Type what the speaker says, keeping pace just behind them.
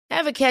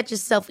Ever catch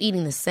yourself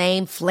eating the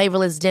same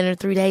flavorless dinner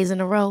 3 days in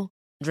a row?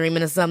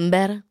 Dreaming of something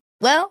better?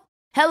 Well,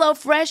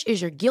 HelloFresh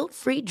is your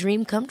guilt-free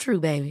dream come true,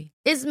 baby.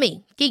 It's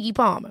me, Keke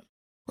Palmer.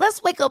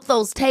 Let's wake up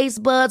those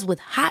taste buds with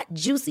hot,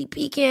 juicy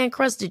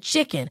pecan-crusted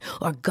chicken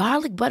or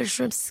garlic butter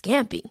shrimp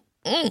scampi.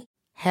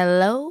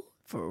 Hello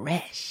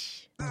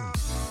Fresh.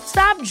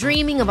 Stop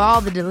dreaming of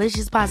all the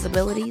delicious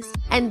possibilities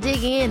and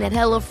dig in at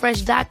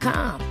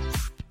HelloFresh.com.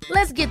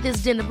 Let's get this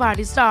dinner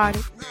party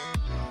started.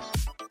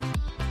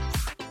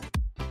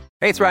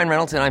 Hey, it's Ryan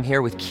Reynolds, and I'm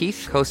here with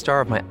Keith,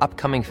 co-star of my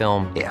upcoming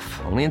film,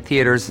 If, only in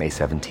theaters May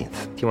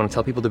 17th. Do you want to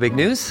tell people the big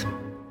news?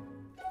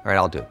 All right,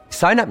 I'll do it.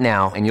 Sign up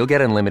now and you'll get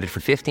unlimited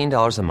for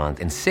 $15 a month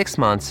and 6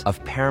 months of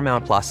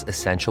Paramount Plus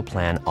Essential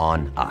Plan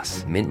on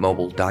us.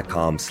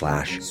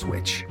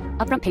 MintMobile.com/switch.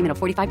 Upfront payment of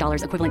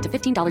 $45 equivalent to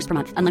 $15 per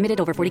month. Unlimited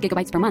over 40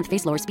 gigabytes per month.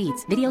 Face lower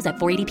speeds. Videos at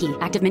 480p.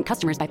 Active Mint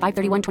customers by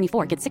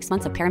 531.24 get 6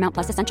 months of Paramount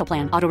Plus Essential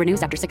Plan. Auto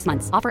renews after 6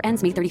 months. Offer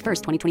ends May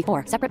 31st,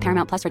 2024. Separate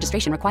Paramount Plus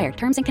registration required.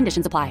 Terms and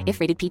conditions apply if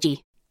rated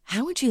PG.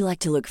 How would you like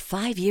to look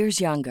 5 years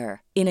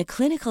younger? In a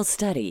clinical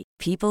study,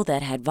 people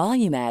that had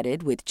volume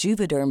added with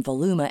Juvederm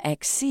Voluma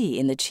XC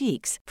in the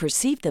cheeks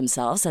perceived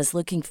themselves as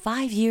looking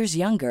 5 years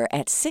younger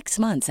at 6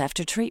 months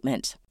after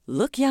treatment.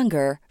 Look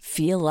younger,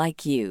 feel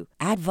like you.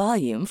 Add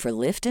volume for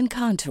lift and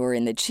contour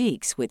in the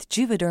cheeks with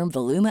Juvederm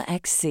Voluma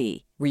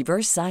XC.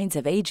 Reverse signs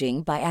of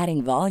aging by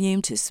adding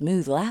volume to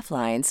smooth laugh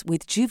lines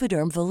with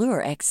Juvederm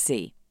Volure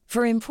XC.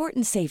 For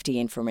important safety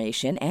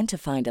information and to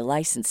find a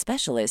licensed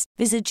specialist,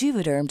 visit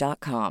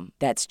Juvederm.com.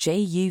 That's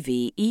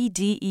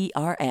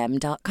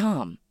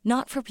JUVEDERM.com.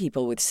 Not for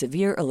people with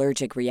severe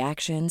allergic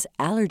reactions,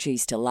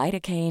 allergies to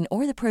lidocaine,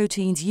 or the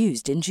proteins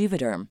used in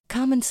Juvederm.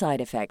 Common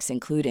side effects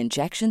include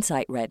injection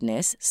site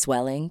redness,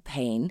 swelling,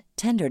 pain,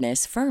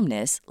 tenderness,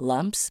 firmness,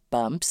 lumps,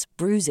 bumps,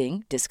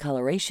 bruising,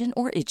 discoloration,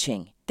 or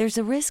itching. There's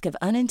a risk of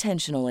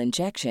unintentional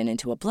injection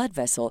into a blood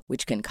vessel,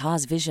 which can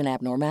cause vision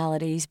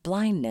abnormalities,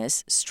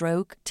 blindness,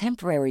 stroke,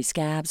 temporary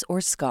scabs,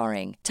 or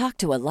scarring. Talk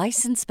to a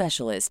licensed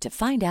specialist to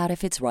find out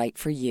if it's right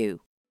for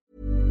you.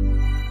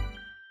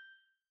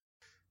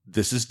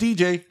 This is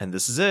DJ. And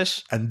this is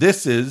Ish. And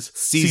this is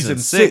Season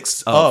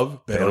 6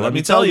 of Pero Let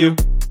Me Tell You.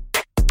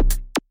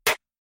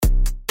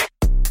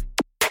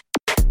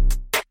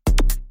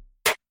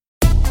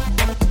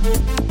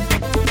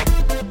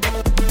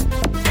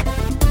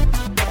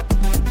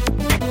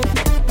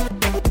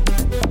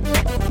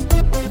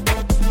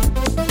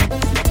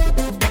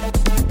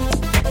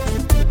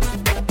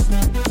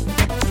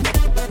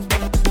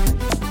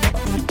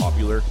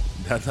 Popular.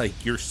 That's like,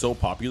 you're so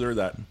popular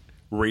that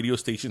radio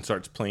station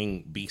starts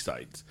playing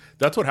B-sides.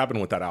 That's what happened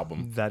with that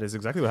album. That is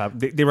exactly what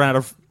happened. They ran out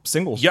of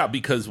singles. Yeah,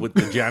 because with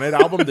the Janet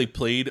album, they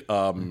played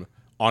On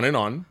and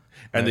On,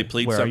 and they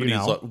played Where Are You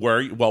 70s. Now?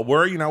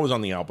 Where Are You Now was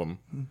on the album.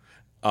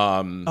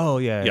 Yeah,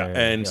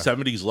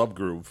 70s Love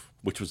Groove,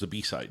 which was a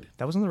B-side.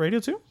 That was on the radio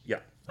too? Yeah.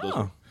 Oh,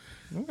 okay.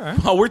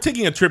 Oh, we're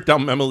taking a trip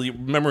down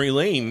memory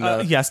lane.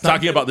 Yes,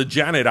 talking about the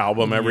Janet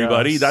album,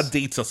 everybody. Yes. That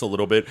dates us a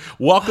little bit.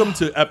 Welcome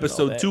to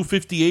episode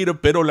 258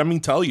 of Pero Let Me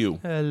Tell You.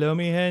 Hello,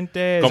 mi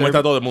gente. ¿Cómo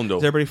está todo el mundo?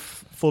 Is everybody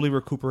fully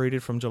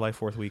recuperated from July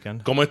 4th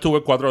weekend? ¿Cómo estuvo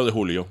el 4 de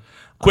julio?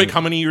 Quick,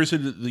 how many years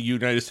did the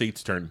United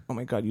States turn? Oh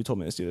my God, you told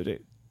me this the other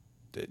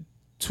day.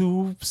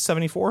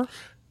 274?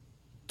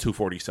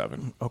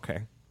 247.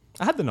 Okay.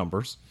 I had the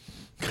numbers.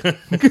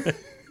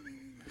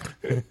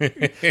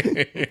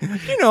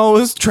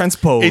 It's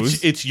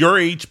transposed. It's your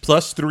age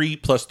plus 3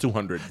 plus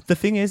 200. The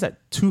thing is, at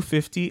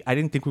 250, I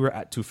didn't think we were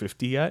at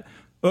 250 yet.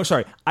 Oh,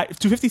 sorry.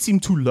 250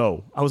 seemed too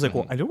low. I was like,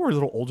 well, I know we're a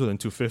little older than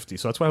 250.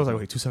 So that's why I was like,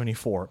 okay,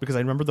 274. Because I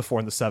remember the 4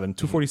 and the 7.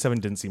 247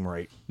 didn't seem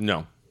right.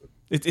 No.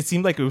 It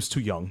seemed like it was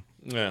too young.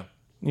 Yeah.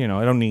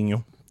 I don't need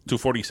you.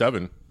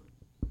 247.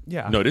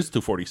 Yeah. No, it is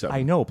 247.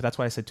 I know, but that's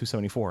why I said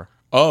 274.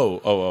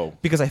 Oh.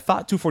 Because I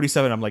thought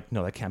 247, I'm like,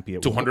 no, that can't be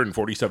it.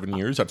 247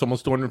 years? That's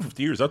almost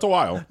 250 years. That's a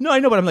while. No, I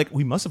know, but I'm like,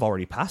 we must have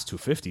already passed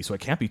 250, so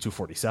it can't be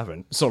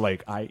 247. So,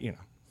 like, No.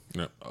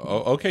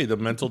 Oh, okay, the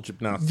mental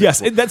gymnastics. Yes,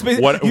 that's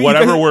basically...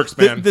 Whatever works,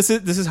 man. This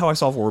is how I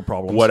solve word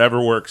problems.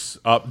 Whatever works.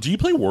 Do you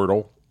play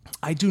Wordle?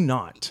 I do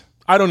not.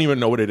 I don't even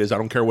know what it is. I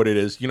don't care what it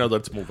is.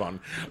 Let's move on.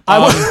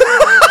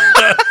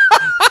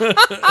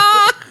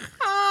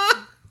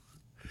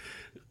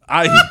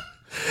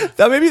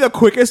 That may be the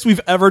quickest we've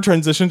ever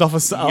transitioned off a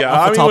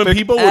topic when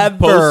people ever. would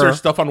post their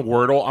stuff on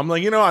Wordle, I'm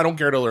like, I don't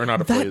care to learn how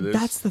to play this.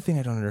 That's the thing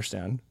I don't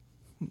understand.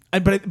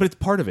 But it's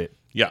part of it.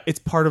 Yeah, it's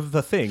part of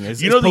the thing. Is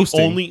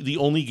the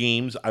only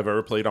games I've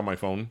ever played on my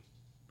phone.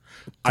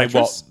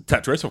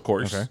 Tetris, of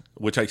course, okay.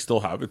 Which I still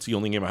have. It's the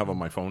only game I have on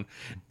my phone,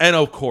 and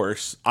of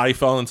course, I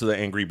fell into the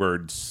Angry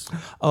Birds.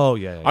 Oh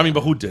yeah. I mean,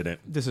 but who didn't?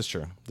 This is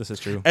true.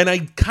 And I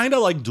kind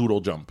of like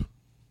Doodle Jump.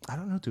 I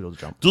don't know Doodle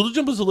Jump. Doodle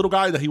Jump was a little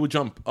guy that he would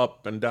jump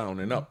up and down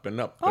and up and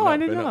up. Oh, I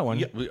didn't know that one.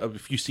 Yeah,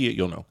 if you see it,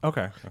 you'll know.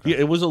 Okay. Yeah,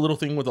 it was a little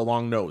thing with a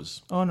long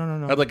nose. Oh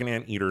no. Had like an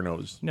anteater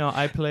nose. No,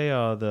 I play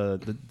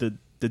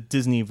the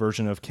Disney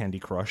version of Candy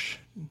Crush.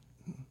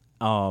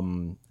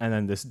 And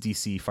then this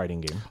DC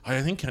fighting game.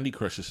 I think Candy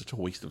Crush is such a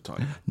waste of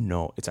time.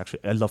 No, it's actually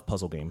I love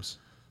puzzle games.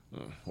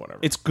 Whatever.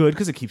 It's good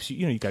because it keeps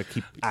you. You got to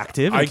keep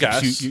active. I It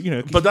keeps guess.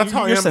 You but that's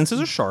how your I am. senses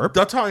are sharp.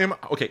 That's how I am.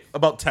 Okay,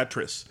 about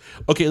Tetris.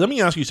 Okay, let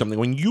me ask you something.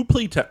 When you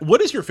play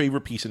what is your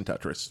favorite piece in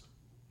Tetris?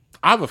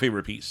 I have a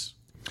favorite piece.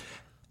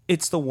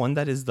 It's the one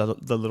that is the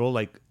little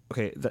like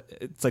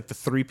it's like the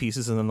 3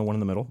 pieces and then the one in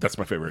the middle. That's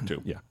my favorite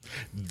too. Yeah.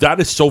 That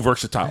is so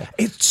versatile.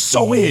 It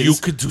so is. You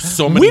could do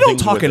so many We don't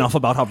things talk with enough it.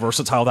 about how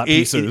versatile that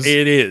piece is.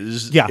 It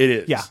is. Yeah, It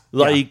is. yeah,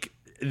 Like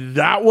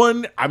that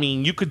one, I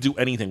mean, you could do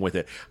anything with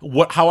it.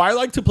 How I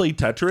like to play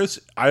Tetris,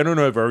 I don't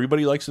know if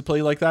everybody likes to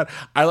play like that.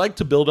 I like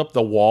to build up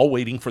the wall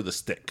waiting for the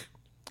stick.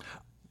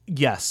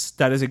 Yes,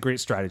 that is a great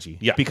strategy.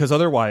 Yeah. Because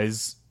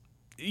otherwise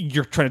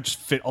you're trying to just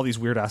fit all these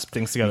weird ass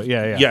things together.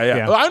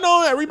 Yeah. Well, I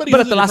know everybody But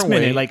has at the a last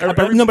different minute,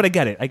 way. but I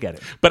get it. I get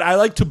it. But I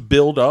like to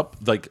build up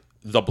like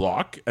the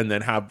block and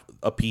then have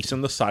a piece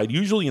in the side,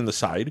 usually in the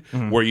side,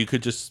 where you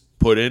could just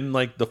put in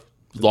like the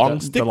long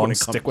stick. The long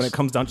stick when it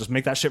comes down, just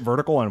make that shit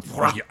vertical and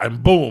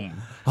and boom.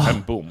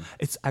 And boom.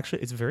 it's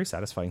very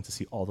satisfying to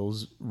see all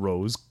those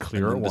rows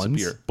clear at And then once.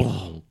 disappear.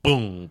 Boom,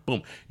 boom,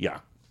 boom.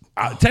 Yeah.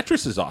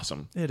 Tetris is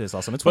awesome. It is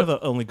awesome. It's one of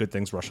the only good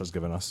things Russia's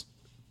given us.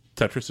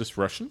 Tetris is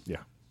Russian? Yeah.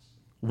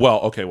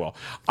 Well, okay, well.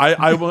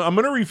 I'm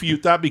going to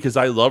refute that because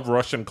I love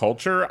Russian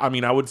culture. I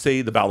mean, I would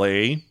say the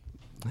ballet,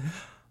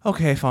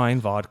 Okay, fine.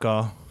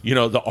 Vodka.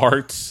 the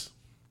arts,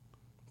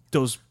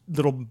 Those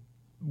little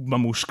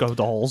mamushka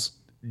dolls.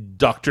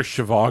 Dr.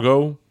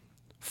 Zhivago.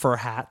 Fur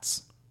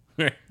hats.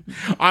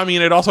 I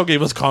mean, it also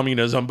gave us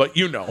communism, but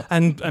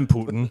And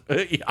Putin.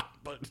 yeah,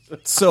 but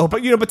But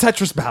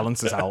Tetris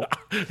balances out.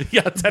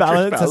 yeah, Tetris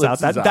balances out.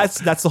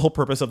 balances That's the whole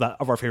purpose of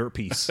our favorite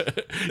piece.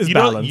 Is you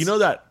balance. know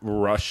that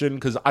Russian,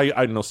 because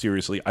I know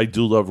seriously, I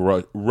do love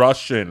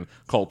Russian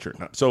culture,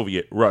 not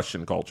Soviet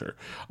Russian culture.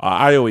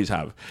 I always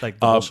have. Like the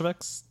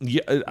Bolsheviks?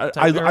 Yeah,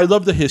 I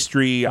love the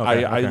history.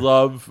 I okay.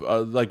 love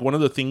like one of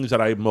the things that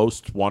I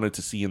most wanted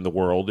to see in the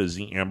world is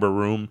the Amber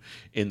Room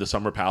in the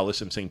Summer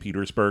Palace in St.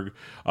 Petersburg,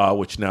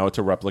 which now it's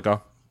a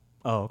replica.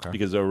 Oh, okay.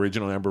 Because the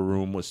original Amber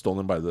Room was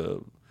stolen by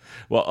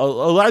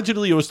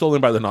allegedly it was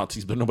stolen by the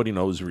Nazis, but nobody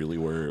knows really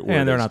where And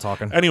it they're is. not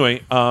talking.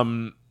 Anyway,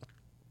 and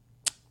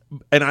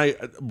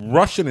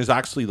Russian is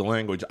actually the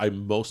language I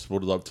most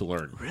would love to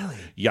learn. Really?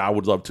 Yeah, I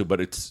would love to, but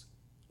it's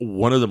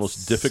one of the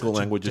most difficult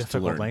languages to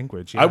learn.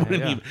 Language. I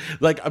wouldn't even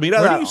Where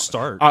do you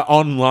start?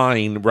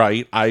 Online,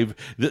 right?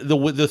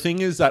 The thing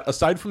is that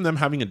aside from them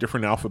having a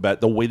different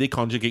alphabet, the way they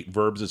conjugate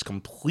verbs is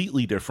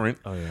completely different.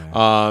 Oh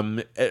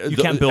yeah. You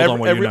can't build on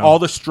what you know. All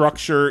the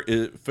structure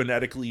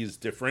phonetically is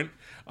different.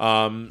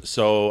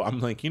 So I'm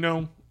like,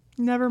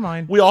 Never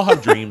mind. we all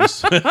have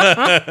dreams.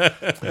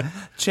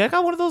 Check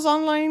out one of those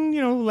online,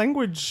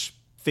 language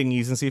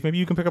thingies and see if maybe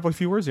you can pick up a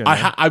few words here.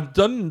 I've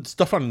done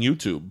stuff on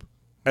YouTube,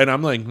 and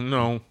I'm like,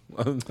 no.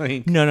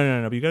 Like,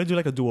 No. But you got to do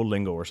like a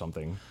Duolingo or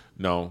something.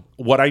 no.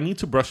 What I need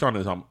to brush on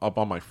is I'm up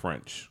on my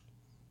French.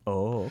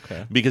 Oh,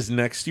 okay. Because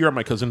next year at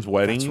my cousin's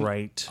wedding,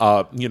 That's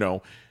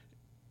right.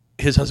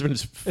 His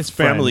husband's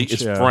family French,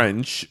 is yeah.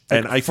 French,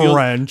 and I feel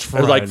French,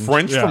 like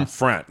French yeah. from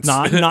France,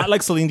 Not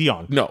like Celine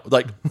Dion. no,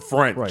 like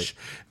French. Right.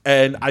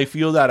 And I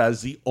feel that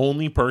as the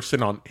only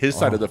person on his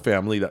side of the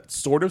family that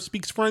sort of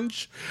speaks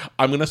French,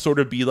 I'm gonna sort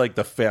of be like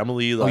the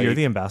family. Like, You're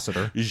the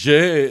ambassador.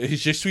 Je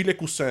suis le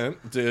cousin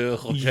de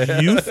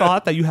Roger. You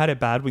thought that you had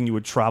it bad when you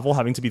would travel,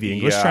 having to be the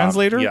English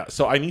translator. Yeah,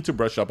 so I need to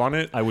brush up on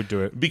it. I would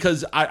do it.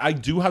 because I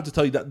do have to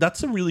tell you that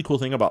that's a really cool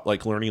thing about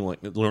like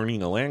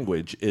learning a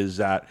language is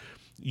that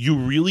you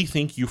really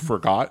think you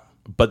forgot,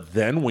 but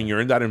then when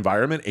you're in that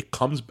environment, it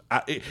comes,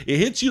 it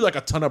hits you like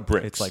a ton of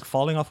bricks. It's like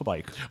falling off a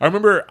bike. I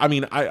remember,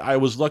 I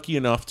was lucky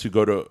enough to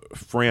go to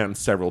France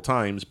several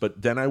times,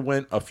 but then I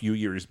went a few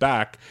years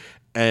back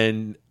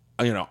and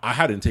I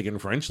hadn't taken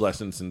French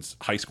lessons since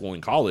high school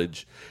and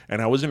college,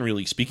 and I wasn't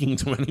really speaking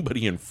to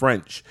anybody in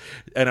French.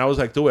 And I was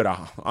like, do it.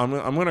 I'm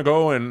going to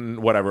go and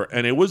whatever.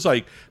 And it was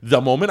like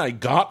the moment I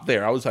got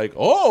there, I was like,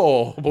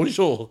 oh,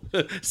 bonjour,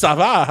 ça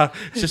va,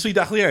 je suis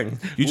d'Arlien.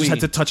 You just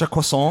had to touch a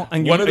croissant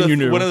and you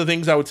knew. One of the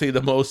things I would say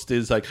the most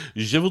is like,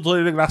 je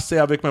voudrais le glacer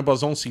avec ma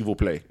boisson, s'il vous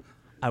plaît.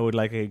 I would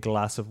like a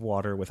glass of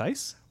water with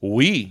ice.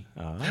 Oui.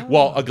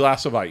 Well, a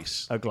glass of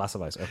ice. A glass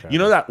of ice. Okay. You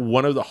know that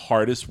one of the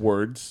hardest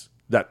words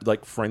that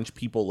like French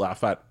people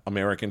laugh at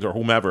Americans or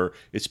whomever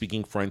is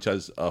speaking French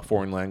as a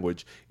foreign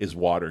language is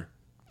water.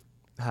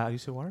 How do you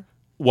say water?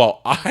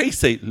 Well, I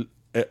say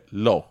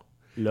l'eau.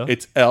 L'eau?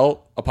 It's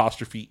L'Eau.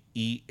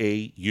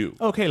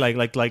 Okay,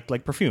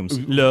 like perfumes.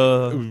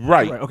 Le.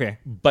 Right. Okay.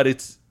 But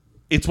it's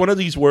one of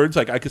these words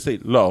like I could say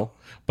l'eau,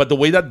 but the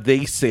way that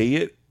they say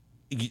it,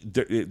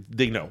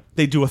 they know.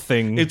 They do a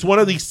thing. It's one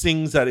of these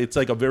things that it's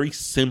like a very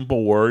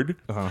simple word,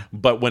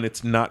 but when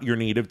it's not your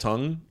native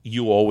tongue,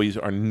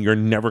 you're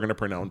never going to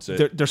pronounce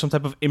it. There's some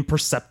type of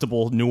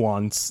imperceptible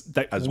nuance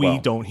that As we well.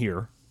 don't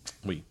hear.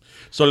 Oui.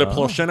 So la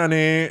prochaine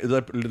année, je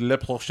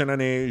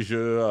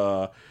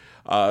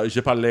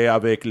parlais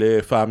avec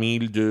les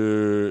familles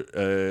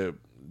de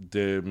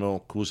mon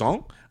cousin.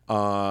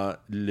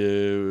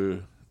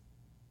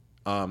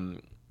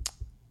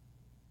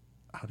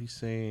 How do you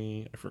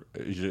say?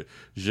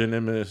 Je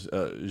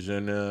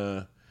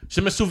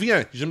Je me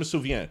souviens.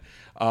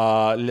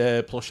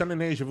 Le prochaine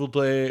année, je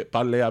voudrais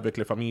parler avec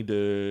les familles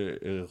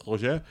de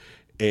Roger.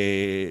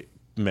 Et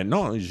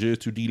maintenant,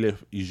 j'étudie le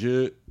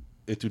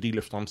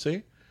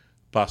français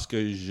parce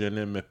que je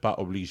ne m'ai pas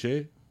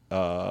obligé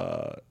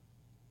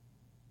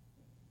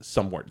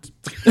some words.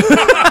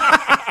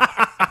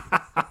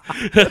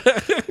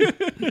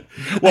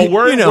 Well,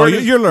 you're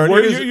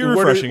learning. You're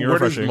refreshing.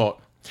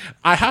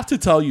 I have to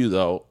tell you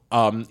though,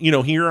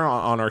 here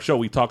on our show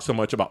we talk so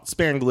much about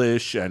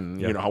Spanglish and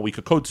you know how we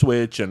could code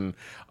switch and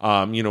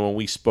when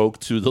we spoke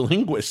to the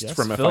linguist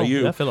from Phil.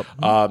 FIU, Yeah, Philip.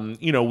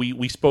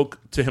 We spoke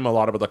to him a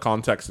lot about the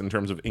context in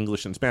terms of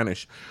English and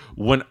Spanish.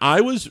 When I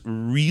was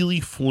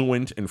really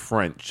fluent in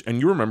French, and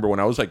you remember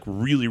when I was like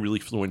really really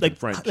fluent in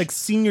French, like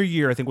senior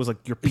year, I think was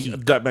like your peak.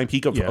 My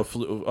peak of how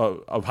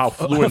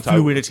fluent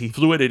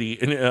fluidity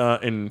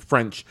in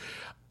French.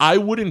 I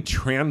wouldn't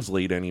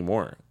translate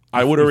anymore.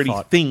 I would already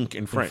think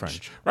in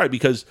French, right?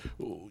 Because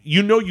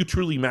you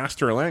truly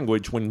master a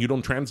language when you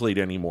don't translate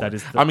anymore.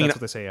 That's what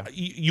they say. Yeah.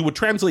 You would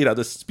translate at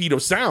the speed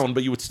of sound,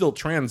 but you would still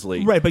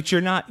translate, right? But you're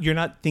not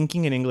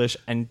thinking in English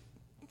and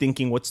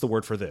thinking what's the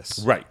word for this,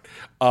 right?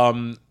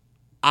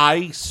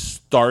 I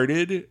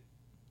started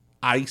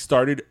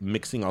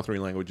mixing all three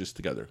languages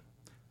together.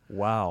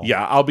 Wow.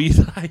 Yeah, I'll be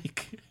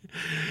like,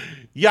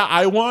 yeah,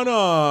 I want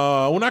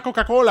una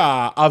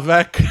Coca-Cola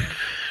avec.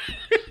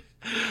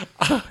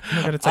 Oh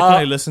my God, it's like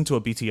when I listen to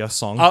a BTS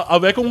song.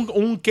 Avec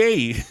un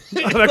K.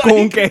 Avec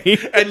un K.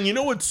 And you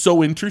know what's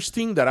so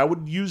interesting? That I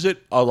would use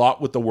it a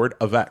lot with the word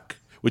avec,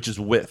 which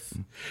is with.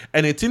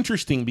 And it's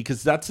interesting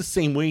because that's the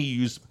same way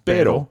you use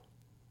pero.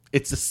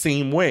 It's the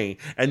same way.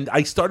 And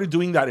I started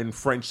doing that in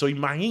French. So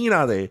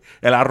imagínate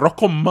el arroz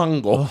con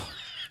mango.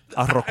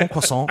 Arroz con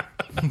croissant.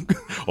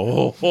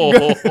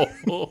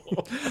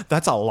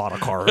 That's a lot of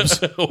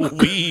carbs.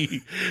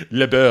 Oui,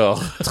 le beurre.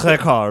 Très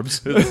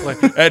carbs.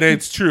 And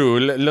it's true.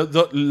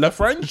 Le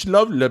French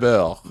love le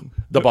beurre.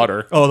 The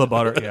butter. Oh, the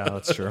butter. Yeah,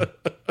 that's true.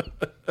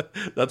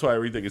 That's why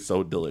everything is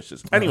so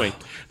delicious. Anyway,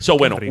 so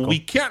we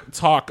can't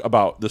talk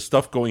about the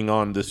stuff going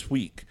on this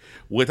week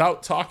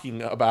without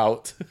talking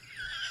about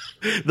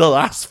the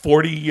last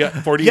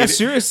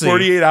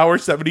 48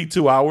 hours,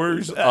 72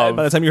 hours. By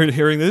the time you're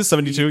hearing this,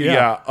 72,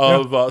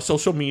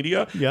 social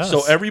media. Yes.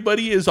 So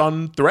everybody is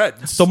on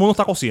Threads. Todo mundo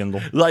está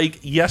cociendo. Like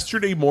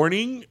yesterday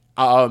morning,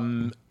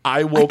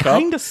 I woke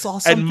up saw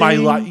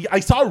something. and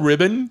I saw a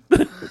ribbon.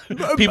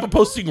 People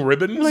posting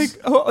ribbons.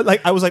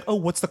 I was like, oh,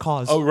 what's the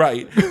cause? Oh,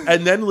 right.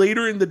 And then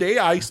later in the day,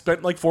 I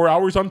spent like 4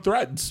 hours on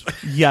Threads.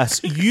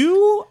 Yes,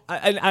 you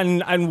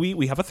and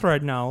we have a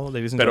thread now,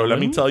 ladies and gentlemen. Let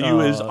me tell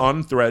you, is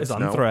on Threads now.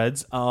 now.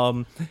 Threads.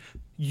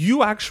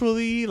 You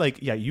actually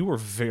you were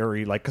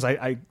very because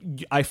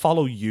I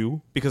follow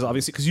you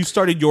because you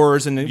started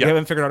yours and you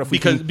haven't figured out if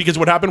because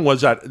what happened was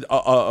that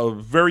a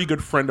very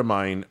good friend of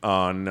mine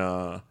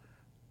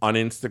on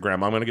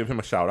Instagram, I'm going to give him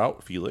a shout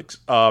out, Felix.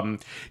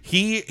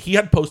 He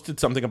had posted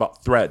something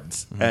about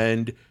Threads,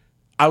 and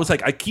I was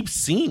like, I keep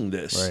seeing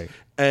this, right.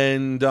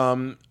 And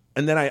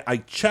then I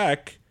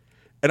check,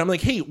 and I'm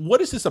like, hey,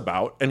 what is this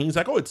about? And he's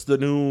like, oh, it's the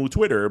new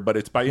Twitter, but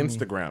it's by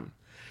Instagram.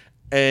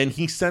 And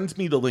he sends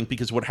me the link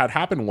because what had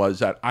happened was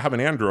that I have an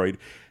Android.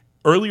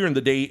 Earlier in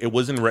the day, it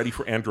wasn't ready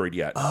for Android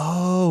yet.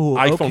 Oh,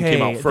 iPhone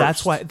came out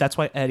first. That's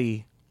why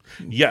Eddie.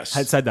 Yes,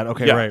 had said that.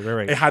 Okay, yeah.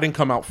 right. It hadn't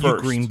come out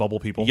first. You green bubble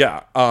people.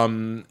 Yeah.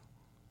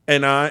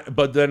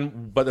 But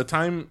then by the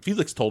time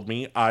Felix told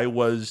me, I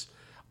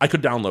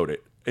could download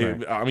it.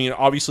 Right. I mean,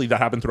 obviously that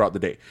happened throughout the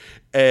day,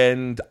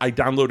 and I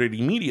downloaded it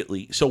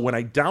immediately. So when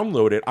I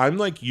download it, I'm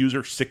like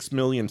user 6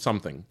 million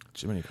something.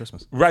 Jiminy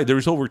Christmas! Right,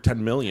 there's over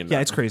 10 million. Yeah,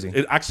 it's crazy.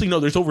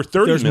 There's over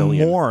 30 million.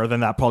 There's more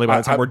than that probably by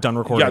the time we're done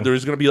recording. Yeah,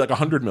 there's going to be like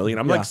 100 million.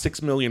 I'm like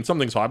 6 million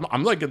something. So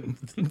I'm like,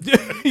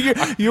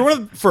 you're one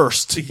of the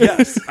first.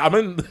 Yes, I'm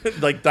in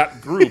like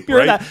that group. You're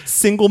right? that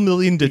single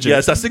million digit.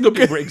 Yes, that single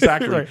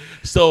exactly. Right.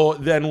 So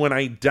then when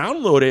I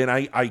download it and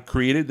I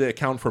created the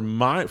account for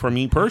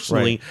me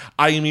personally, right.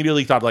 I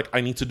immediately thought like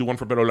I need to do one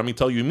for Pero Let Me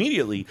Tell You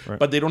immediately, right.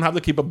 But they don't have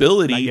the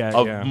capability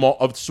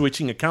of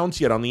switching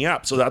accounts yet on the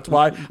app. So that's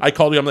why I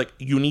called you. I'm like,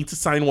 you need to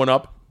sign one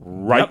up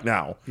right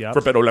now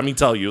for Pero Let Me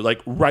Tell You,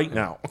 like right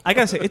now. I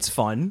gotta say, it's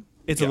fun.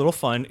 It's a little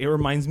fun. It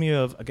reminds me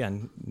of,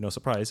 again, no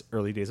surprise,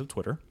 early days of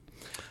Twitter.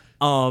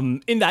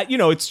 In that,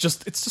 it's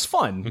just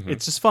fun. Mm-hmm.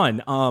 It's just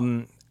fun.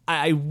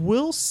 I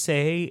will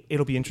say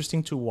it'll be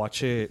interesting to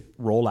watch it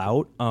roll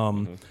out.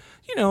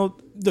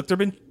 Look,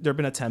 there've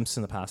been attempts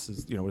in the past.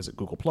 What is it,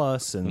 Google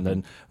Plus, and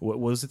then what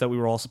was it that we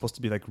were all supposed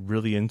to be like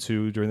really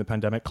into during the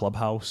pandemic?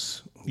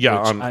 Clubhouse. Yeah,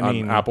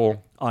 on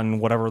Apple, on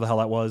whatever the hell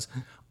that was.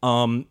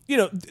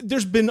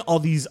 There's been all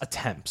these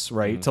attempts,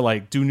 right, to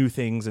like do new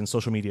things in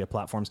social media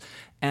platforms,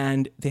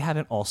 and they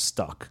haven't all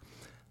stuck.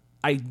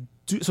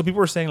 So people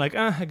were saying like,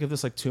 I give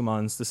this like 2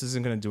 months. This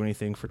isn't going to do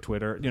anything for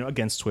Twitter,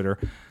 against Twitter.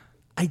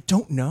 I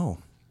don't know.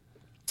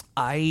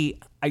 I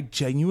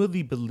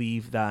genuinely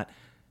believe that.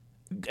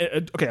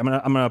 Okay, I'm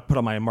gonna put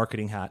on my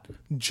marketing hat.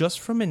 Just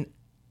from an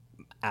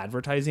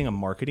advertising and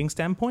marketing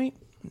standpoint,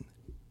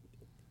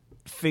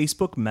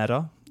 Facebook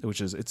Meta,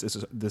 which is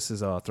this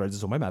is Threads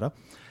is owned by Meta,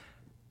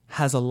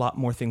 has a lot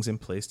more things in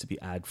place to be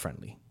ad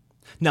friendly.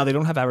 Now they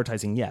don't have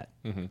advertising yet,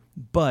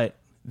 but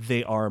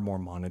they are more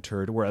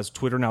monitored. Whereas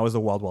Twitter now is the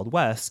wild, wild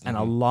west, and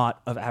a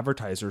lot of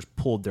advertisers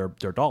pulled their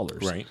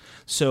dollars. Right.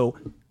 So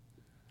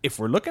if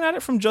we're looking at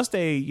it from just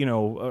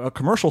a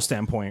commercial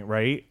standpoint,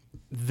 right,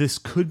 this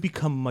could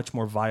become much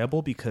more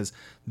viable because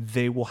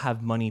they will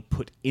have money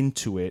put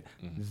into it.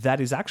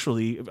 That is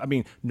actually, I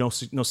mean, no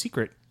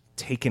secret,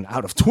 taken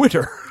out of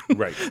Twitter.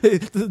 Right.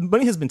 The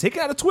money has been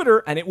taken out of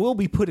Twitter, and it will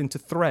be put into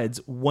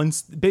Threads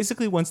once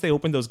they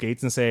open those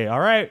gates and say, all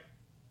right,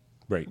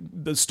 Right.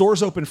 the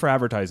store's open for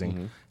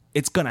advertising.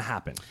 It's going to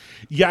happen.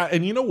 Yeah,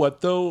 and you know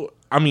what, though?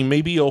 I mean,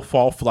 maybe it'll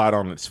fall flat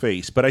on its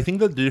face, but I think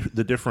that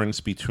the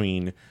difference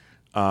between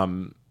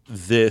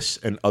this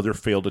and other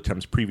failed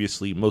attempts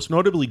previously, most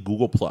notably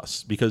Google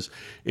Plus, because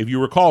if you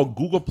recall,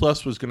 Google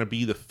Plus was going to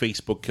be the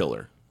Facebook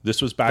killer.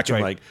 This was back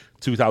in like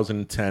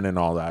 2010 and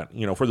all that.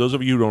 You know, for those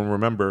of you who don't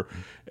remember,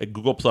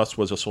 Google Plus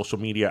was a social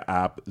media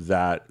app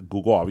that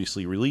Google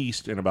obviously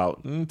released in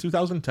about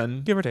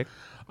 2010, Give or take.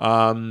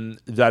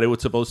 that it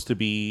was supposed to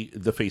be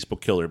the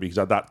Facebook killer, because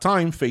at that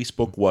time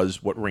Facebook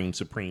was what reigned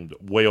supreme,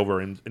 way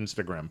over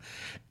Instagram,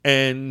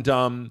 and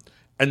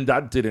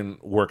that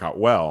didn't work out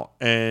well.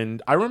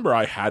 And I remember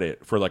I had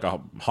it for like a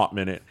hot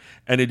minute,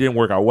 and it didn't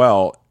work out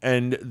well.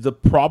 And the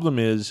problem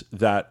is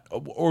that,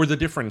 or the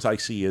difference I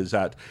see is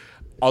that,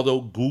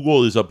 although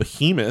Google is a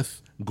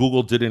behemoth,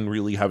 Google didn't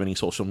really have any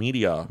social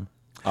media.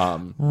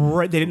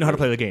 Right, they didn't know how to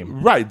play the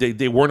game. Right,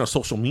 they weren't a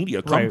social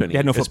media company, They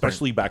had no footprint.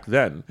 especially back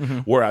then.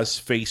 Whereas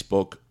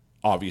Facebook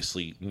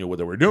obviously knew what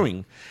they were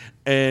doing,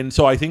 and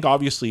so I think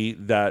obviously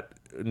that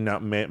now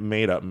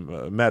Meta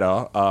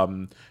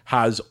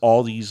has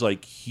all these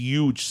like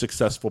huge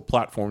successful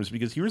platforms.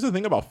 Because here's the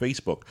thing about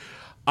Facebook.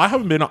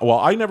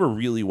 I never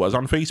really was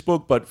on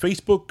Facebook, but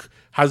Facebook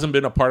hasn't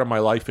been a part of my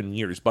life in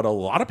years. But a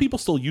lot of people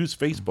still use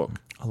Facebook.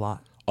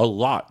 A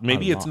lot.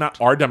 Maybe it's not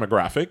our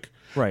demographic,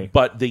 right?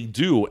 But they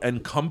do,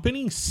 and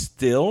companies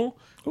still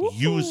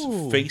use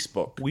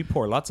Facebook. We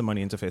pour lots of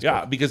money into Facebook.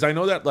 Yeah, because I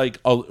know that like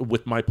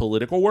with my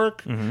political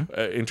work,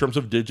 in terms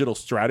of digital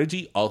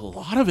strategy, a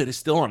lot of it is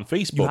still on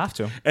Facebook. You have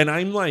to. And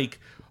I'm like,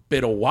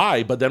 but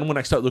why? But then when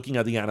I start looking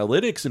at the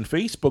analytics in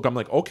Facebook, I'm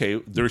like,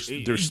 okay, there's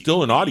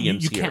still an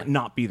audience here. You can't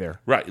not be there.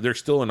 Right, there's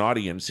still an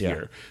audience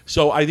here.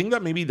 So I think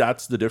that maybe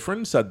that's the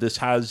difference, that this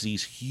has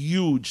these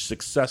huge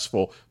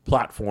successful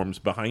platforms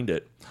behind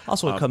it.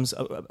 Also, it comes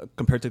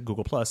compared to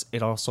Google Plus,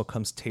 it also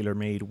comes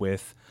tailor-made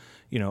with,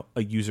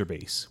 a user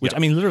base. Which I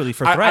mean, literally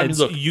for Threads,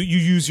 look, you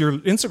use your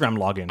Instagram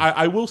login.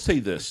 I will say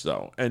this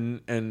though,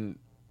 and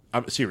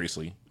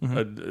seriously,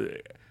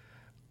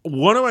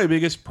 one of my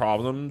biggest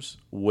problems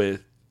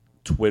with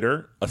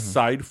Twitter,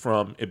 aside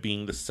from it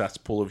being the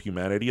cesspool of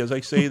humanity, as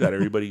I say, that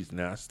everybody's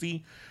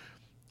nasty,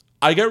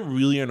 I get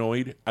really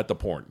annoyed at the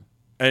porn.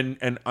 And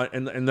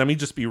let me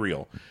just be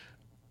real.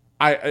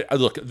 I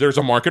look, there's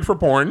a market for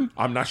porn.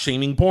 I'm not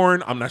shaming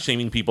porn. I'm not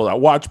shaming people that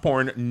watch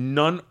porn.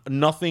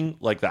 Nothing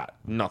like that.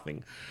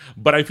 Nothing.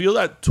 But I feel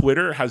that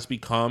Twitter has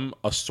become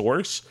a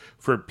source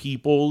for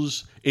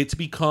it's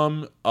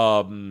become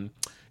a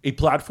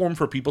platform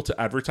for people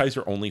to advertise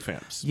their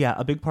OnlyFans. Yeah,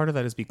 a big part of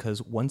that is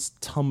because once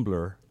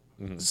Tumblr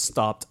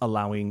stopped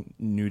allowing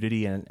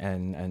nudity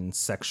and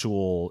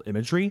sexual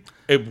imagery,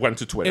 it went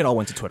to Twitter. It all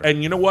went to Twitter.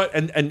 And you know what?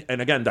 And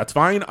again, that's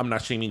fine. I'm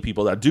not shaming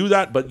people that do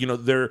that, but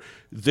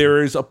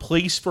there is a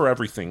place for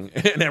everything,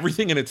 and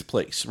everything in its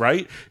place,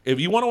 right? If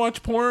you want to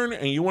watch porn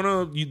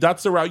and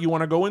that's the route you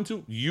want to go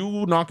into,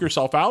 you knock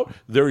yourself out.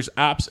 There's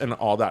apps and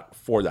all that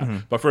for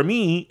that. But for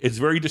me, it's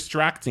very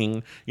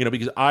distracting,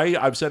 because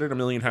I've said it a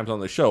million times on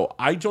the show.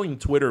 I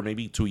joined Twitter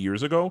maybe 2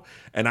 years ago,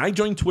 and I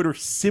joined Twitter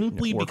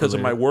simply because of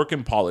my work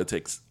in politics.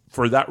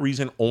 For that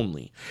reason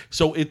only.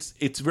 So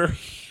it's very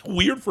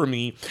weird for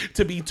me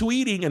to be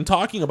tweeting and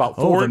talking about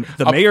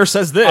the mayor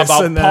says this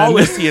about and then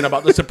policy and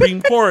about the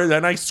Supreme Court, and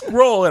then I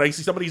scroll and I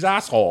see somebody's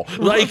asshole. Talk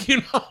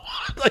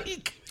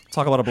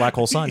about a black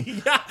hole sun.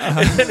 Yeah.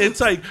 And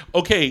it's like,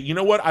 okay, you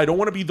know what? I don't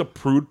want to be the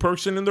prude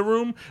person in the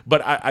room,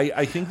 but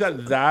I think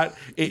that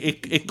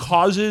it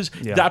causes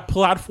that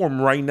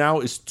platform right now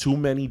is too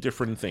many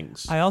different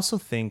things. I also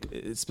think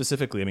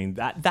specifically, I mean,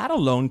 that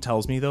alone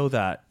tells me though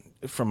that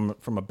from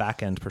a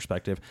back end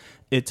perspective,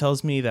 it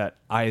tells me that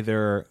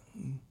either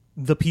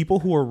the people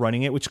who are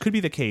running it, which could be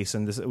the case,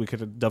 and we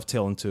could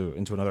dovetail into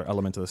another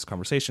element of this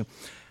conversation,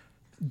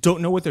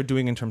 don't know what they're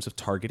doing in terms of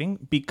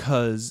targeting.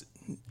 Because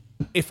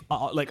if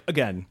all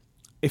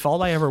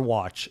I ever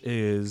watch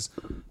is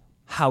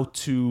how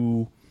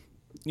to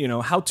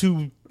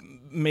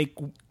make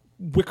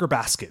wicker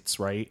baskets,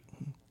 right?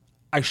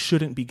 I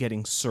shouldn't be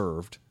getting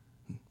served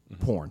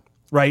porn.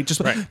 Right?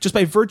 Just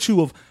by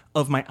virtue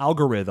of my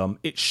algorithm,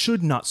 it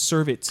should not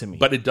serve it to me.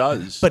 But it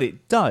does.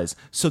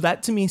 So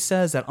that to me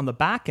says that on the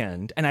back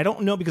end, and I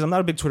don't know because I'm not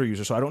a big Twitter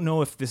user, so I don't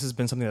know if this has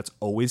been something that's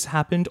always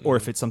happened or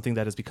if it's something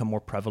that has become more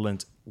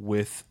prevalent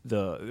with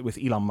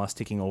Elon Musk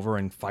taking over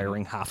and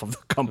firing half of the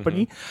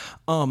company.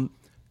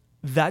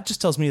 that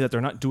just tells me that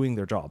they're not doing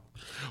their job.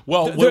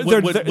 Well, what's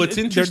they're not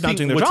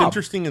doing their what's job.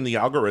 interesting in the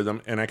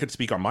algorithm, and I could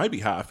speak on my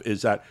behalf,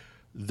 is that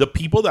the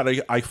people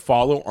that I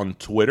follow on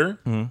Twitter,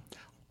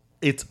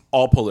 it's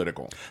all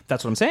political.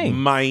 That's what I'm saying.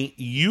 My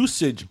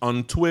usage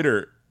on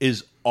Twitter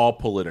is all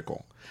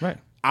political. Right.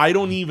 I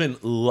don't even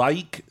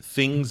like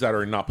things that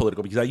are not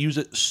political because I use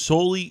it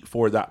solely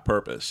for that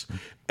purpose.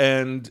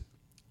 And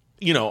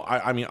you know,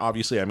 I mean,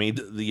 obviously, I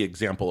made the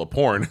example of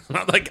porn.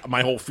 Not like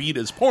my whole feed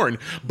is porn,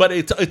 but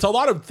it's a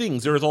lot of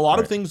things. There's a lot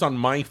of things on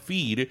my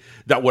feed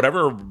that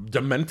whatever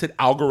demented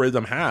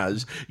algorithm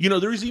has. You know,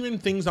 there's even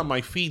things on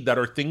my feed that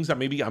are things that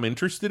maybe I'm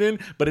interested in,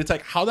 but it's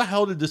like, how the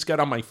hell did this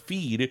get on my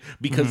feed?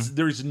 Because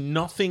there's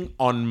nothing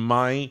on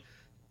my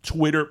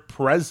Twitter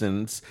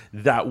presence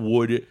that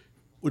would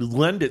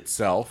lend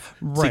itself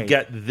to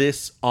get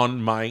this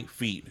on my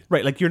feed.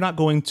 Right, like you're not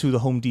going to the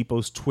Home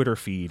Depot's Twitter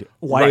feed.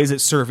 Why is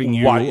it serving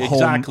you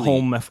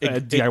home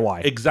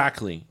DIY?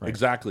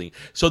 Exactly.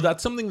 So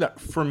that's something that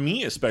for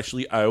me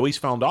especially, I always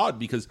found odd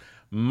because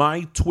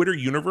my Twitter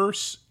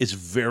universe is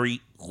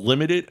very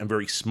limited and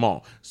very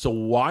small. So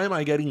why am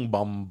I getting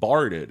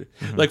bombarded?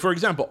 Like, for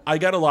example, I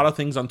get a lot of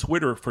things on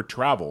Twitter for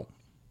travel.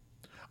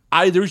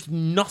 There's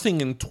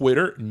nothing in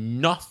Twitter,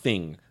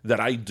 nothing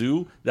that I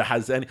do that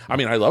has any. I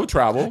mean, I love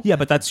travel. Yeah,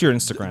 but that's your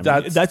Instagram.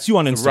 That's you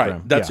on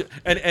Instagram.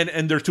 Right.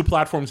 And there's two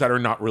platforms that are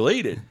not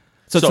related.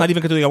 So it's not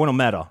even going to go on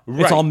Meta.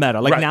 Right, it's all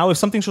Meta. Like now, if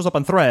something shows up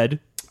on Thread,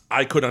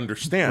 I could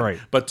understand. Right.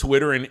 But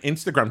Twitter and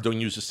Instagram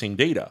don't use the same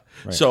data.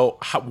 Right. So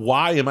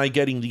why am I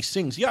getting these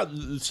things? Yeah,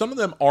 some of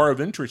them are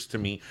of interest to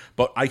me,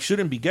 but I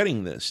shouldn't be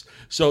getting this.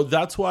 So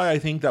that's why I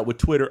think that with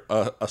Twitter,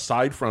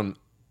 aside from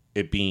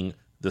it being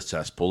the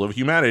cesspool of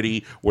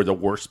humanity, where the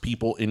worst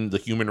people in the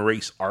human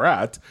race are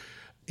at,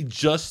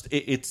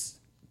 it's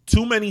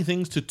too many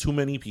things to too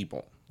many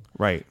people.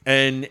 Right.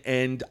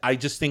 And I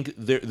just think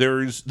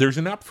there's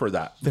an app for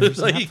that. There's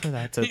an app for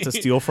that to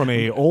steal from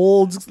a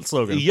old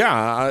slogan.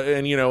 Yeah,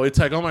 and you know, it's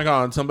like, oh my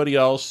God, somebody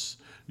else.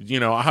 You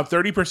know, I have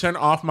 30%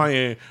 off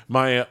my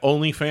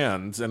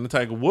OnlyFans, and it's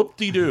like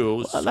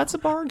whoop-de-doo. Well, that's a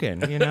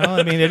bargain, you know.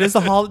 I mean, it is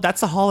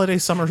that's the holiday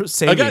summer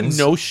savings. Again,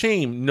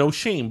 no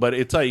shame, but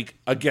it's like,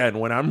 again,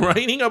 when I'm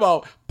writing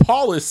about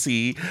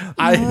policy,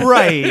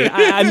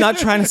 I'm not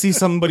trying to see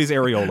somebody's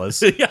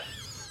areolas. Yeah.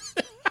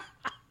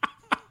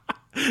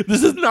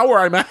 This is not where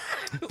I'm at.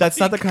 That's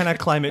not the kind of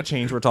climate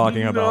change we're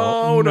talking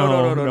about.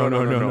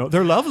 No.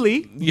 They're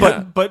lovely, Yeah.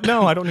 but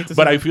no, I don't need to.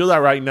 But I feel that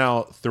right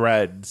now,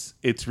 Threads,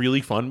 it's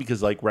really fun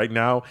because like right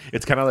now,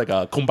 it's kind of like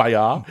a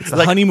kumbaya. It's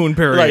a honeymoon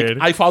period.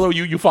 Like I follow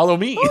you, you follow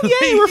me. Oh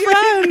yay, we're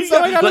friends.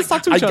 Oh my God, let's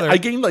talk to each other. I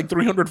gained like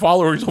 300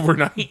 followers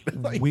overnight.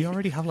 We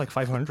already have like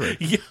 500.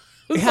 Yeah.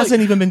 It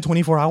hasn't even been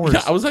 24 hours.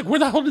 Yeah, I was like, where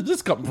the hell did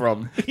this come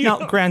from?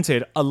 Now,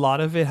 granted, a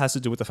lot of it has to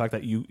do with the fact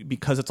that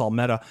because it's all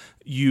Meta,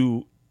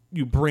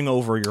 you bring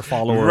over your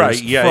followers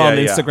from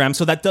Instagram.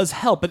 So that does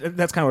help. But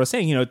that's kind of what I was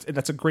saying. You know,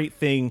 that's a great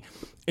thing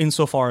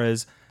insofar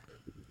as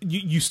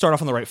you start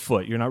off on the right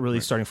foot. You're not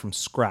really starting from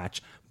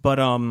scratch. But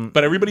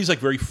everybody's like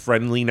very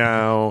friendly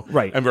now,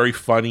 right? And very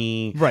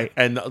funny, right?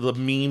 And the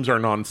memes are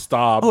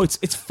nonstop. Oh, it's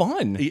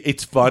fun.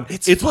 It's fun.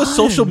 It's what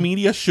social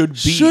media should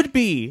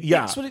be.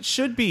 Yeah, that's what it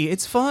should be.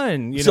 It's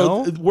fun. You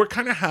know, know, we're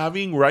kind of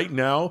having right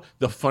now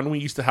the fun we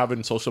used to have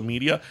in social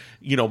media.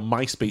 You know,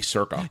 MySpace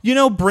circa. You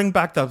know, bring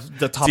back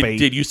the top 8.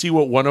 Did you see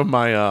what one of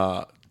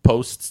my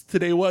posts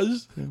today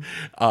was?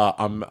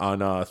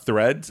 On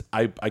Threads,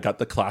 I got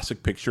the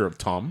classic picture of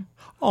Tom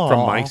from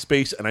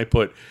MySpace, and I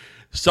put.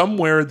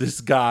 Somewhere this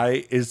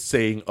guy is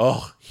saying,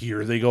 "Oh,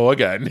 here they go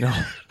again."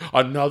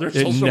 Another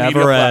social media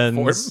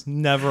platform.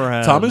 Never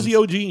ends. Tom is the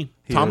OG.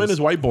 Tom and his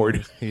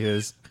whiteboard. He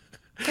is.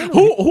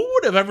 Who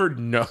would have ever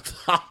known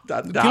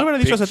that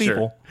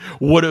picture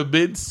would have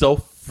been so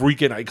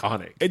freaking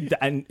iconic?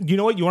 And you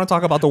know what? You want to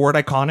talk about the word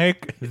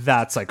iconic?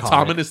 That's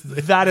iconic.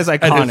 That is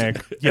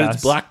iconic. And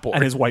his blackboard.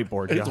 And his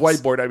whiteboard. His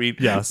whiteboard, I mean.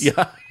 Yes.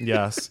 Yeah.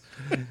 Yes.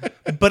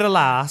 But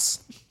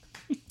alas,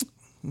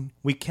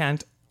 we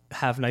can't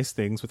have nice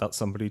things without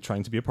somebody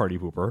trying to be a party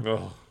pooper.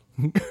 Oh.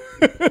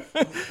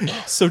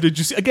 So did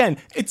you see? Again,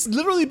 it's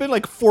literally been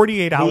like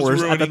 48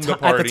 hours at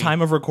the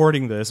time of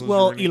recording this.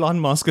 Elon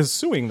Musk is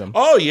suing them.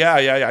 Oh yeah.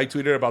 I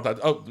tweeted about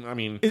that. Oh, I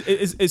mean,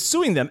 is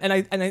suing them, and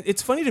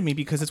it's funny to me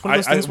because it's one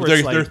of those things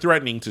where they're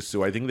threatening to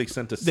sue. I think they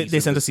sent a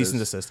cease and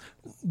desist.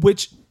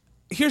 Which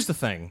here's the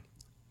thing.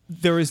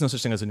 There is no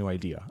such thing as a new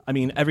idea. I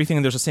mean, everything,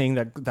 and there's a saying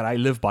that I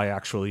live by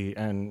actually,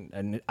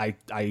 and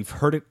I've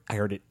heard it. I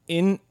heard it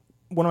in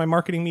one of my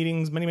marketing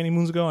meetings many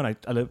moons ago, and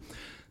I live,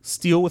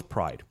 steal with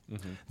pride.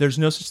 Mm-hmm. There's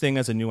no such thing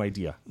as a new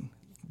idea.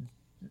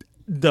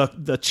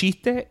 The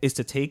chiste is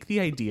to take the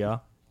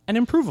idea and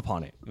improve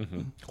upon it.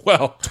 Mm-hmm.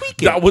 Well,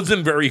 tweak it. That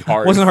wasn't very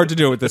hard. It wasn't hard to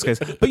do in this case.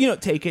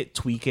 But, take it,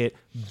 tweak it,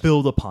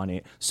 build upon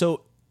it.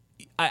 So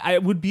I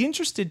would be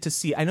interested to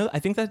see, I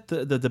think that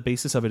the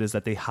basis of it is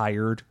that they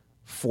hired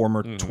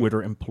former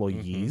Twitter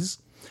employees,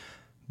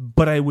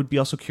 but I would be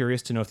also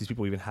curious to know if these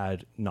people even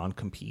had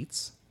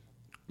non-competes.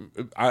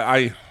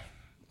 I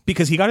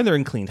Because he got in there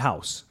and cleaned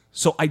house.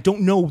 So I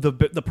don't know the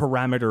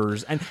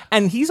parameters,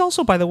 and he's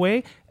also, by the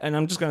way, and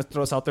I'm just gonna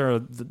throw this out there,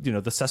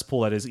 the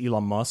cesspool that is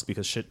Elon Musk,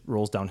 because shit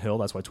rolls downhill.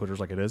 That's why Twitter's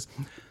like it is.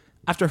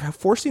 After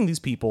forcing these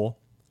people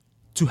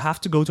to have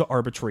to go to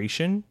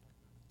arbitration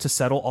to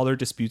settle all their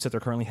disputes that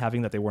they're currently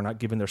having, that they were not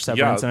given their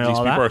severance, and these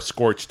all people that. are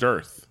scorched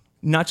earth.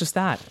 Not just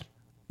that,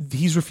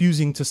 he's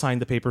refusing to sign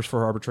the papers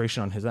for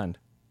arbitration on his end.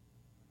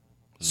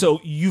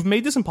 So you've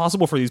made this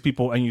impossible for these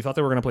people, and you thought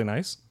they were going to play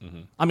nice.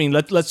 I mean,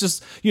 let's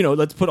just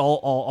let's put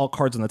all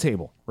cards on the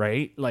table,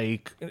 right?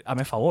 Like, a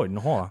me favor,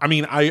 no. I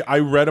mean, I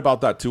read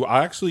about that too.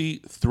 I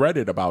actually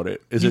threaded about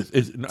it. Is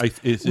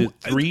it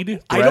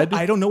thread?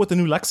 I don't know what the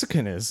new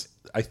lexicon is.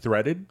 I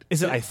threaded.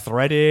 Is it I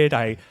threaded?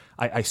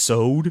 I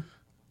sewed?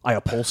 I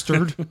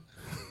upholstered?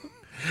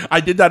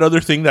 I did that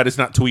other thing that is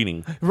not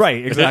tweeting.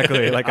 Right,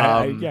 exactly. Like,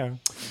 yeah.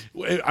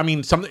 I mean,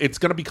 it's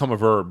going to become a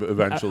verb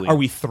eventually. Are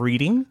we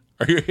threading?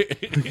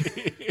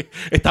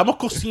 Estamos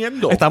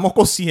cosiendo. Estamos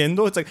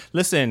cosiendo. It's like,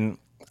 listen,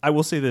 I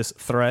will say this.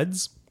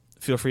 Threads,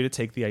 feel free to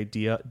take the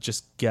idea.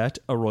 Just get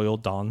a Royal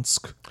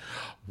Dansk.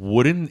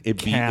 Wouldn't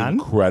it be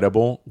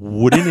incredible?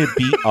 Wouldn't it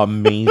be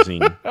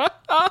amazing?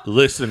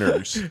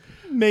 Listeners.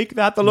 Make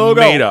that the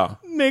logo. Meta.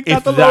 Make that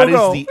if the that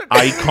logo. is the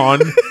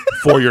icon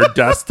for your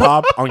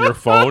desktop on your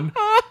phone,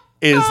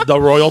 is the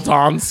Royal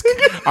Dansk.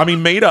 I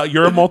mean, Meta,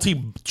 you're a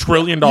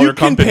multi-trillion-dollar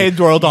company. You can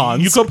pay Royal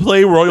Dansk. You could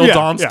play Royal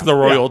Dansk, the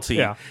royalty.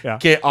 Yeah.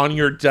 Get on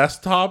your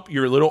desktop,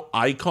 your little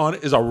icon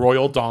is a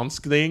Royal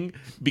Dansk thing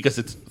because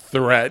it's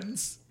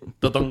threads.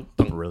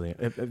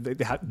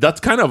 Brilliant.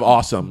 That's kind of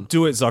awesome.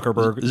 Do it,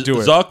 Zuckerberg.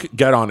 Do it. Zuck,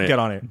 get on it. Get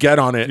on it. Get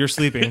on it. You're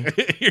sleeping.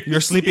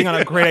 You're sleeping on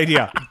a great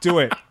idea. Do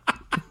it.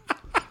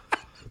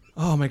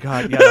 Oh my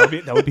god. Yeah,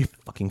 that would be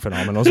fucking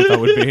phenomenal. Is what that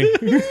would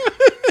be.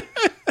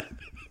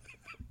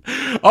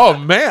 Oh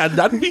man,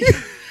 that'd be.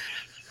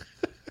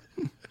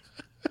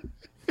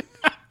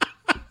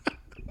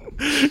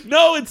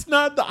 No, it's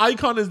not. The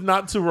icon is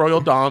not to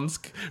Royal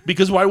Dansk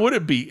because why would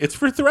it be? It's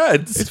for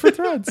threads. It's for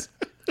threads.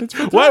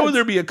 Why would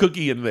there be a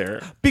cookie in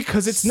there?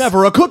 Because it's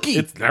never a cookie.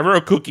 It's never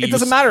a cookie. It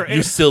doesn't matter.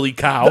 You silly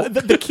cow.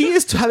 The key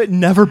is to have it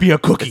never be a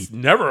cookie. It's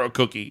never a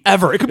cookie.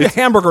 Ever. It could be a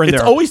hamburger in there.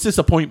 It's always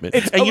disappointment.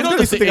 And you know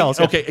the thing else.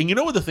 Okay, and you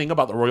know what the thing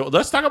about the Royal...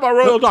 Let's talk about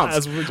Royal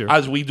Dansk.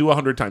 As we do.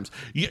 100 times.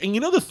 And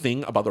you know the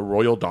thing about the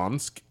Royal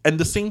Dansk, and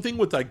the same thing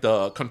with like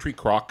the country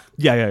crock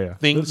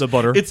thing. The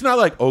butter. It's not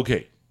like,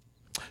 okay,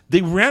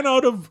 they ran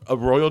out of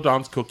Royal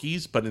Dansk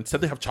cookies, but instead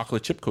they have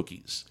chocolate chip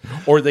cookies,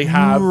 or they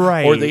have,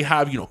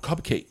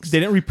 cupcakes. They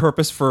didn't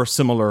repurpose for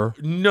similar.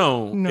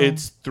 No,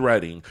 it's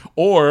threading.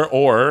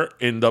 Or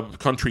in the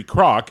country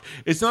crock,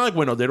 it's not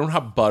like they don't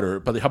have butter,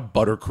 but they have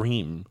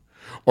buttercream,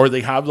 or they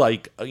have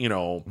like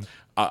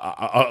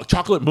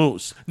chocolate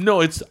mousse.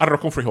 No, it's arroz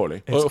con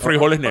frijoles.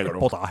 Frijoles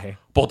negro.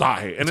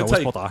 Potaje. And it's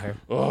like potaje.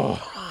 Oh.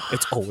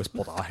 It's always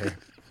potaje.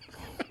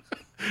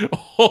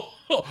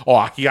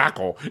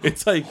 Ajiaco.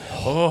 It's like,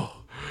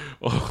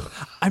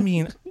 I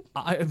mean,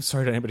 I'm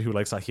sorry to anybody who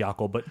likes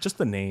ajiaco, but just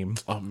the name.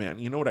 Oh man,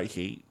 you know what I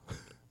hate?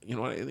 You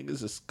know what I think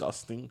is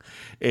disgusting?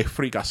 Es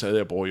fricassé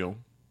de pollo.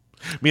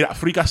 Mira,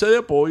 fricassé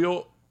de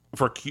pollo,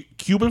 for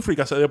Cuban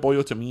fricassé de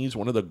pollo to me is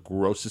one of the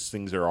grossest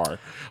things there are.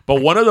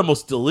 But one of the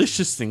most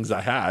delicious things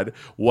I had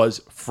was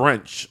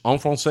French, en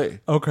français.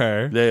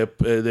 Okay.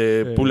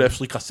 The poulet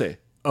fricassé.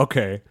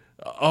 Okay.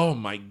 Oh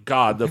my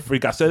god, the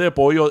fricassé de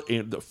pollo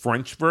in the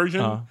French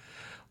version.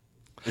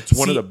 It's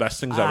one of the best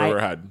things I've ever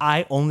had.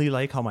 I only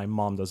like how my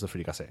mom does the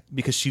fricassé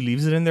because she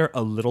leaves it in there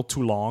a little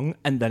too long,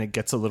 and then it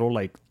gets a little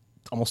like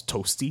almost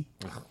toasty.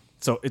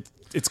 So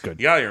it's good.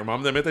 Yeah, your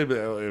mom,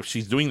 if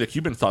she's doing the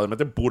Cuban style, they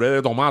mete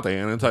puré de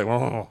tomate, and it's like,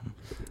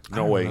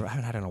 no way. I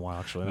haven't had it in a while,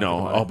 actually.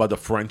 No, but the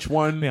French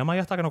one. Mi mamá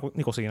ya está que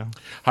ni cocina.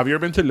 Have you ever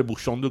been to Le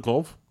Bouchon du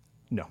Grove?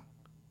 No.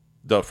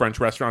 The French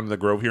restaurant in the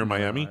Grove here in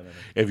Miami?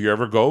 If you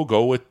ever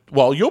go with...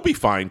 Well, you'll be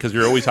fine because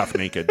you're always half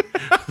naked.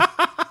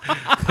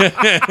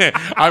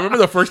 I remember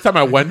the first time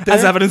I went there.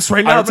 As evidence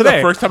right now today.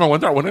 The first time I went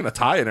there, I went in a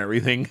tie and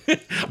everything.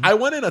 I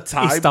went in a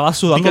tie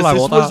because this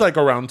was like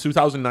around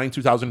 2009,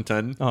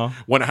 2010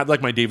 when I had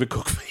like my David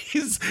Cook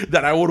face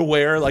that I would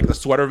wear like the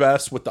sweater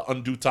vest with the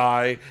undue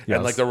tie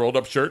and like the rolled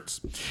up shirts.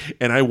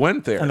 And I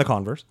went there. And the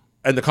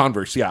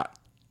Converse. Yeah.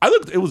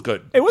 It was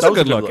good. It was a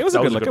good look. It was a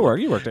good look. It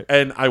worked. You worked it.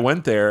 And I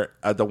went there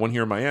at the one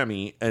here in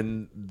Miami,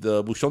 and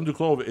the Bouchon du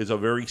Grove is a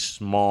very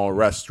small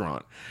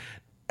restaurant.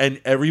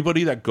 And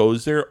everybody that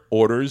goes there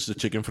orders the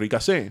chicken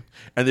fricassé.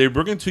 And they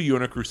bring it to you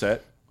in a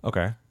crusette.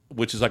 Okay.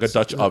 Which is like a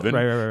Dutch oven.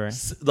 Right.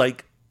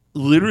 Like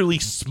literally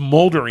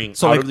smoldering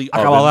out of the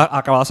oven.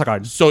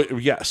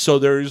 Sacar. So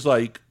there's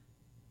like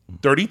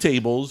 30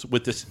 tables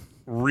with this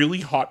really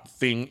hot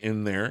thing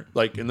in there,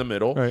 like in the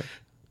middle. Right.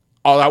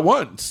 All at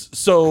once.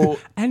 So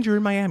and you're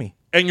in Miami.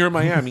 And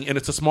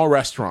it's a small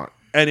restaurant.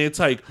 And it's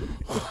like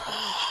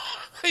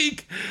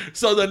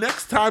so the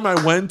next time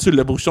I went to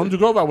Le Bouchon du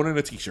Grove, I went in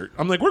a t-shirt.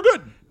 I'm like, we're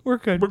good.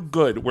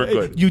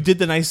 You did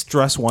the nice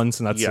dress once,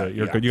 and that's it.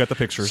 You're good. You got the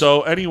pictures.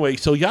 So anyway,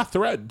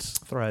 threads.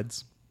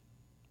 Threads.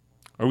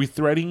 Are we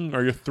threading?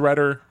 Are you a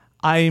threader?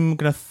 I'm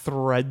gonna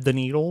thread the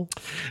needle.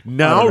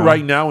 Now,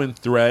 right now in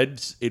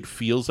Threads, it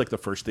feels like the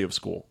first day of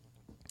school.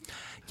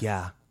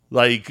 Yeah.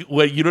 Like,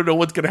 when you don't know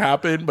what's going to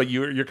happen, but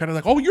you're kind of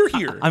like, oh, you're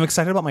here. I'm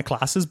excited about my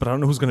classes, but I don't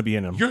know who's going to be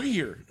in them. You're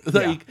here.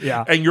 Like,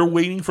 yeah. And you're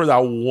waiting for that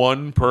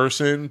one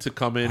person to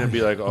come in and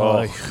be like,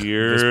 oh,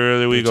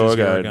 here we go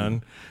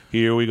again.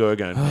 Here we go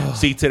again.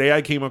 See, today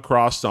I came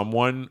across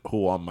someone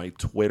who on my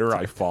Twitter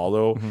I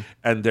follow,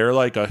 and they're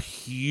like a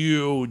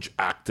huge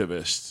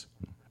activist.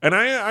 And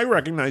I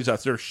recognize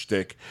that's their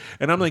shtick.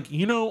 And I'm like,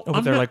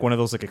 they're like one of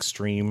those like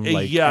extreme,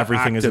 like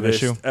everything is an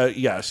issue.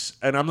 Yes.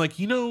 And I'm like,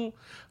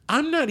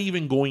 I'm not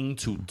even going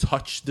to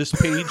touch this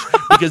page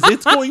because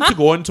it's going to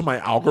go into my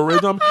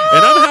algorithm,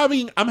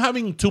 and I'm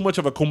having too much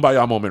of a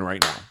kumbaya moment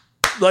right now.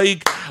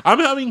 Like, I'm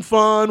having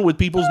fun with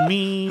people's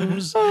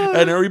memes,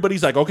 and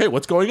everybody's like, okay,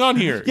 what's going on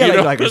here?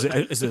 Yeah, like is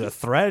it a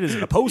thread? Is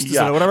it a post? Is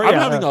it whatever? I'm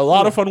having a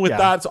lot of fun with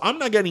that, so I'm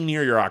not getting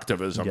near your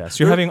activism. Yes,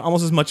 you're having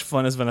almost as much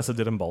fun as Vanessa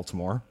did in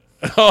Baltimore.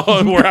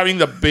 Oh, we're having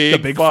the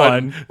big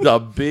fun. The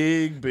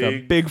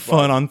big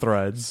fun on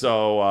Threads.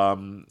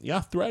 So,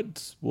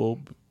 Threads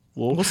will...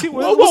 We'll see.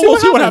 We'll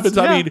see what happens.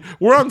 I mean,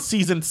 we're on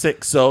season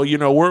 6, so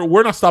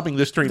we're not stopping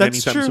this train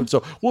anytime soon.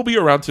 So we'll be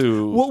around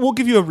to. We'll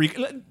give you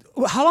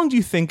a. How long do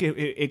you think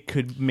it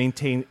could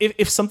maintain?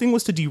 If something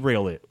was to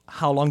derail it,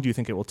 how long do you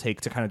think it will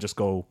take to kind of just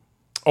go?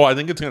 Oh, I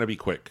think it's gonna be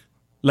quick.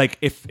 Like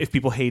if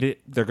people hate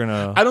it, they're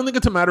gonna. I don't think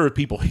it's a matter of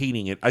people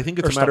hating it. I think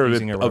it's a matter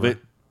of it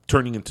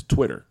turning into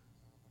Twitter.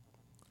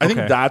 I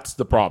think that's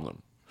the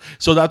problem.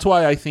 So that's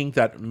why I think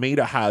that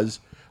Meta has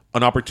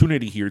an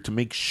opportunity here to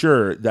make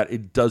sure that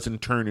it doesn't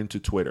turn into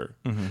Twitter.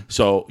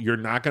 So you're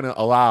not going to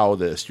allow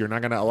this. You're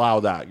not going to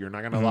allow that. You're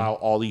not going to allow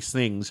all these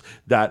things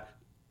that,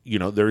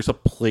 there's a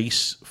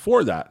place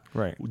for that.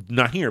 Right.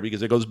 Not here,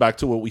 because it goes back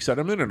to what we said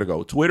a minute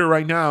ago. Twitter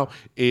right now,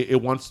 it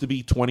wants to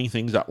be 20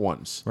 things at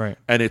once. Right.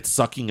 And it's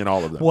sucking in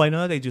all of them. Well, I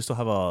know they do still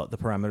have the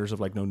parameters of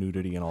like no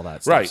nudity and all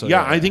that stuff. Right. So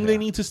I think they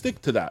need to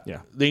stick to that.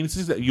 Yeah. They need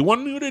to stick. You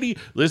want nudity?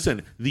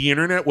 Listen, the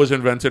internet was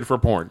invented for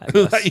porn.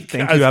 Thank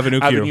you, Avenue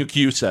Q. Avenue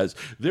Q says.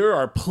 There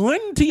are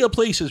plenty of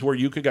places where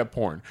you could get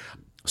porn.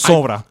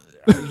 Sobra.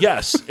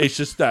 Yes. It's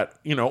just that,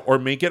 or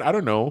make it, I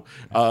don't know,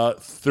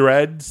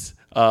 Threads.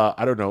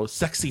 I don't know,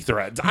 sexy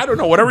threads. I don't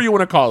know, whatever you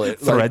want to call it.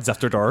 Threads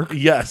After Dark.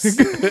 Yes.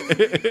 What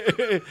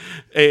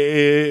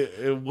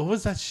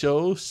was that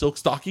show? Silk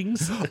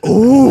Stockings?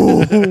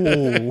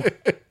 Ooh.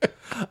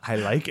 I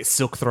like it.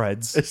 Silk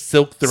Threads.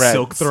 Silk Threads.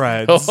 Silk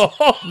Threads.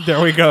 There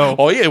we go.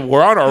 Oh, yeah.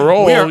 We're on a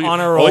roll. We are on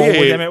a roll. Oh, yeah.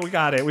 Damn it. We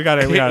got it.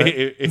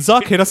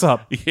 Zuck, hit us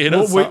up.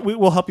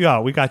 We'll help you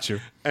out. We got you.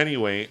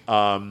 Anyway,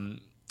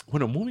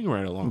 moving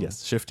right along.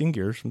 Yes. Shifting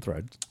gears from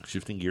Threads.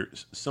 Shifting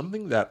gears.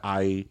 Something that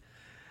I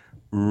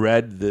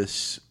read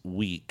this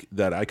week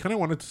that I kind of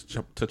wanted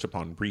to touch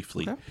upon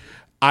briefly. Okay.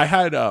 I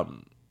had,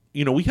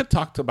 we had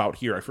talked about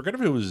here, I forget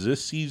if it was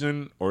this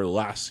season or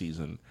last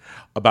season,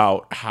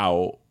 about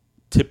how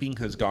tipping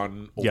has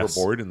gone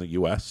overboard in the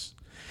U.S.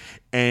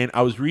 And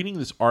I was reading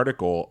this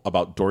article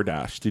about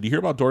DoorDash. Did you hear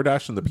about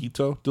DoorDash and the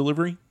pizza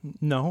delivery?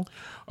 No.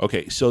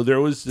 Okay, so there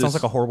was this... Sounds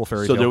like a horrible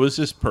fairy tale. So there was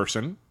this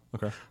person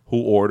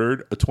who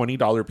ordered a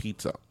 $20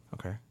 pizza.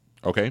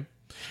 Okay.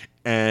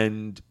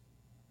 And...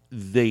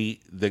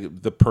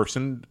 the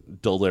person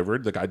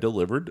delivered, the guy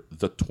delivered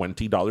the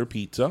 $20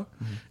 pizza,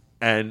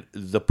 and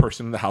the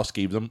person in the house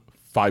gave them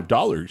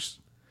 $5.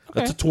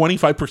 That's a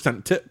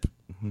 25% tip.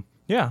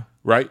 Yeah.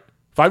 Right?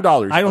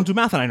 $5. I don't do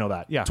math and I know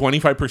that. Yeah.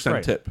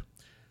 25% tip.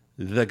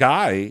 The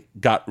guy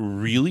got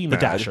really mad.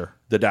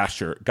 The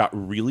dasher got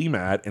really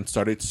mad and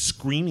started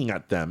screaming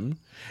at them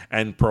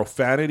and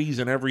profanities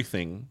and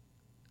everything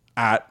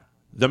at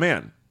the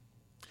man.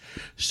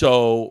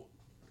 So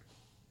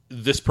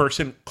this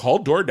person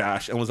called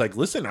DoorDash and was like,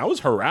 listen, I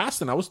was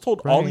harassed and I was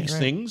told all these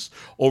things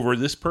over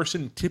this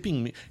person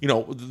tipping me,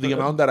 the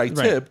amount that I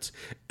tipped,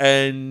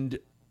 and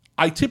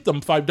I tipped them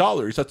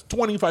 $5. That's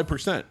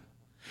 25%.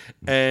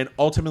 And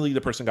ultimately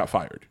the person got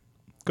fired.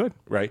 Good.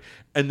 Right.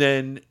 And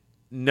then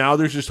now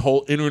there's this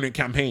whole internet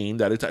campaign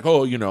that it's like,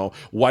 oh,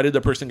 why did the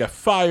person get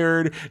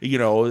fired?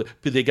 Did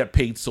they get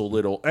paid so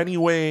little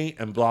anyway?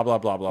 And blah, blah,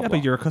 blah, blah, blah.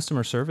 But you're a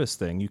customer service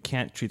thing. You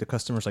can't treat the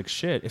customers like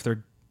shit if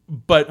they're...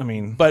 But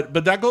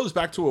that goes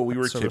back to what we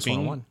were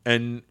tipping,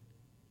 and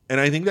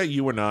I think that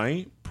you and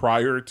I,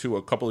 prior to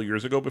a couple of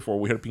years ago, before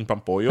we had Ping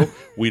Pong Pollo,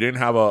 we didn't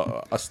have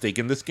a stake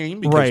in this game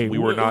because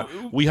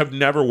we have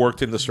never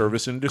worked in the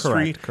service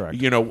industry.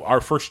 Correct. Our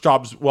first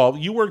jobs. Well,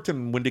 you worked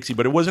in Winn-Dixie,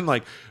 but it wasn't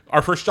like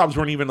our first jobs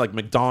weren't even like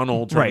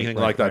McDonald's or anything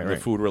like that in the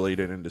food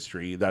related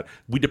industry. That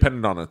we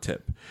depended on a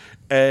tip,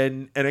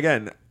 and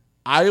again,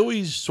 I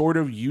always sort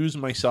of use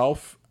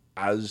myself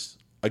as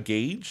a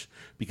gauge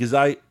because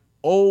I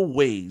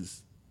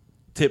always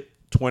tip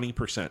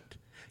 20%.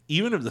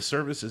 Even if the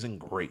service isn't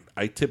great,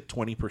 I tip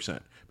 20%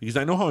 because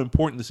I know how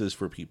important this is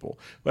for people.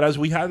 But as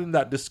we had in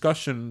that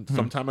discussion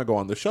some time ago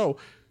on the show,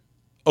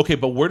 okay,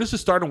 but where does it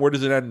start and where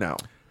does it end now?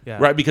 Yeah.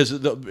 Right? Because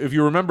if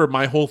you remember,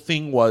 my whole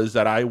thing was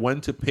that I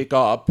went to pick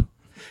up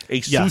a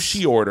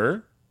sushi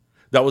order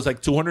that was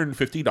like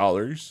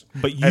 $250,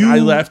 But and I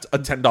you- left a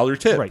 $10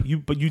 tip.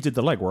 Right. But you did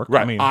the legwork.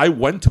 Right. I mean, I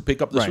went to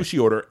pick up the Right.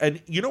 sushi order,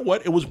 and you know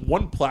what? It was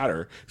one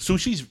platter.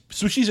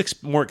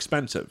 Sushi's more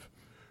expensive,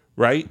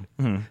 right?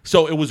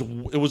 So it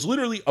was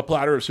literally a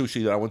platter of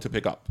sushi that I went to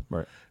pick up.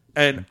 Right.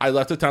 And I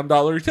left a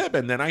 $10 tip,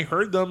 and then I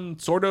heard them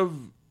sort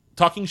of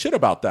talking shit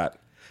about that,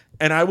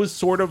 and I was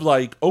sort of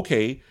like,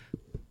 okay,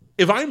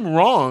 if I'm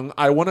wrong,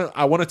 I want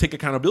to take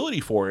accountability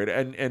for it,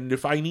 and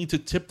if I need to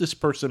tip this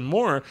person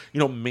more,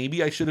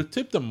 maybe I should have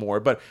tipped them more.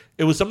 But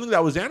it was something that I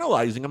was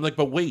analyzing. I'm like,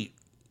 but wait,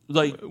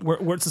 like,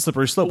 where's the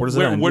slippery slope? Where does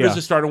it end? where does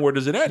it start and where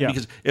does it end? Yeah.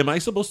 Because am I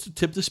supposed to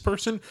tip this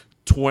person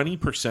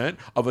 20%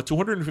 of a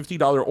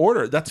 $250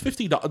 order? That's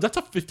 $50. That's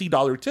a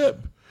 $50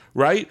 tip,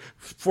 right?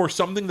 For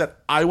something that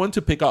I went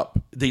to pick up.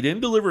 They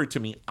didn't deliver it to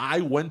me. I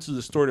went to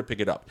the store to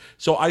pick it up.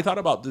 So I thought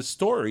about this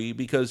story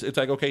because it's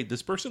like, okay,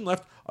 this person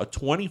left a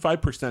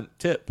 25%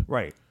 tip.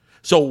 Right.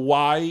 So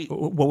why?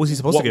 What was he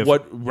supposed to give?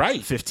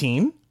 Right.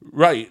 15?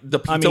 Right. The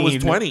pizza was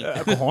 20.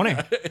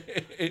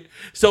 Cojones.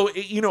 So,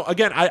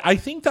 again, I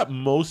think that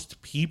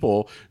most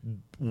people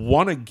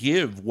want to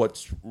give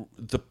what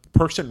the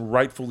person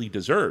rightfully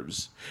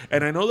deserves.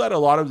 And I know that a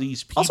lot of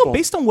these people... Also,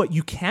 based on what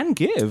you can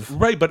give.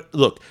 Right, but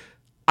look,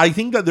 I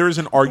think that there is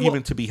an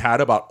argument to be had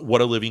about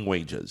what a living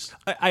wage is.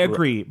 I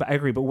agree, but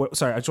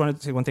sorry, I just wanted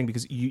to say one thing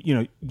because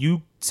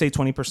you say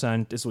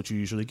 20% is what you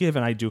usually give,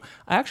 and I do.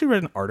 I actually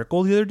read an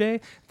article the other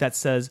day that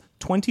says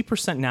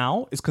 20%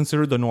 now is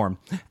considered the norm,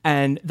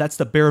 and that's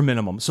the bare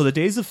minimum. So the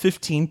days of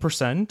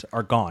 15%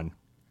 are gone.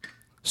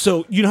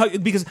 So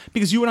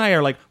because you and I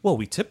are like, well,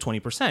 we tip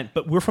 20%,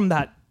 but we're from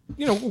that,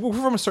 we're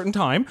from a certain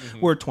time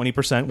where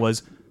 20%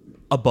 was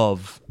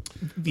above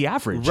the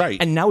average, Right.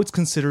 And now it's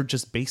considered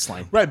just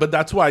baseline, Right, but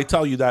that's why I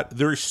tell you that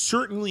there's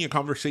certainly a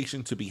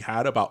conversation to be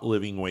had about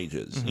living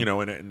wages,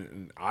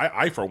 and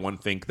I for one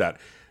think that,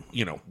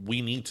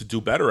 we need to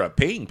do better at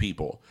paying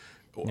people.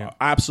 Yeah.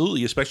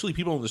 Absolutely, especially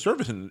people in the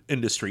service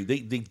industry. They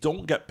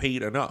don't get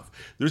paid enough.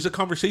 There's a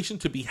conversation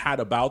to be had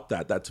about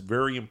that. That's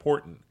very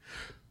important.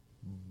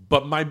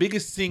 But my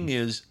biggest thing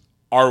is,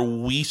 are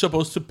we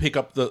supposed to pick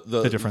up the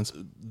difference?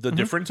 The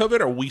difference of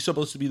it? Are we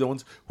supposed to be the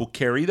ones who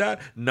carry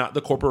that, not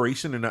the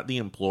corporation and not the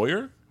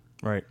employer?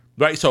 Right.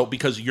 Right. So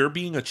because you're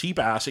being a cheap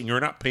ass and you're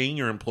not paying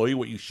your employee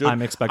what you should,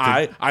 I'm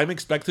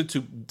expected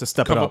to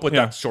step come it up with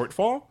that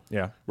shortfall.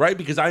 Yeah. Right.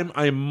 Because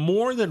I'm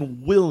more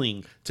than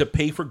willing to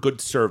pay for good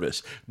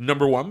service.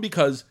 Number one,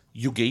 because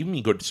you gave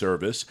me good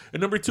service,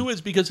 and number two is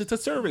because it's a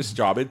service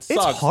job. It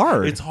sucks. It's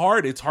hard. It's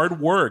hard. It's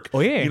hard work. Oh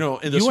yeah.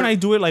 You and I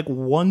do it like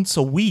once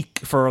a week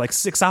for like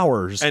 6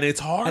 hours, and it's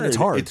hard.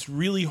 It's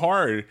really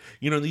hard.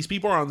 These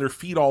people are on their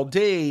feet all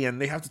day,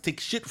 and they have to take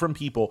shit from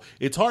people.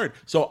 It's hard.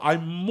 So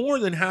I'm more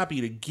than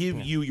happy to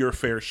give you your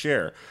fair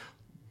share.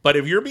 But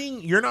if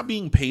you're not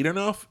being paid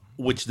enough,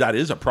 which that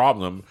is a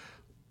problem,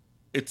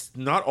 it's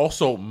not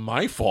also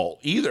my fault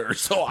either.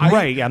 So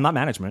right. Yeah, I'm not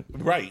management.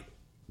 Right.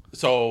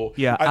 So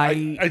yeah,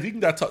 I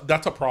think that's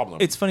a problem.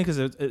 It's funny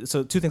because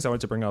so two things I wanted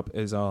to bring up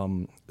is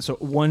so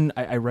one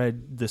I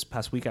read this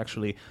past week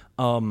actually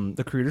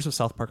the creators of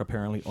South Park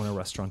apparently own a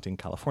restaurant in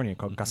California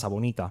called Casa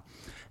Bonita,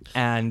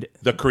 and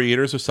the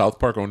creators of South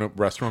Park own a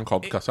restaurant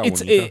called Casa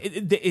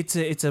Bonita.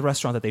 It's a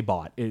restaurant that they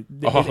bought.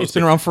 It's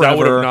been around forever. That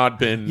would have not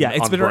been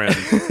it's on been brand.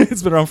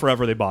 It's been around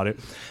forever. They bought it,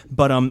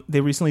 but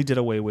they recently did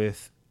away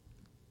with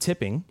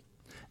tipping,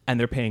 and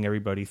they're paying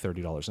everybody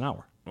 $30 an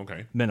hour.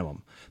 Okay.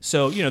 Minimum.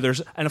 So, there's,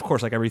 and of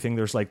course, like everything,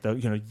 there's like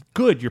the,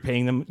 good, you're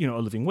paying them, a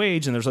living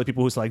wage. And there's like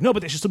people who's like, no,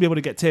 but they should still be able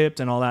to get tipped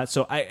and all that.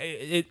 So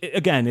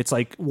again, it's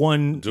like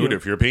one. Dude,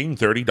 if you're paying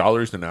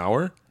 $30 an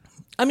hour.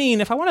 I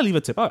mean, if I want to leave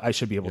a tip, I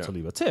should be able to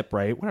leave a tip,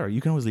 right? Whatever. You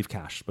can always leave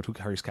cash, but who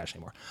carries cash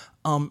anymore?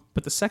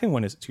 But the second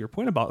one is to your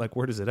point about like,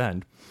 where does it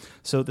end?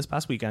 So this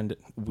past weekend,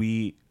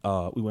 we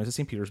went to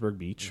St. Petersburg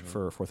Beach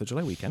for 4th of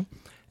July weekend.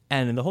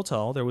 And in the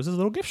hotel, there was this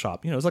little gift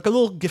shop. It was like a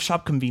little gift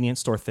shop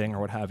convenience store thing or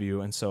what have you.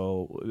 And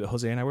so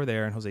Jose and I were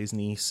there, and Jose's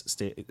niece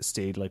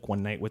stayed like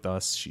one night with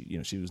us.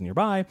 She was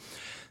nearby.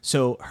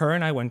 So her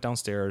and I went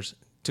downstairs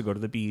to go to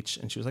the beach,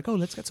 and she was like, oh,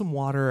 let's get some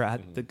water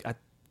at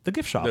the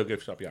gift shop. The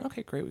gift shop, yeah.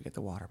 Okay, great. We get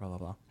the water, blah, blah,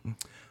 blah.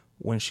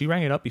 When she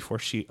rang it up before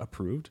she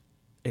approved,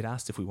 it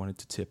asked if we wanted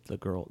to tip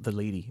the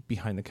lady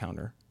behind the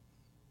counter.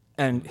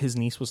 And his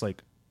niece was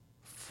like,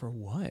 for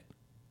what?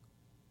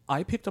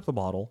 I picked up the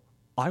bottle.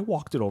 I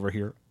walked it over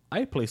here.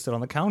 I placed it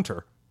on the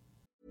counter.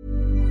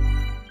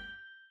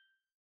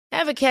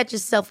 Ever catch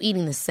yourself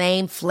eating the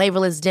same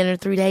flavorless dinner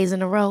 3 days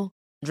in a row?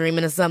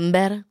 Dreaming of something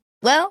better?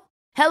 Well,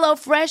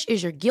 HelloFresh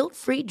is your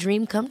guilt-free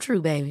dream come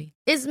true, baby.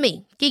 It's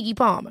me, Keke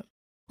Palmer.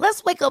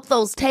 Let's wake up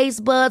those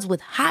taste buds with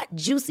hot,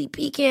 juicy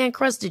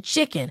pecan-crusted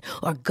chicken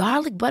or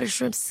garlic butter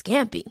shrimp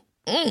scampi.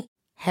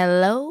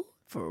 Hello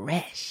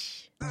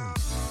Fresh.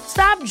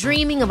 Stop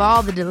dreaming of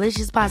all the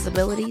delicious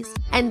possibilities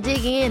and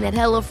dig in at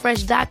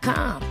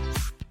HelloFresh.com.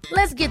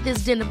 Let's get this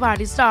dinner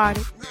party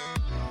started.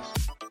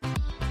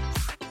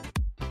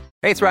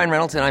 Hey, it's Ryan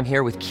Reynolds, and I'm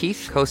here with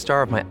Keith,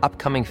 co-star of my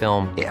upcoming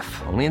film,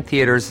 If, only in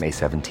theaters May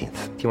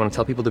 17th. Do you want to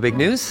tell people the big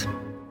news?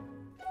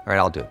 All All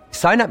right, I'll do it.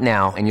 Sign up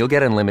now and you'll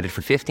get unlimited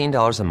for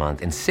 $15 a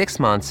month and 6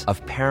 months of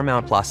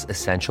Paramount Plus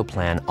Essential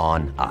Plan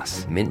on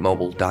us.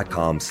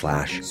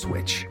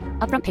 MintMobile.com/switch.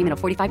 Upfront payment of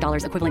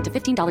 $45 equivalent to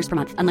 $15 per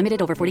month.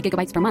 Unlimited over 40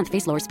 gigabytes per month.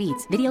 Face lower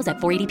speeds. Videos at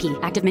 480p.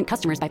 Active Mint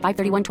customers by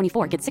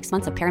 531.24 get 6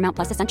 months of Paramount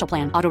Plus Essential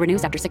Plan. Auto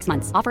renews after 6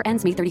 months. Offer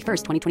ends May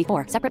 31st,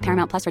 2024. Separate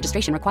Paramount Plus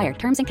registration required.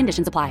 Terms and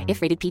conditions apply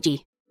if rated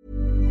PG.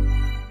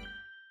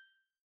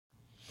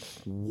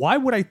 Why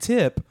would I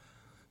tip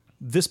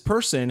this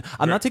person?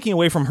 I'm not taking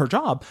away from her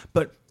job,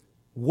 but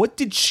what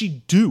did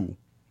she do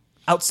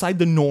outside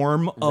the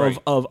norm of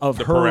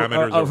The her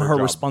parameters of her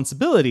job.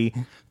 responsibility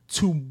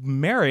to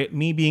merit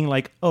me being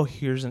like, oh,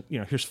 here's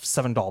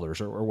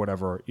 $7 or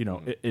whatever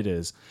it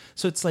is.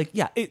 So it's like,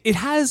 yeah, it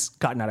has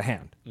gotten out of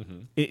hand.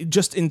 It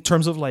just in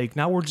terms of like,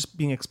 now we're just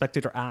being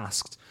expected or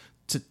asked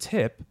to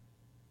tip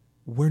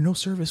where no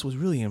service was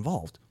really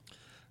involved.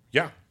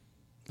 Yeah.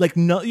 Like,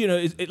 no,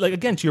 like,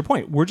 again, to your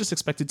point, we're just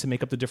expected to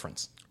make up the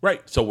difference.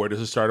 Right. So where does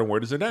it start and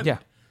where does it end? Yeah.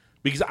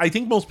 Because I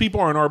think most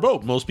people are in our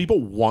boat. Most people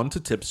want to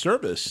tip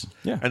service.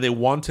 Yeah. And they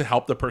want to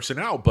help the person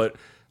out. But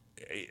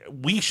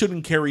we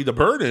shouldn't carry the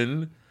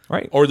burden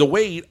Right. or the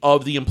weight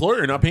of the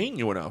employer not paying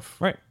you enough.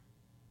 Right.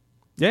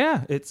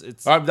 Yeah, it's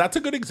That's a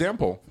good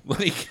example.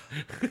 Like,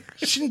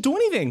 she didn't do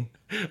anything.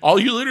 all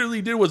you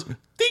literally did was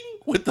ding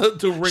with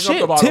to ring up the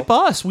Shit, bottle. tip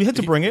us. We had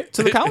to bring it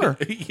to the counter.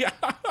 Yeah.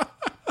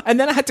 And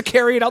then I had to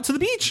carry it out to the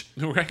beach.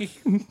 Right.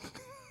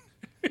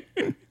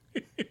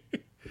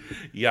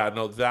 Yeah,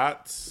 no,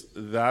 that's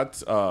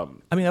I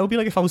mean, that would be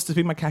like if I was to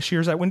be my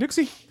cashiers at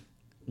Winn-Dixie.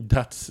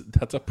 that's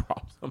a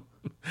problem.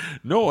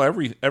 No,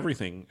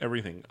 everything.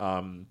 Dios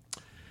mío.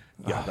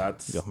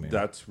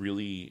 That's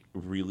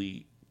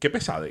really que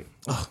pesade.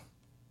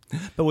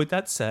 But with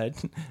that said,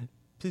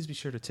 please be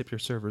sure to tip your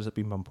servers at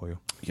Bim Bam Pollo.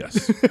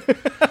 Yes.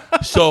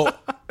 So,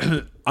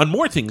 on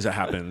more things that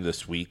happened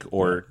this week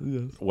or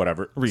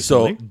whatever.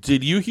 Recently. So,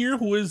 did you hear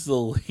who is the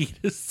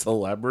latest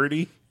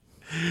celebrity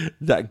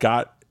that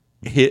got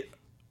hit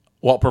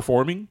while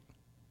performing?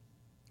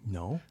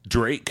 No.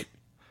 Drake.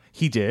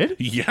 He did?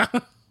 Yeah.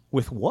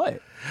 With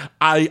what?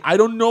 I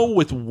don't know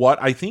with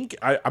what. I think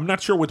I'm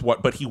not sure with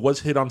what, but he was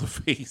hit on the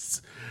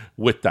face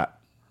with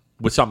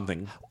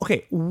something.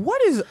 Okay,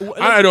 what is...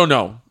 I don't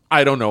know.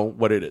 I don't know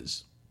what it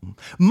is.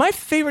 My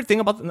favorite thing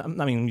about... I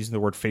mean, I'm using the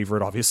word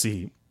favorite,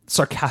 obviously,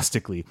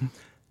 sarcastically,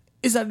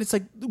 is that it's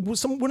like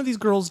one of these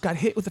girls got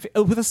hit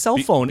with a cell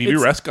phone. Bibi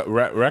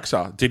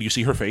Rexa. Did you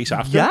see her face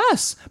after?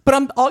 Yes.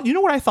 But you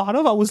know what I thought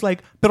of? I was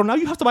like, but now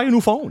you have to buy a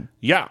new phone.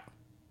 Yeah.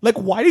 Like,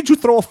 why did you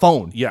throw a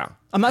phone? Yeah.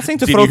 I'm not saying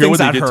to Did throw you hear things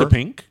what at they did her. to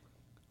Pink?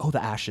 Oh,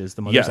 the ashes.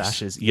 The mother's Yes.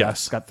 ashes.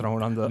 Yes. Got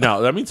thrown on the... Now,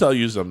 let me tell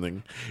you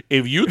something.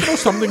 If you throw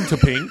something to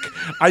Pink,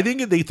 I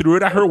think they threw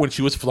it at her when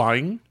she was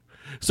flying.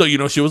 So,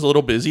 she was a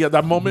little busy at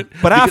that moment.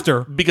 But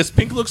after... Because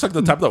Pink looks like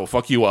the type that will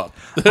fuck you up.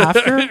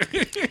 After,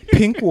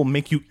 Pink will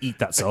make you eat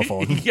that cell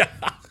phone. Yeah.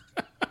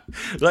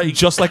 Like,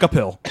 Just like a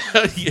pill.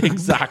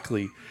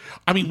 exactly.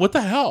 I mean, what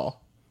the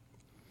hell?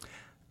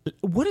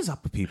 What is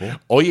up with people?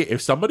 Oh, yeah.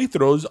 If somebody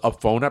throws a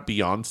phone at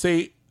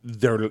Beyonce,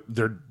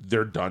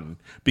 they're done.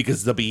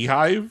 Because the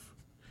Beehive...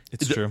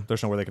 It's true.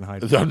 There's nowhere they can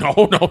hide.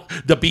 No.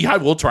 The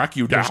Beehive will track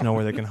you down. There's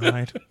nowhere they can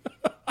hide.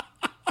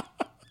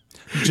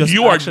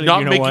 You are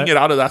not making it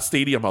out of that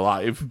stadium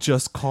alive.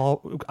 Just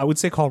call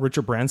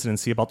Richard Branson and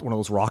see about one of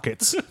those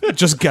rockets.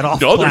 Just get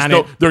off No,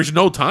 planet. there's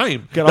no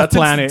time. Get That's off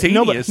planet.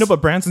 instantaneous. No,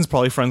 but Branson's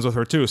probably friends with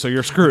her too, so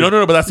you're screwed. No,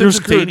 but that's You're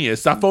screwed.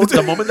 instantaneous. That phone,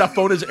 the moment that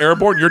phone is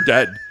airborne, you're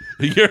dead.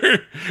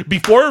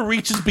 Before it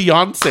reaches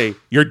Beyonce,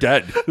 you're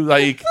dead.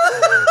 Like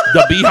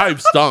the Beehive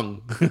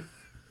stung.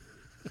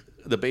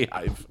 The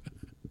Beehive.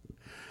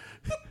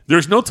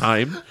 There's no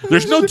time.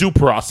 There's no due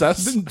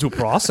process. Due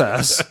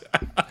process.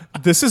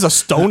 This is a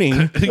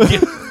stoning.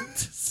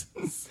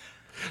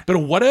 But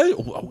what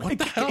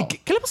the hell?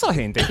 ¿Qué le pasa a la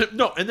gente?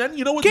 No, and then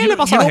you know what? ¿Qué le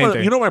pasa a la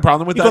gente? You know my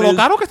problem with Y that con lo is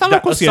caro que están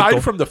that los conciertos.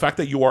 aside from the fact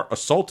that you are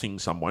assaulting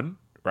someone,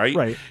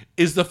 right?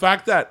 Is the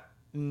fact that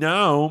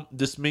now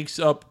this makes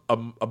up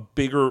a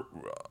bigger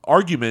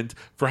argument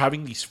for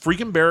having these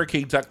freaking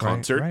barricades at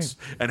concerts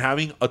and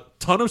having a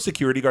ton of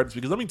security guards.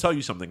 Because let me tell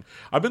you something.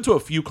 I've been to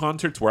a few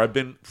concerts where I've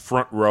been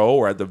front row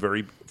or at the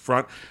very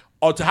front.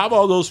 To have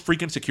all those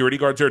freaking security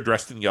guards there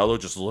dressed in yellow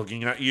just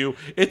looking at you,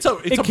 it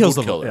kills mood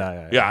the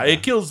killer. Yeah,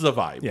 It kills the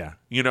vibe. Yeah.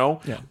 You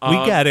know? Yeah.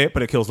 We get it,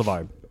 but it kills the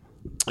vibe.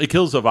 It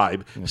kills the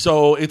vibe. Yeah.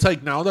 So it's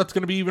like now that's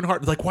going to be even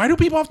hard. Like, why do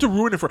people have to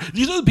ruin it for?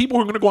 These are the people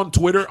who are going to go on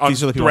Twitter, on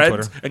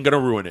Threads, and going to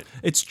ruin it.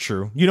 It's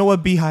true. You know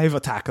what? Beehive,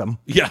 attack them.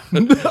 Yeah.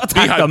 Attack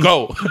Beehive, them.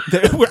 go.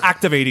 We're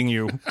activating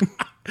you.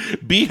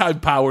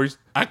 Beehive powers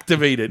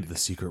activated. The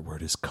secret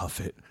word is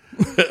cuff it.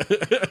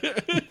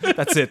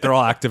 That's it. They're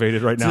all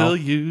activated right now. Till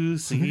you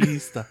see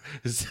stars.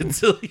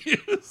 Until you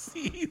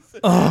see stars.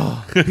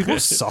 Oh, people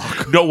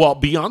suck. No, well,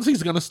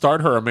 Beyonce's going to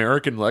start her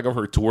American leg of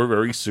her tour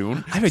very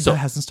soon. I bet that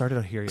hasn't started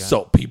out here yet.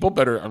 So people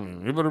better,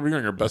 you better be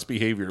on your best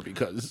behavior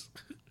because...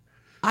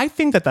 I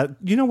think that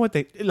you know what?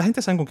 La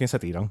gente sabe con quién se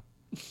tiran.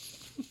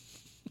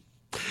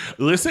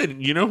 Listen,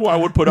 you know who I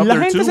would put up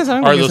there too?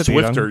 Are the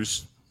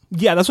Swifters.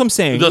 Yeah, that's what I'm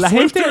saying. The La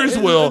gente- Swifters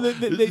will.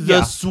 yeah.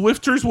 The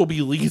Swifters will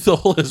be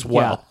lethal as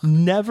well. Yeah.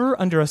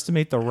 Never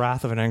underestimate the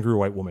wrath of an angry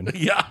white woman.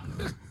 Yeah.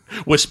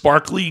 With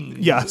sparkling.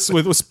 Yes,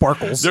 with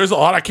sparkles. There's a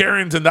lot of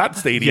Karens in that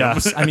stadium.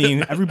 Yes, I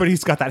mean,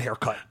 everybody's got that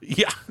haircut.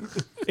 Yeah.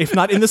 If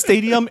not in the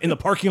stadium, in the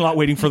parking lot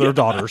waiting for their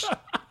daughters.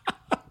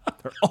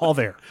 They're all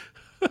there.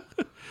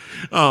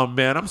 Oh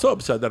man, I'm so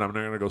upset that I'm not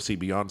going to go see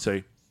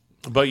Beyonce.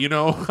 But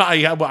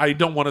I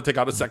don't want to take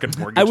out a second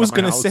mortgage. I was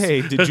going to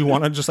say, did you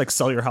want to just like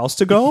sell your house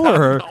to go,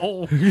 or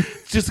no,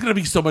 it's just going to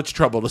be so much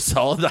trouble to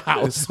sell the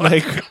house.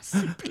 like,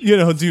 do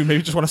you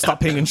maybe just want to stop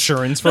paying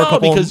insurance for a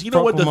couple? Because you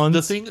know what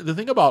months? the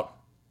thing about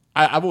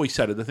I've always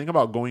said it. The thing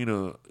about going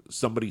to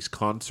somebody's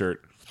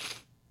concert,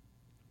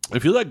 I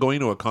feel like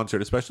going to a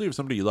concert, especially if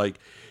somebody you like,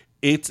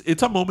 it's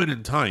a moment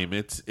in time.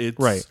 It's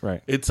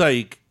right. It's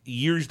like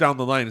years down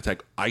the line. It's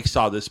like I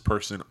saw this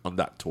person on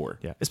that tour.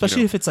 Yeah,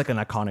 especially if it's like an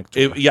iconic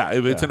tour.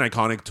 If it's an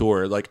iconic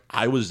tour, like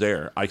I was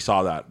there, I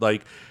saw that.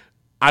 Like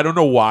I don't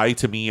know why.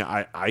 To me,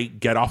 I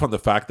get off on the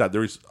fact that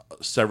there's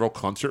several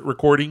concert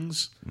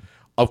recordings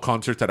of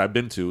concerts that I've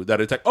been to that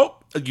it's like, oh,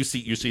 you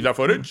see that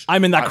footage?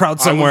 I'm in that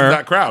crowd somewhere.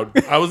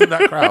 I was in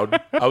that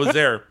crowd. I was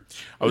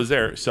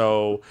there.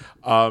 So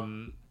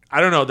I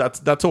don't know. That's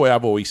the way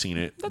I've always seen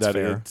it. That's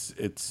fair.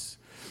 It's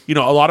a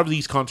lot of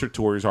these concert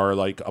tours are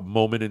like a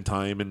moment in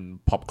time in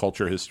pop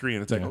culture history,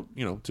 and it's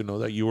like to know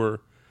that you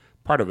were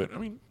part of it. I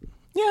mean,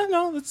 yeah,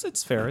 no,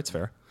 it's fair. It's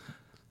fair.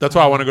 That's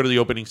why I want to go to the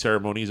opening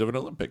ceremonies of an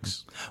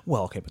Olympics.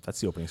 Well, okay, but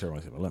that's the opening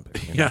ceremonies of the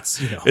Olympics.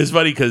 Yes, it's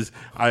funny because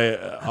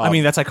I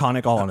mean, that's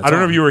iconic all on its I don't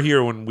know own. if you were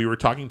here when we were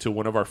talking to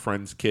one of our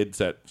friends' kids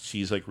that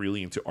she's like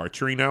really into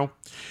archery now,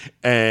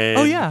 and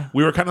oh yeah,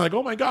 we were kind of like,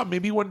 oh my god,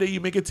 maybe one day you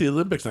make it to the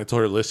Olympics. And I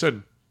told her,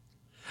 listen,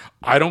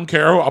 I don't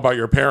care about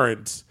your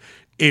parents.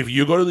 If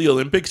you go to the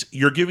Olympics,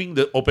 you're giving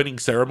the opening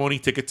ceremony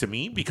ticket to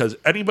me because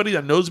anybody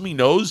that knows me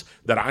knows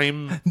that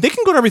They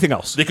can go to everything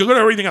else. They could go to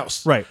everything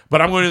else, right?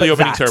 But I'm going to the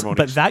opening ceremony.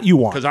 But that you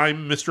want because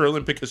I'm Mr.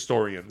 Olympic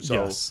historian.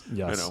 So yes.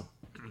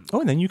 Oh,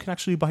 and then you can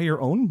actually buy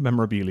your own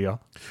memorabilia.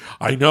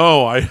 I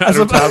know. I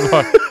don't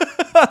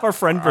have our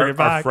friend bring it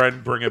back. Our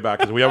friend bring it back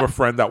because we have a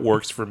friend that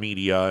works for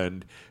media,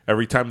 and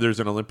every time there's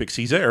an Olympics,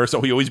 he's there.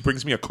 So he always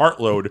brings me a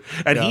cartload,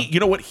 and he, you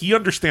know what? He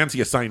understands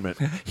the assignment.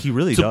 He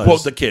really to does.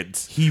 Quote the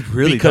kids. He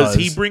really because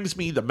does. he brings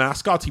me the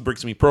mascots, he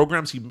brings me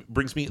programs, he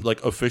brings me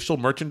like official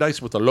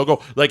merchandise with the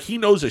logo. Like he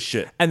knows his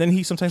shit. And then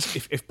he sometimes,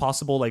 if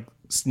possible, like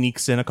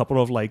sneaks in a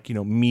couple of like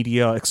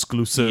media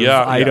exclusive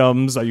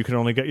items that you can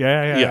only get.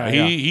 Yeah.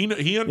 He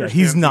understands.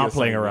 He's not the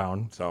playing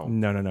assignment, around. So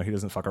No, he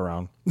doesn't fuck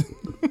around.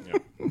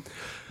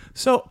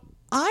 So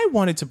I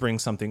wanted to bring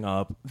something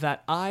up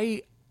that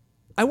I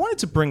wanted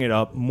to bring it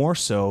up more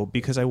so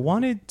because I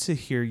wanted to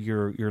hear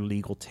your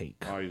legal take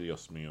Ay,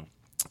 Dios mío.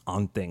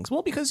 on things.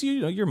 Well, because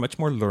you're much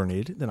more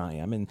learned than I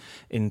am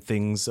in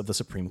things of the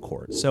Supreme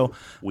Court. So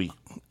C'est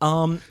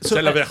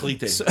la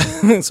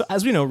vérité. so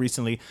as we know,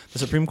 recently the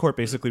Supreme Court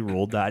basically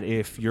ruled that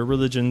if your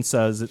religion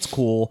says it's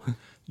cool,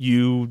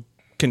 you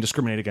can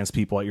discriminate against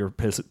people at your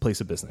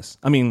place of business.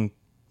 I mean,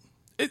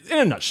 in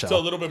a nutshell. It's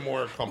a little bit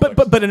more complex.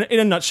 But in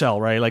a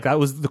nutshell, right? Like that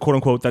was the quote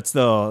unquote. That's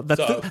the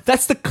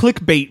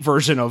clickbait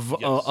version of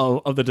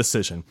the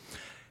decision.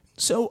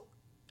 So,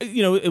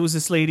 it was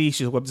this lady.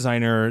 She's a web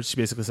designer. She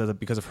basically said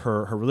that because of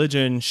her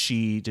religion,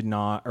 she did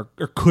not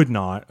or could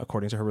not,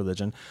 according to her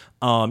religion,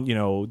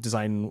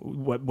 design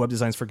web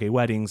designs for gay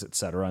weddings,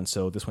 etc. And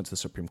so this went to the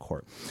Supreme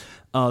Court.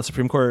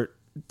 Supreme Court.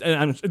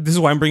 And this is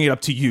why I'm bringing it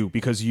up to you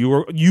because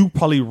you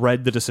probably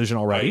read the decision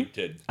already. I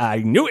did. I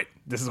knew it.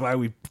 This is why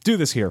we do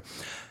this here.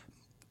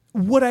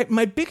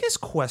 My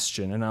biggest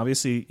question, and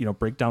obviously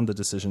break down the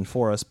decision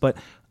for us, but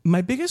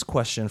my biggest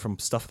question from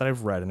stuff that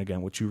I've read, and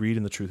again, what you read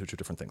and the truth are two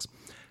different things.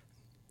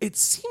 It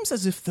seems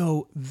as if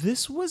though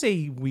this was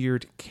a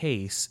weird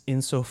case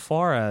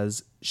insofar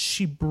as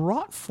she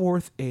brought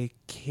forth a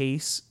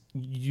case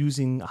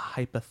using a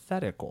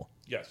hypothetical.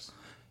 Yes.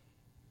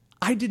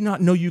 I did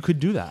not know you could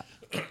do that.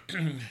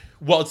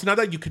 Well, it's not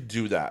that you could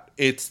do that.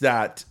 It's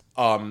that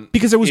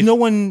because there was no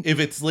one. If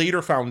it's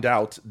later found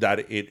out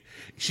that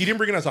she didn't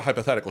bring it as a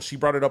hypothetical. She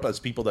brought it up as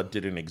people that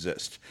didn't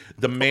exist.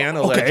 The man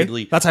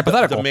allegedly. That's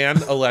hypothetical. The man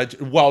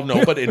alleged. Well,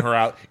 no, but in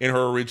her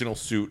original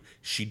suit,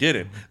 she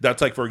didn't.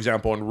 That's like, for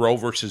example, in Roe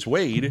versus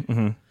Wade.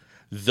 Mm-hmm.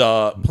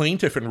 The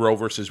plaintiff in Roe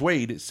versus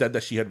Wade said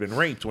that she had been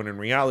raped, when in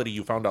reality,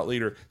 you found out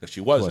later that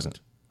she wasn't.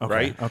 Okay,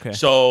 right? Okay.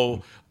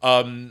 So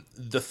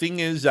the thing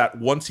is that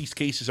once these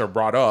cases are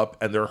brought up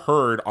and they're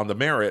heard on the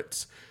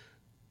merits,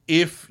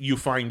 if you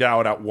find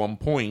out at one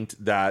point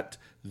that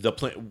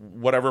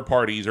whatever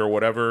parties or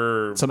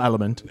whatever some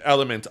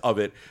element of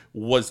it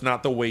was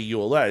not the way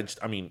you alleged,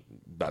 I mean,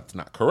 that's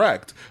not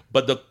correct.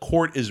 But the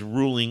court is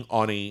ruling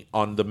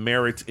on the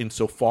merits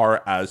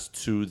insofar as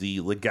to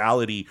the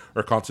legality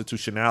or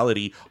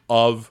constitutionality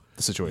of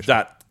the situation,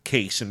 that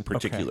case in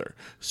particular. Okay.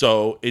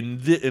 So in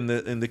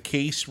the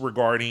case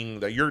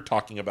regarding that you're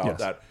talking about, yes.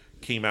 that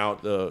came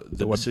out, the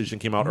decision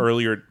came out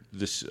earlier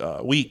this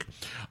week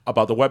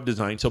about the web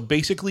design. So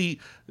basically,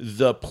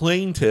 the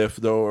plaintiff,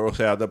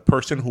 the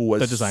person who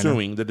was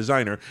suing, the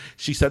designer,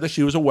 she said that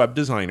she was a web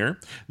designer,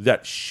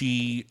 that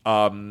she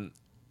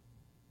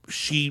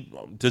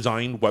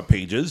designed web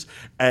pages,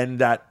 and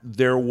that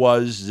there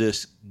was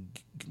this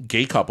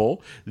gay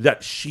couple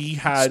that she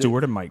had,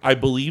 Stuart and Mike. I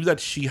believe that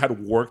she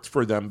had worked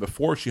for them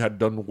before. She had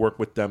done work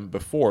with them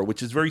before,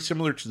 which is very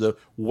similar to the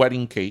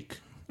wedding cake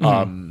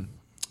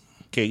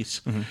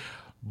case.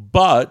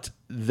 But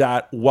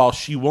that while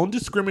she won't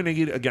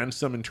discriminate against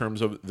them in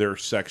terms of their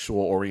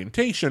sexual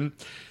orientation,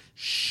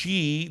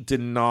 she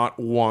did not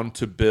want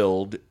to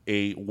build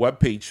a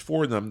webpage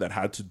for them that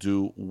had to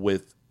do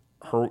with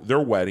their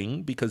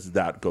wedding, because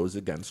that goes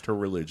against her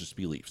religious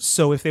beliefs.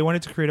 So if they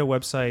wanted to create a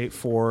website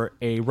for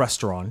a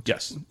restaurant,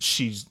 yes,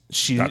 she's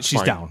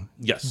fine. down.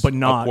 Yes, but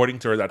not according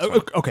to her. That's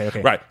fine.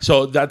 Okay. Right.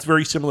 So that's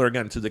very similar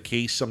again to the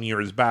case some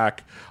years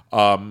back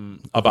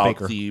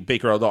about the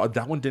baker. Although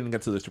that one didn't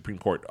get to the Supreme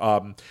Court.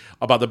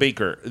 About the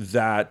baker,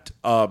 that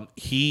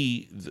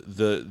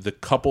the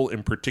couple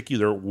in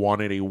particular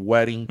wanted a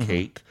wedding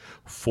cake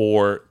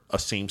for a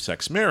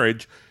same-sex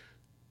marriage.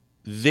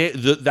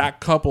 That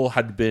couple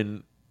had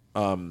been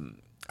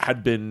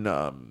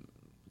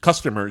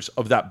customers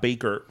of that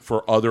baker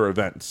for other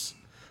events,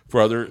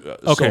 for other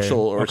social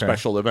or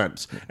special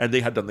events, and they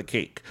had done the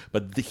cake.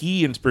 But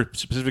he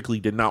specifically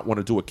did not want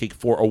to do a cake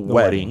for a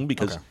wedding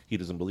because he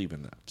doesn't believe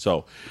in that.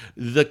 So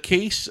the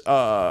case,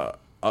 the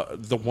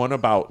one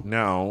about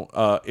now,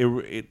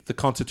 the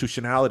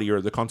constitutionality or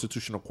the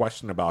constitutional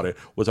question about it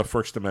was a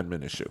First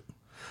Amendment issue.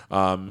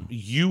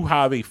 You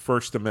have a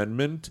First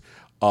Amendment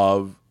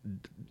of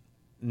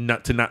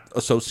not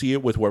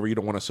associate with whoever you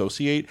don't want to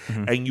associate,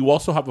 and you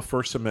also have a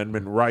First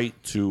Amendment right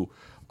to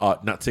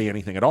not say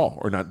anything at all,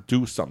 or not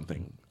do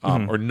something,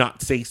 or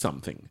not say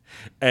something.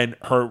 And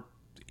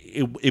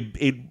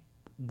it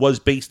was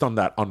based on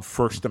that, on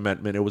First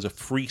Amendment. It was a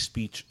free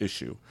speech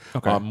issue,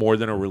 more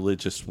than a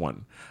religious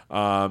one.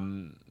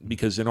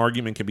 Because an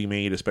argument can be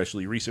made,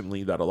 especially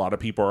recently, that a lot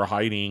of people are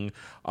hiding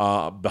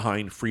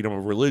behind freedom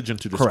of religion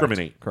to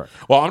discriminate. Correct.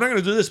 Well, I'm not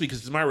going to do this because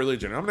it's my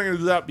religion. I'm not going to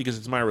do that because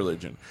it's my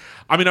religion.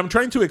 I mean, I'm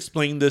trying to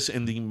explain this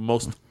in the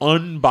most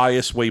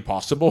unbiased way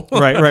possible.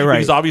 Right.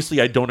 Because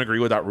obviously I don't agree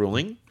with that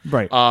ruling.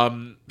 Right.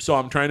 So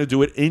I'm trying to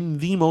do it in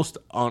the most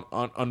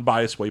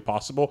unbiased way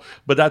possible.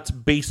 But that's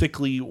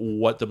basically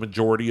what the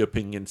majority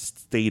opinion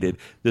stated.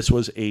 This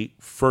was a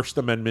First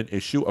Amendment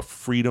issue, a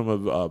freedom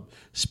of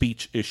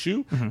speech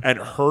issue. And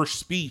her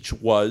speech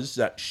was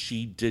that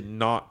she did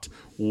not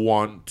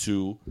want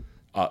to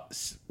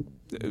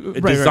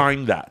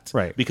design that.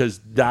 Right. Because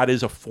that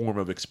is a form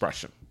of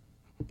expression.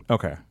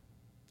 Okay.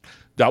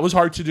 That was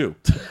hard to do.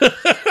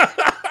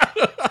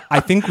 I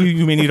think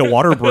you may need a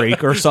water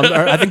break or something.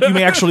 I think you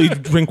may actually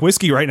drink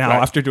whiskey right now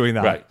after doing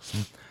that. Right.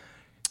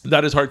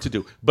 That is hard to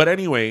do. But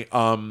anyway,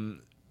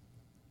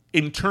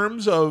 in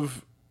terms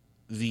of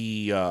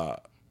the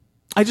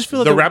I just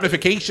feel the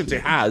ramifications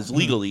it has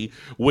legally,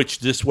 which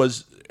this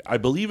was, I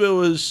believe it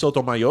was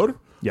Sotomayor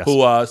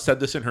who said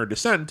this in her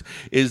dissent,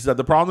 is that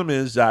the problem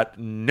is that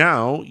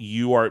now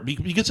you are,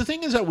 because the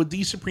thing is that with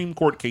these Supreme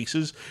Court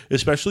cases,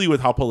 especially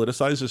with how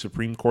politicized the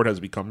Supreme Court has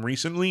become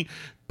recently,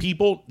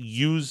 people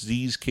use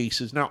these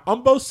cases now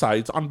on both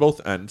sides, on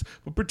both ends,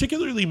 but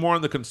particularly more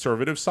on the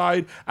conservative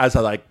side as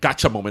a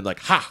gotcha moment,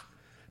 ha,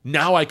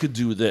 now I could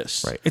do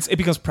this. Right. It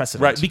becomes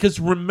precedent. Right. Because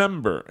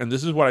remember, and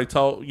this is what I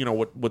tell,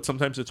 what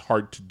sometimes it's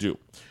hard to do.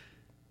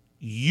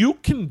 You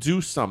can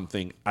do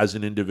something as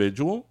an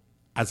individual,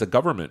 as a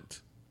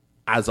government,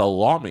 as a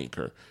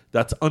lawmaker,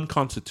 that's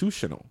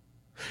unconstitutional.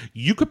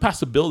 You could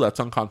pass a bill that's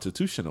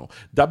unconstitutional.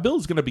 That bill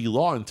is going to be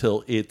law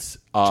until it's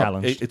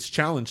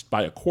challenged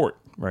by a court.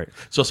 Right.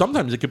 So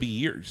sometimes it could be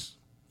years.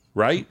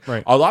 Right?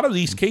 Right. A lot of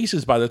these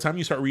cases, by the time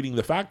you start reading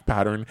the fact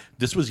pattern,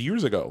 this was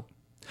years ago.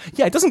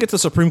 Yeah, it doesn't get to the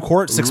Supreme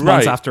Court 6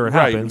 months after it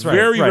happens. Right.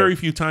 Very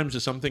few times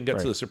does something get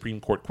to the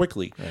Supreme Court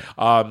quickly.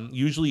 Right.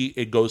 Usually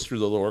it goes through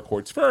the lower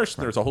courts first.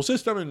 There's a whole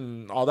system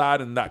and all that,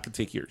 and that could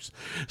take years.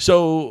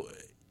 So,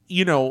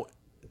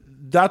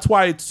 that's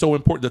why it's so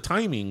important. The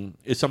timing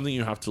is something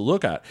you have to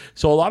look at.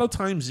 So a lot of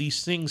times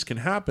these things can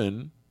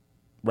happen,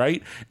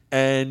 right?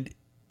 And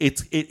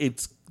it's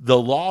the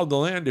law of the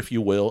land, if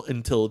you will,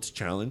 until it's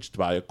challenged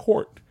by a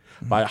court,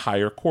 by a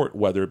higher court,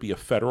 whether it be a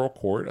federal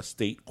court, a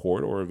state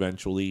court, or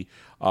eventually,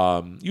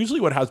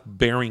 usually what has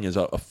bearing is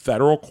a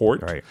federal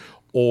court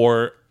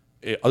or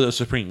a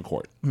Supreme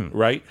Court,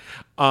 right?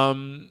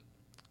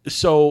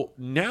 So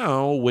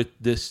now with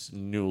this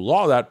new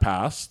law that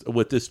passed,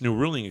 with this new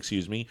ruling,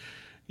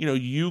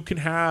 you can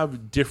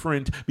have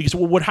different, because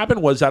what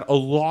happened was that a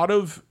lot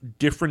of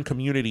different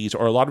communities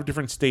or a lot of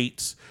different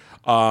states,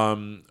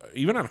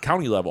 even on a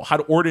county level,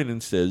 had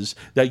ordinances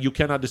that you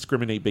cannot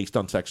discriminate based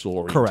on sexual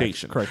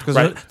orientation. Correct.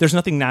 Because there's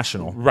nothing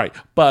national. Right.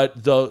 But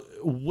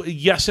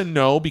yes and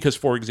no, because,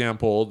 for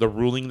example, the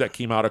ruling that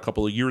came out a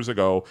couple of years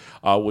ago,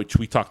 which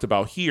we talked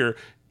about here,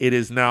 it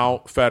is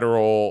now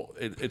federal.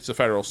 It's a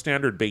federal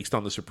standard based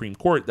on the Supreme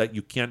Court that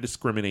you can't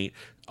discriminate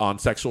on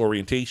sexual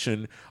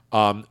orientation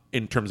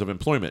in terms of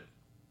employment.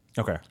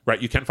 Okay. Right?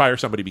 You can't fire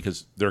somebody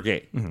because they're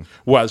gay.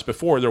 Whereas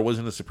before, there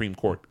wasn't a Supreme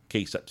Court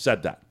case that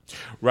said that.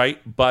 Right?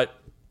 But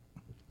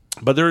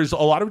there's a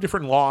lot of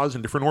different laws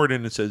and different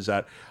ordinances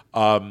that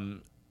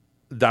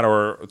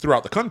are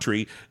throughout the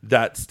country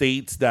that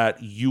states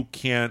that you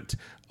can't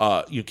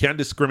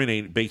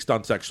discriminate based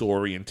on sexual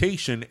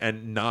orientation,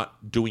 and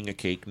not doing a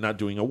cake, not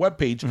doing a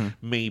webpage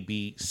may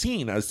be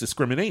seen as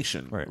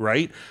discrimination.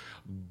 Right?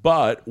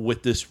 But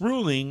with this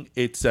ruling,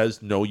 it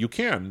says, no, you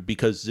can,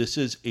 because this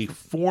is a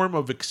form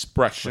of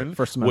expression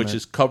which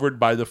is covered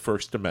by the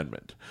First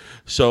Amendment.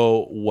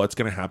 So what's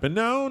going to happen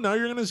now? Now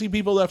you're going to see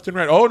people left and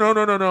right. Oh,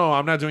 no.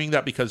 I'm not doing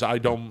that because I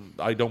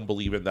don't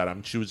believe in that.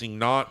 I'm choosing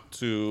not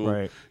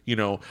to,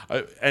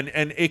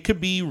 and it could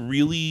be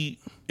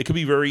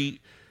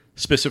very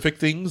specific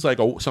things like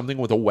something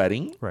with a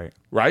wedding.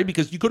 Right?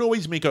 Because you could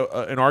always make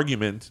an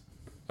argument.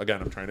 Again,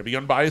 I'm trying to be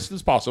unbiased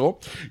as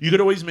possible. You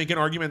could always make an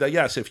argument that,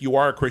 yes, if you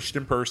are a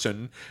Christian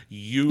person, if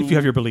you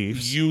have your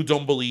beliefs, you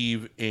don't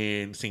believe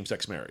in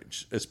same-sex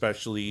marriage,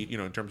 especially,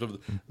 in terms of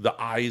the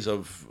eyes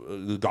of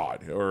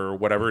God or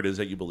whatever it is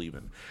that you believe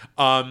in.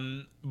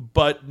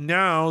 But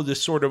now this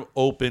sort of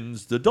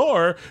opens the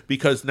door,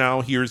 because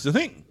now here's the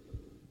thing.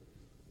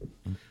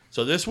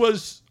 So this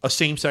was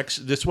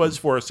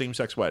for a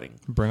same-sex wedding.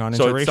 Bring on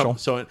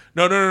interracial.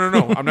 No.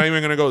 I'm not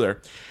even going to go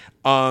there.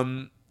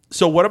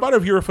 So what about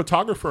if you're a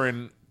photographer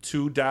and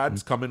two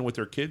dads come in with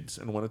their kids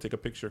and want to take a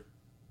picture,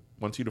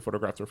 want you to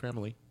photograph their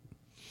family?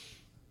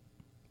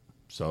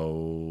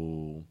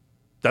 So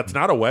that's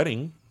not a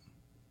wedding.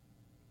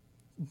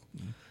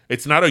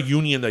 It's not a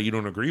union that you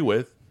don't agree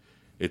with.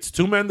 It's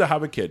two men that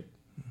have a kid.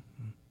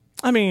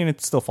 I mean, it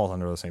still falls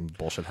under the same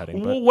bullshit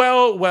heading. But.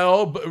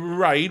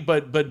 Right,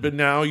 but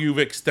now you've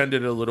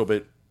extended it a little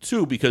bit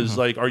too, because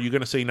are you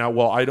going to say now,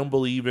 well, I don't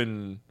believe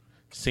in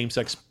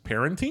same-sex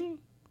parenting?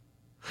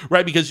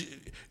 Right, because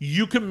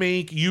you can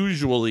make,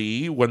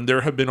 usually when there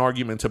have been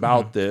arguments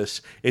about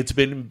this, it's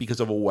been because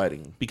of a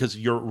wedding, because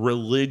your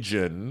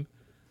religion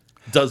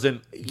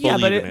doesn't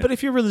believe in it. But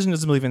if your religion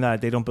doesn't believe in that,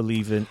 they don't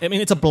believe in. I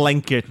mean, it's a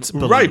blanket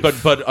belief. Right,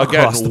 but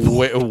again,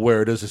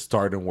 where does it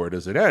start and where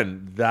does it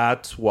end?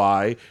 That's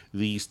why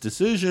these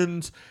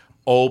decisions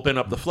open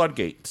up the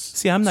floodgates.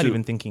 See, I'm not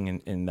even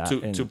thinking in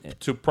that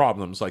to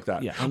problems like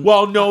that. Yeah,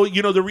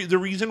 the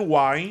reason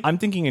why I'm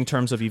thinking in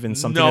terms of even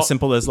something as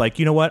simple as like,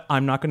 you know what,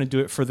 I'm not going to do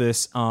it for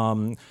this.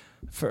 For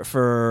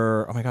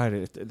oh my god,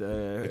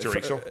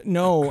 interracial.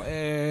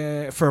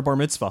 For a bar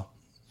mitzvah.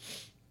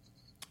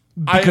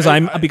 Because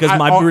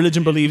my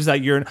religion believes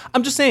that you're.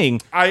 I'm just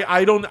saying.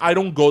 I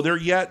don't go there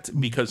yet,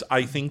 because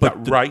I think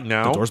that right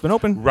now the door's been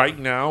open. Right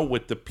now,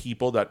 with the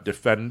people that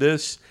defend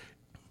this.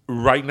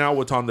 Right now,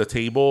 what's on the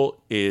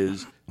table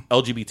is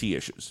LGBT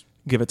issues.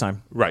 Give it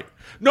time. Right.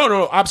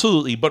 No,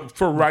 absolutely. But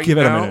for right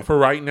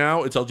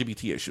now, it's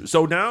LGBT issues.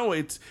 So now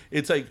it's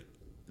like,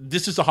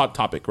 this is a hot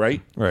topic,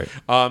 right? Right.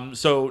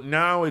 So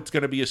now it's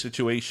going to be a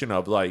situation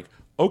of like,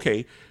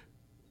 okay,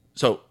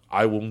 so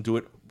I won't do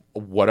it.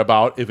 What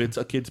about if it's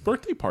a kid's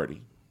birthday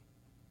party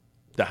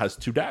that has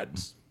two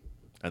dads,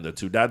 and the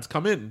two dads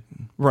come in?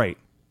 Right.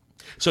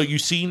 So you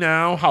see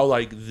now how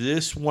like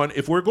this one,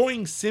 if we're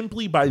going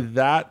simply by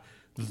that.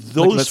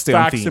 Those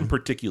facts in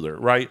particular,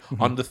 right?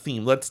 On the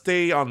theme. Let's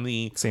stay on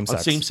the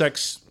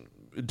same-sex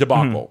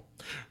debacle.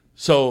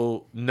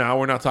 So now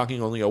we're not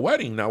talking only a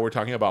wedding. Now we're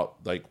talking about,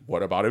 like,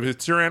 what about if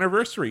it's your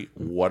anniversary?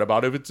 What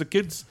about if it's a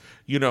kid's,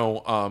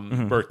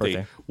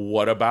 birthday?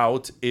 What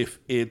about if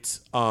it's,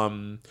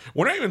 we're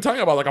not even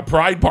talking about, like, a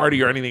pride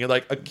party or anything,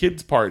 like a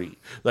kid's party.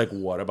 Like,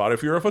 what about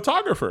if you're a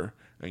photographer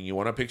and you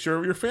want a picture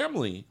of your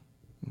family?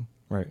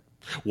 Right.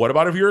 What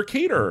about if you're a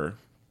caterer?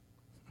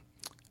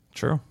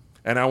 True.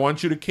 And I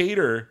want you to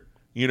cater,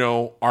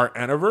 our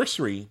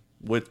anniversary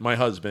with my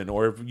husband,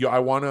 or if I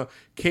want to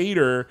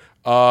cater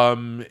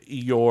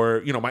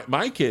your,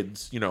 my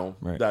kids,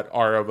 that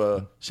are of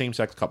a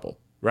same-sex couple,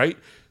 right?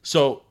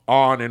 So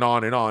on and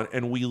on and on.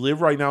 And we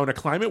live right now in a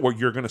climate where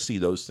you're going to see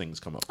those things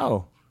come up.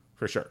 Oh,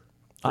 for sure.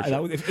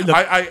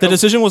 The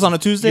decision was on a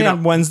Tuesday.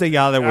 On Wednesday,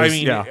 there was.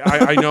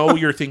 I know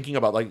you're thinking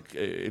about like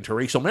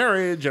interracial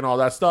marriage and all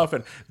that stuff,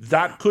 and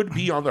that could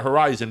be on the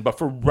horizon. But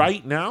for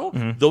right now,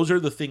 those are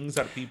the things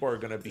that people are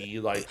going to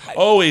be like,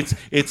 "Oh,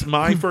 it's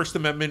my First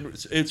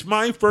Amendment. It's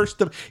my First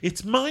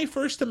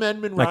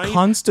Amendment right. My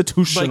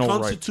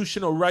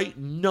constitutional right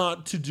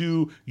not to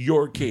do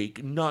your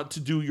cake, not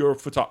to do your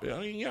photography." I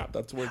mean,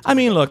 that's what.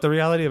 Look, the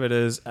reality of it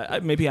is, I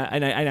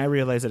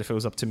realize that if it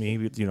was up to me,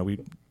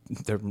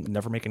 they'd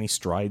never make any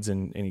strides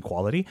in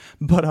equality.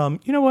 But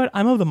you know what?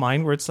 I'm of the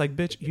mind where it's like,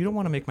 bitch, you don't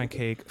want to make my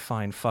cake?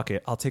 Fine, fuck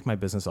it. I'll take my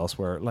business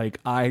elsewhere. Like,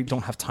 I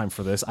don't have time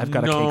for this. I've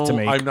got a cake to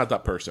make. I'm not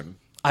that person.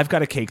 I've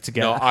got a cake to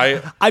get. No,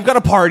 I've got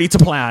a party to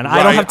plan.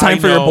 I don't have time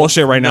for your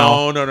bullshit right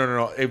now.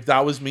 No. If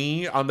that was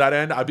me on that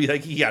end, I'd be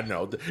like, yeah,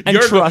 no. And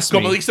trust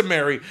me. Melissa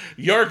Mary,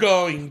 you're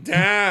going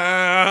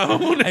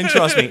down. And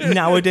trust me,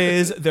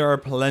 nowadays there are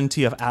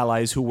plenty of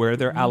allies who wear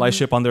their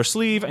allyship on their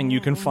sleeve, and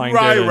you can find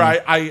it.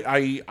 Right.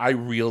 I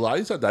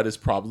realize that is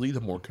probably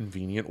the more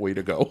convenient way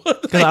to go.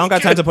 Because I don't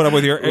got time to put up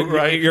with your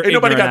your Ain't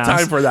nobody ignorant got ass.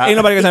 time for that. Ain't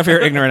nobody got time for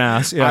your ignorant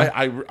ass. Yeah.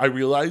 I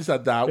realize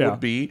that Yeah. would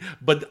be,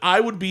 but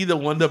I would be the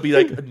one to be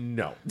like,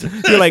 no.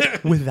 You're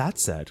like, with that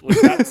said,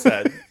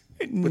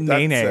 I'm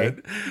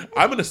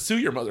gonna sue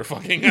your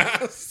motherfucking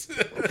ass.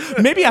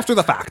 maybe after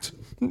the fact.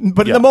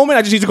 But in the moment,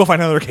 I just need to go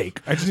find another cake.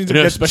 I just need to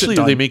get especially shit if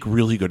done. they make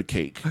really good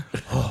cake.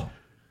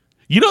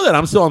 You know that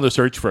I'm still on the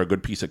search for a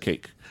good piece of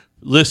cake.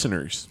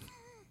 Listeners,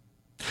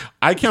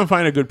 I can't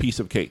find a good piece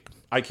of cake.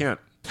 I can't.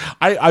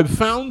 I've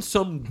found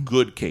some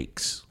good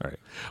cakes. Right.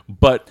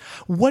 But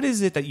What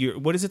is it that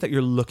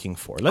you're looking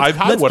for? I've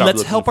had what I'm let's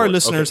looking help our for.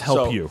 listeners Okay,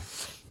 help so- you.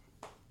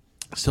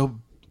 So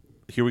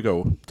here we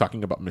go,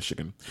 talking about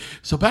Michigan.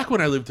 So back when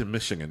I lived in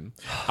Michigan,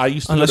 I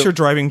used to Unless you're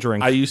driving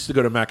drink. I used to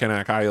go to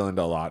Mackinac Island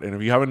a lot, and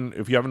if you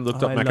haven't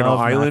looked up I Mackinac love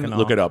Island, Mackinac.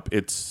 look it up.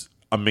 It's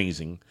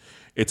amazing.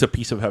 It's a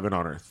piece of heaven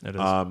on earth. It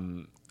is.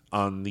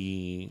 On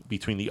the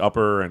between the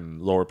upper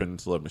and lower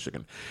peninsula of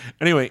Michigan.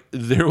 Anyway,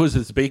 there was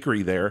this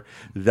bakery there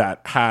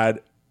that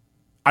had.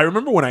 I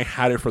remember when I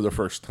had it for the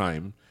first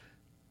time,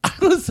 I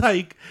was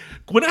like,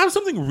 when I have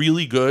something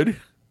really good,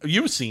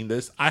 you've seen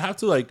this. I have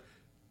to like.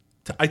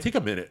 I take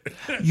a minute.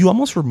 You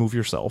almost remove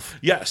yourself.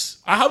 Yes,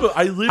 I have.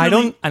 I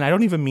literally. I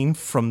don't even mean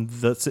from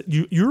the.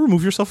 You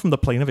remove yourself from the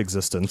plane of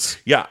existence.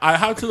 Yeah, I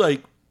have to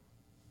like.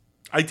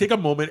 I take a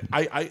moment.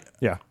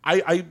 Yeah.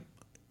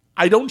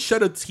 I don't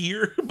shed a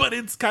tear, but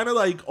it's kind of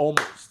like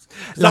almost.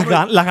 So La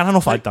I'm like, gana no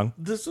faltan.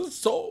 this is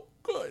so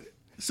good.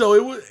 So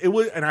it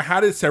was, and I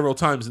had it several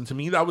times, and to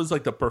me that was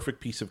like the perfect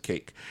piece of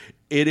cake.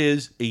 It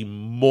is a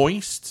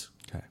moist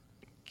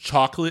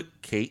chocolate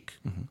cake,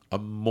 a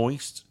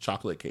moist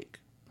chocolate cake.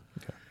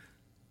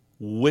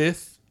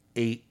 With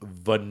a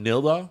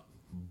vanilla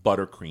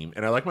buttercream.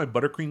 And I like my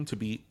buttercream to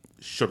be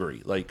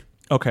sugary, like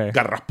Okay.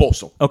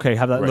 garraposo. Okay,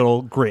 have that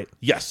little grit.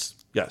 Yes.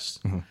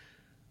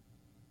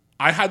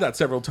 I had that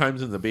several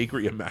times in the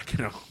bakery in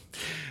Mackinac.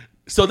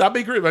 So that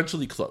bakery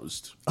eventually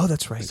closed. Oh,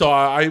 that's right. So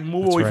I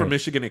moved away right. from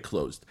Michigan, it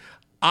closed.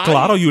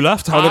 Claro, you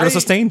left. How are they going to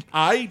sustain?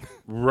 I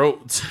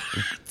wrote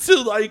to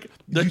like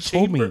the You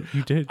chamber. told me.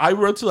 You did. I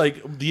wrote to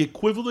like the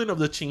equivalent of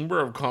the Chamber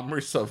of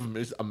Commerce of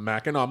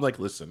Mackinac. I'm like,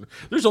 listen,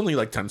 there's only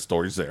like 10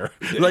 stores there.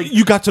 Like,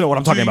 You got to know what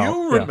I'm talking do about.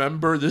 you Yeah.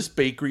 remember this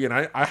bakery? And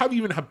I have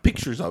even have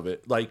pictures of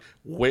it. Like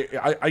where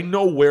I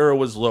know where it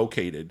was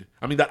located.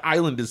 I mean, that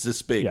island is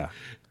this big. Yeah.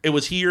 It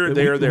was here, We-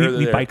 there, we- there.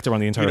 we there. biked around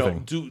the entire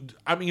thing. Dude,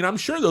 I mean, I'm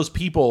sure those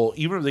people,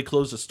 even if they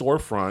closed the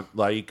storefront,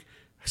 like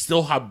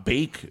still have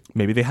bake.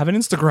 Maybe they have an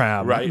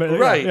Instagram. Right, But,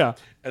 right. Yeah.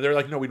 And they're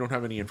like, no, we don't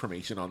have any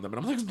information on them. And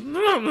I'm like,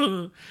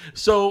 no.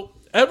 So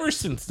ever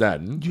since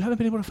then, You haven't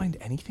been able to find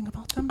anything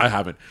about them? I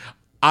haven't.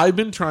 I've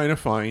been trying to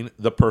find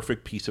the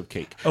perfect piece of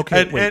cake.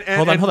 Okay, And- wait. and-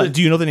 hold and on. the-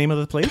 Do you know the name of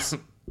the place?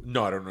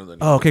 No, I don't know the name.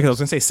 Oh, okay, because I was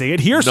going to say it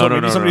here so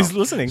maybe somebody's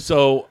listening.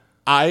 So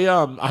I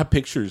have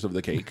pictures of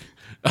the cake,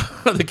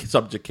 the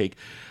subject cake.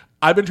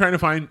 I've been trying to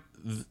find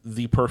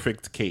the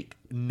perfect cake.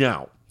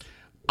 Now,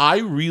 I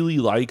really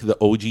like the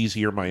OGs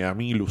here in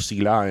Miami,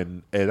 Lucila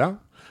and Eda.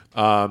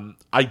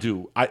 I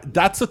do.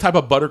 That's the type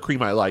of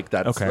buttercream I like.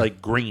 That's Okay.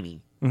 like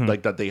grainy,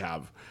 like that they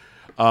have.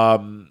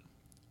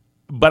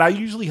 But I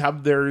usually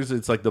have theirs.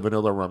 It's like the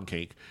vanilla rum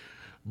cake.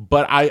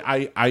 But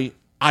I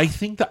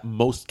think that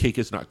most cake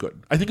is not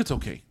good. I think it's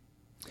okay.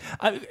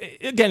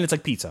 Again, it's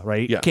like pizza,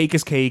 right? Yeah. Cake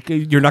is cake.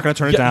 You're not going to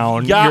turn it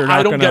down. Yeah, You're not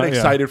I don't gonna- get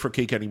excited for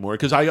cake anymore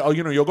because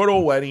you'll go to a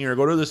wedding or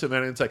go to this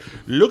event and it's like,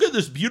 look at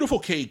this beautiful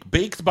cake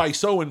baked by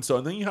so and so,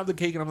 and then you have the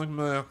cake and I'm like,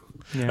 meh.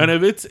 Yeah. And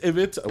if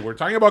it's we're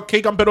talking about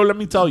cake, pero let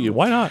me tell you,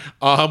 Why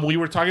not? We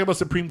were talking about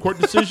Supreme Court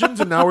decisions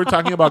and now we're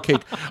talking about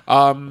cake.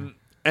 And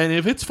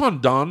if it's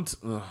fondant,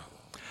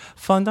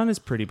 Fondant is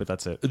pretty, but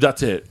that's it.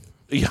 that's it.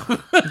 Yeah,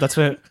 That's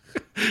it.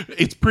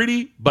 it's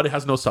pretty, but it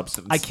has no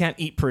substance. I can't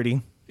eat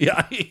pretty.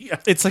 Yeah,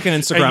 It's like an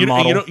And Instagram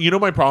model. You know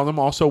my problem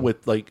also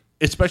with like,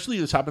 especially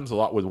this happens a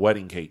lot with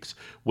wedding cakes.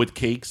 With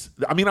cakes,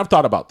 I mean, I've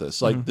thought about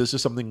this. Like, this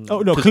is something.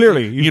 Oh, no, 'cause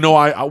clearly. you know,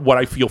 what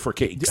I feel for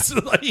cakes.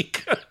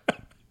 Like,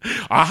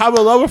 I have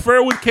a love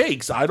affair with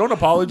cakes. I don't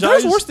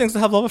apologize. There's worse things to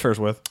have love affairs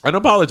with. I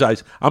don't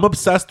apologize. I'm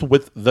obsessed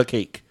with the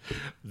cake.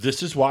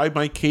 This is why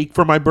my cake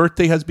for my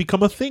birthday has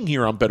become a thing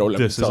here on Pero.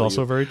 This is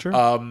also very true.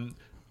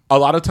 A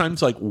lot of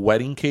times, like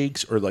wedding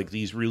cakes or like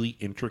these really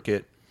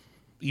intricate,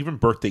 even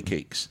birthday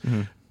cakes,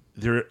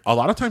 they're a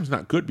lot of times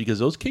not good because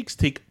those cakes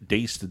take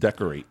days to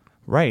decorate.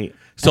 Right.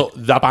 So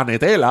the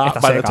panetela,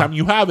 Está by the seca. time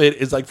you have it,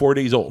 is like 4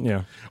 days old.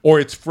 Yeah. Or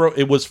it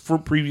was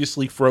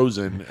previously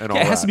frozen and all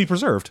that. It has to be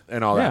preserved.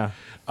 And all that.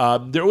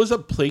 There was a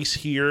place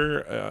here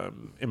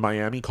in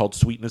Miami called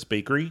Sweetness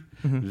Bakery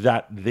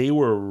that they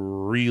were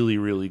really,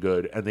 really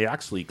good. And they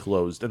actually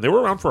closed. And they were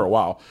around for a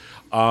while.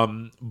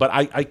 But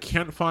I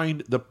can't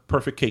find the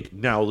perfect cake.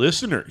 Now,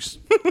 listeners,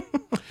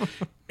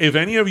 if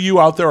any of you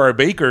out there are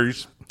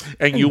bakers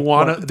and you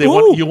want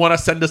to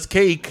send us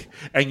cake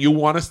and you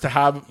want us to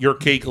have your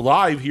cake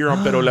live here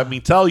on Pero Let Me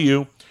Tell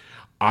You,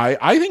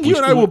 I think you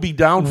and I will be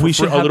down for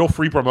a little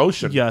free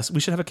promotion. Yes, we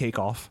should have a cake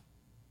off.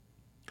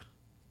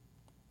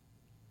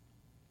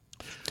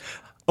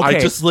 Okay. I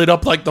just lit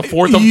up like the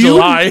 4th of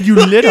July. You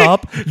lit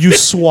up, you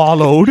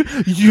swallowed,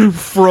 you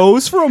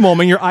froze for a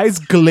moment, your eyes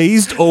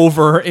glazed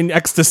over in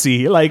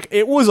ecstasy. Like,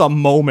 it was a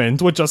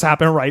moment what just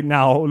happened right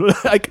now.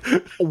 Like,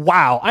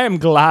 wow. I am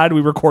glad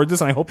we record this,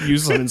 and I hope you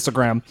use this on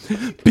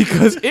Instagram,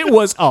 because it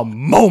was a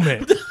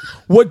moment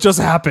what just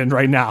happened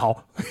right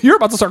now. You're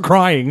about to start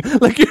crying.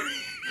 Like,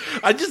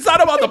 I just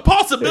thought about the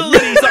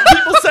possibilities that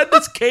people send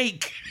us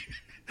cake.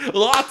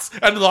 Lots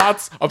and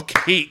lots of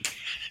cake.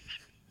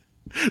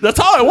 That's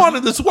all I want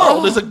in this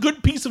world is a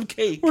good piece of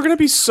cake. we're going to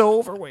be so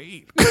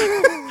overweight.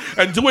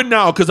 And do it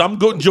now, because I'm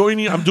doing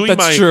That's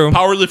my true.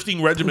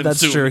 powerlifting regimen That's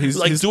soon. true.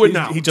 Do it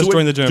now. He just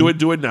joined the gym.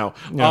 Do it now.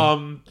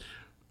 Yeah.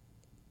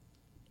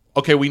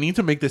 Okay, we need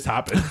to make this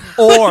happen.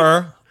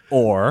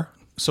 Or,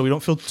 so we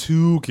don't feel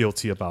too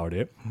guilty about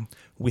it,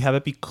 we have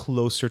it be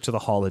closer to the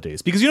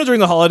holidays. Because,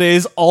 during the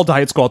holidays, all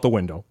diets go out the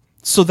window.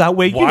 So that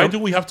way, Why do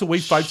we have to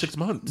wait 5-6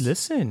 months?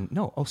 Listen,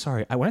 no. Oh,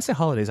 sorry. When I say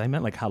holidays, I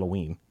meant like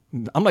Halloween.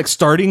 I'm like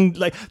starting,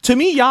 like, to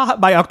me,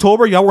 by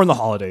October, we're in the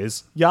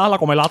holidays. La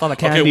comelata, the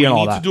candy, Okay, and all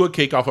we need that. to do a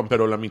cake off on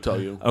Pero Let Me Tell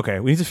You.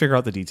 Okay, we need to figure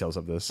out the details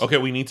of this. Okay,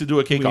 we need to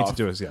do a cake We need off. to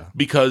do this, yeah.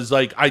 Because,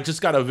 like, I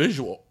just got a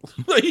visual.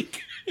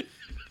 Like,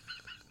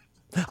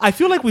 I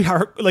feel like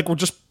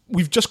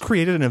we've just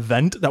created an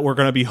event that we're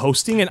going to be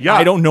hosting, and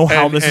I don't know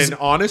how this is. And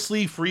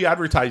honestly, free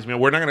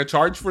advertisement. We're not going to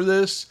charge for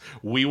this.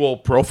 We will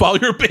profile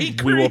your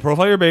bakery. We will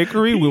profile your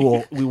bakery. We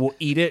will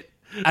eat it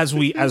as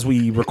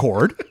we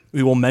record.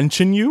 We will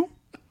mention you.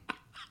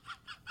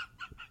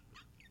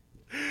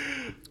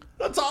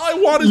 That's all I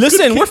want.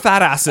 Listen, we're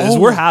fat asses. Oh.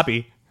 We're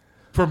happy.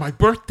 For my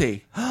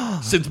birthday.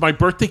 Since my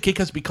birthday cake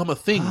has become a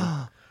thing.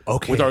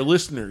 Okay. With our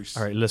listeners.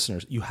 All right,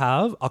 listeners, you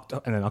have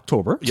and then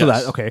October. Yes. So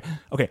that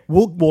okay.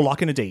 We'll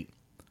lock in a date.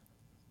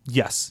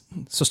 Yes.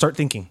 So start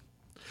thinking.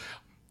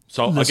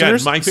 So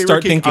Listeners, again, my favorite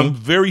start cake, thinking. I'm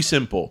very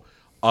simple.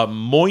 A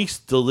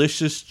moist,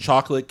 delicious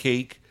chocolate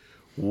cake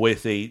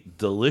with a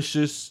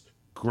delicious,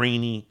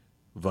 grainy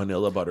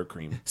vanilla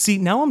buttercream. See,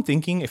 now I'm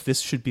thinking if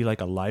this should be like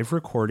a live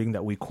recording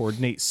that we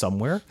coordinate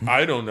somewhere.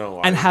 I don't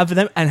know. And have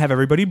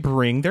everybody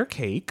bring their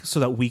cake so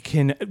that we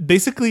can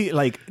basically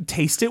like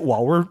taste it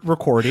while we're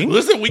recording.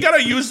 Listen, we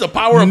gotta use the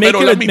power of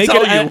Pero Let Me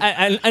Tell You.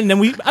 And then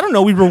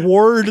we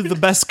reward the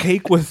best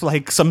cake with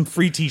like some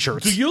free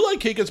t-shirts. Do you like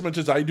cake as much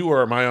as I do,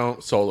 or am I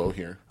on solo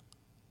here?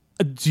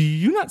 Do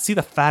you not see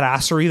the fat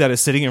assery that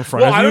is sitting in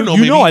front of you? I don't know.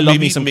 You know I love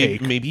me some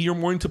cake. Maybe you're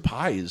more into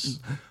pies.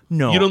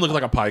 No. You don't look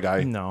like a pie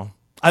guy. No.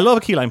 I love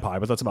a key lime pie,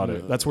 but that's about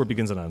it. That's where it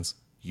begins and ends.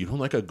 You don't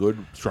like a good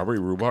strawberry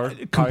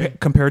rhubarb pie?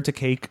 Compared to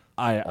cake,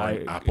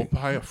 An apple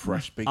pie, a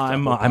fresh baked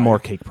I'm apple pie more a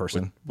cake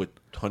person. with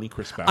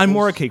Honeycrisp apples. I'm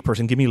more a cake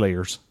person. Give me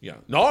layers. Yeah.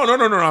 No.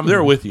 I'm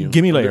there with you.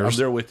 Give me layers. I'm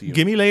there with you.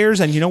 Give me layers,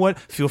 and you know what?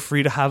 Feel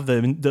free to have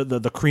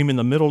the cream in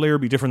the middle layer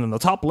be different than the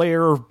top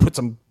layer, or put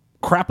some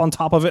crap on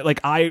top of it. Like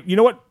you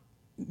know what?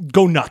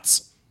 Go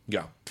nuts.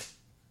 Yeah.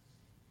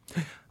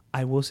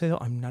 I will say though,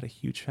 I'm not a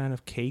huge fan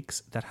of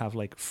cakes that have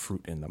like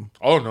fruit in them.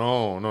 Oh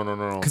no.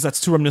 Because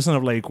that's too reminiscent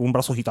of like un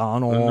brazo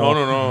gitano.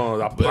 No.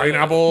 That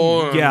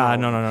pineapple. Yeah,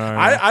 no.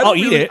 I'll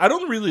eat it. I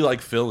don't really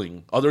like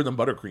filling other than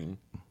buttercream.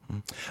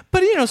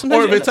 But sometimes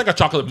Or if it's like a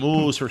chocolate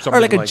mousse or something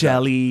or like a that.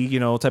 jelly,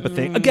 type of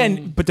thing.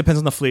 Again, but depends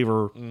on the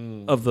flavor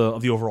of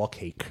the overall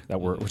cake that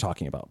we're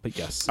talking about. But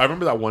yes, I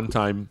remember that one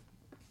time.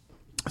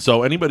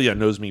 So anybody that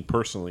knows me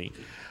personally,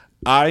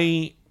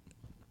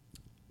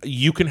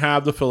 you can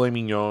have the filet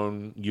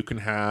mignon, you can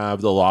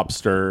have the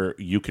lobster,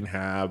 you can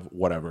have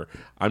whatever.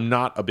 I'm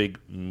not a big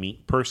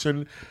meat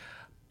person.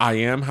 I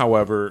am,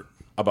 however,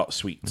 about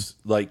sweets.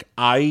 Like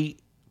I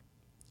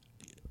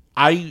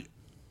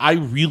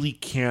really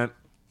can't.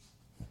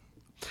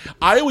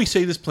 I always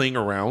say this playing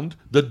around.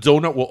 The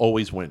donut will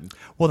always win.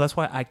 well, that's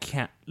why I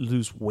can't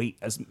lose weight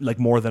as like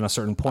more than a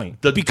certain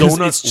point. The because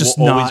donut it's just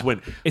will not, always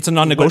win. It's a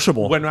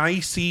non-negotiable. When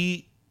I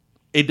see,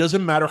 it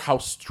doesn't matter how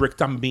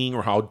strict I'm being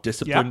or how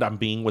disciplined I'm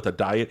being with a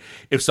diet.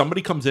 If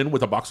somebody comes in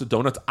with a box of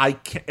donuts, I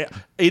can't.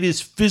 It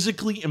is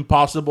physically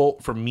impossible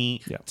for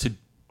me to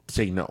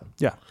say no.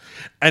 Yeah.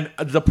 And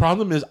the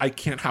problem is I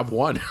can't have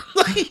one.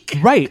 Like,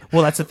 Right.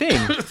 Well, that's the thing.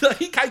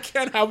 like I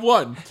can't have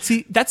one.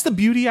 See, that's the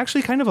beauty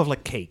actually kind of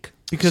like cake.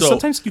 Because So-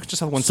 sometimes you can just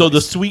have one So the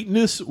slice.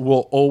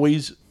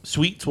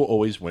 sweets will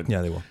always win.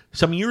 Yeah, they will.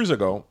 Some years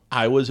ago,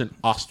 I was in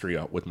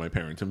Austria with my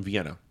parents in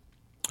Vienna.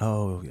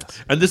 Oh,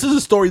 yes. And this is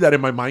a story that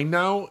in my mind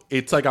now,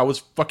 it's like I was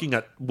fucking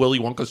at Willy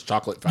Wonka's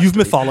chocolate factory. You've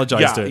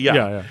mythologized it.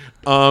 Yeah.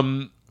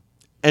 Yeah.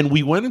 And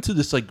we went into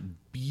this like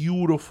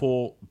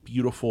beautiful,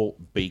 beautiful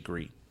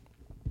bakery.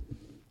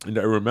 And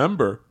I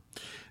remember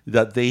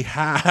that they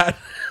had,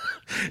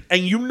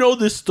 and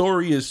this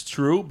story is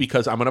true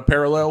because I'm going to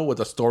parallel with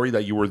a story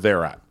that you were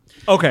there at.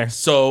 Okay.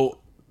 So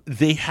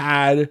they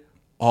had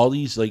all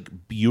these like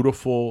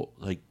beautiful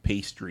like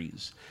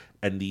pastries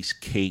and these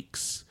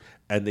cakes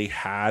and they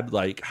had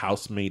like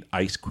house-made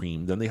ice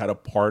cream. Then they had a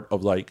part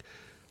of like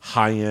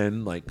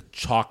high-end like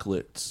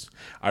chocolates.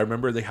 I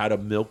remember they had a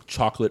milk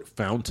chocolate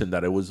fountain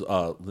that it was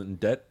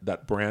Lindt,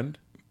 that brand.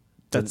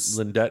 That's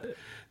Lindt.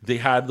 They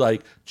had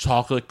like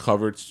chocolate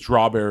covered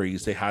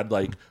strawberries. They had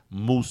like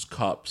mousse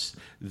cups.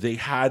 They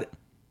had,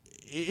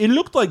 it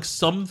looked like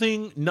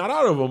something not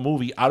out of a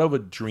movie, out of a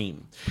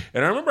dream.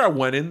 And I remember I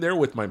went in there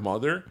with my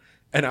mother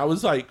and I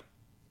was like,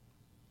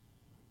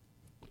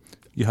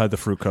 You had the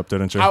fruit cup,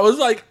 didn't you? I was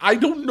like, I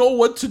don't know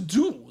what to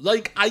do.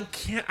 Like, I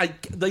can't,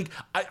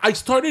 it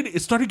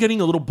started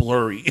getting a little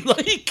blurry.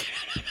 Like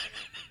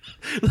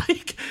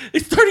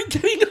it started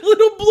getting a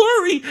little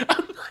blurry.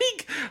 I'm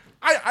like,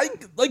 I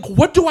like,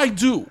 what do I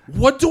do?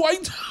 What do I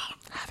do?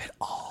 Have it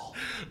all.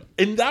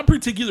 In that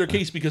particular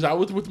case, because I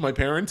was with my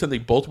parents and they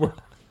both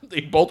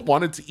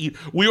wanted to eat.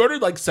 We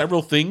ordered like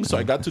several things, so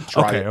I got to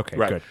try it. Okay,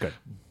 right. good.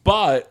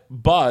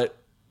 But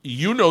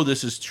you know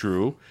this is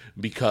true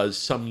because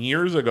some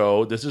years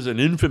ago, this is an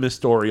infamous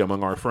story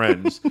among our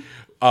friends.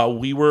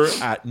 We were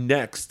at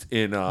Next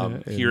in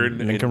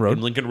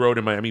Lincoln Road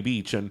in Miami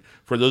Beach, and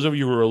for those of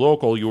you who are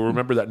local, you'll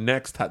remember that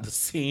Next had the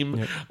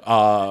same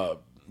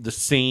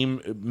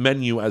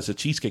menu as the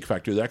Cheesecake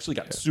Factory. They actually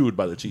got sued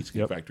by the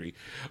Cheesecake Factory,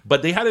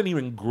 but they had an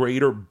even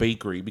greater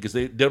bakery because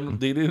they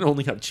didn't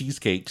only have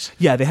cheesecakes.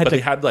 Yeah, they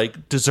had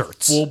like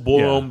desserts, full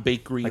blown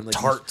bakery, like and like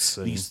tarts,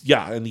 these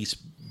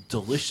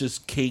delicious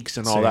cakes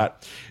and all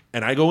that.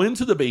 And I go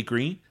into the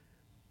bakery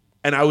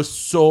and I was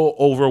so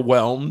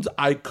overwhelmed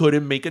I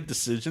couldn't make a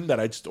decision that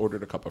I just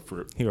ordered a cup of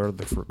fruit. He ordered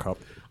the fruit cup.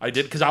 I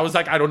did because I was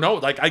like, I don't know,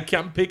 like I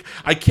can't pick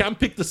the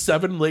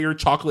 7-layer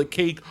chocolate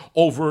cake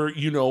over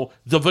the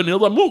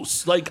vanilla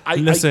mousse. Like I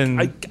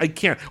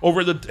can't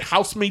over the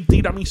house-made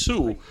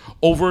tiramisu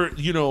over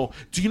do you know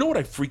what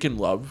I freaking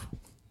love?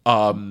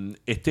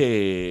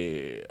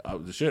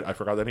 Shit, I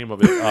forgot the name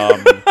of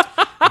it.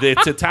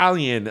 It's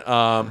Italian.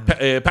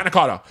 Panna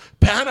cotta.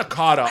 Panna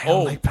cotta. I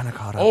don't like panna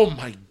cotta. Oh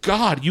my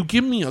God! You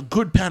give me a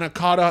good panna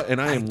cotta,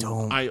 and I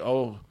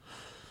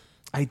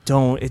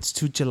don't. It's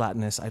too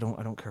gelatinous. I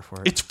don't care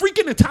for it. It's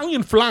freaking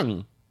Italian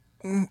flan.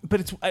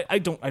 But it's I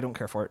don't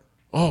care for it.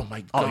 Oh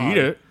my God! I'll eat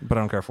it, but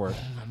I don't care for it.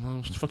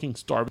 I'm fucking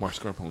starved.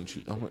 Mascarpone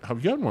cheese.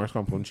 Have you had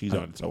mascarpone cheese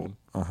on its own?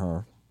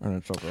 And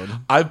it's so good.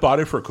 I've bought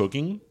it for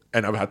cooking,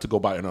 and I've had to go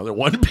buy another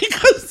one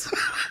because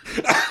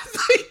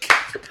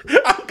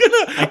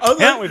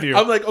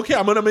I'm like, okay,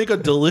 I'm gonna make a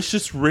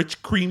delicious,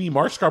 rich, creamy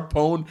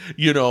mascarpone,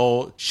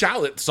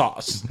 shallot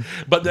sauce.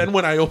 But then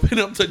when I open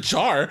up the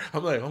jar,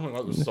 I'm like, oh my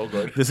God, this is so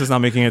good. This is not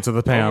making it to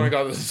the pan. Oh my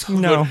God, this is so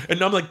good.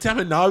 And I'm like, damn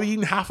it, now I've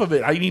eaten half of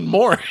it. I need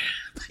more.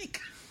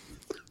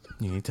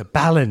 You need to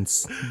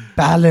balance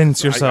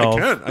yourself.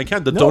 I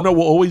can't. The donut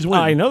will always win.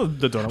 I know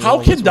the donut.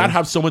 How can that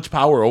have so much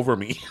power over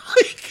me?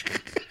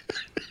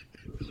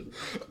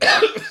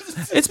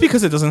 It's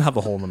because it doesn't have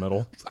the hole in the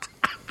middle.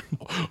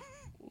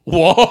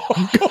 Whoa!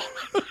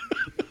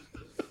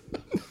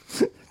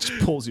 Just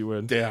pulls you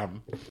in.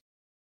 Damn.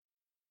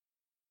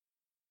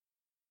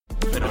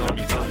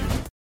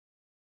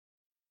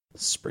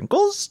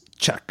 Sprinkles?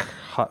 Check.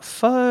 Hot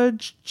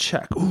fudge?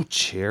 Check. Ooh,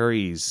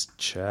 cherries?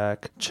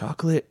 Check.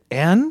 Chocolate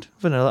and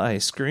vanilla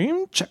ice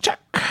cream? Check.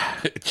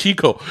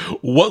 Chico,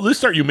 what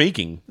list are you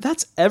making?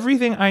 That's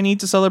everything I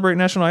need to celebrate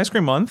National Ice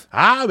Cream Month.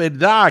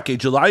 Verdad, que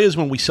July is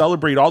when we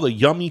celebrate all the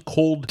yummy,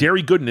 cold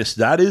dairy goodness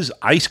that is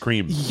ice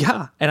cream.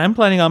 Yeah, and I'm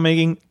planning on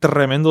making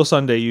tremendo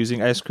sundae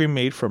using ice cream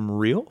made from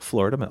real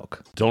Florida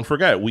milk. Don't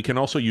forget, we can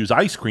also use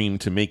ice cream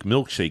to make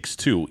milkshakes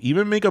too.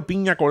 Even make a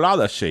piña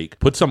colada shake.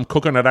 Put some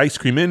coconut ice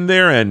cream in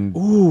there and...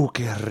 Ooh,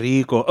 que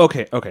rico.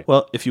 Okay.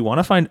 Well, if you want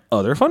to find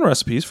other fun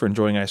recipes for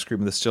enjoying ice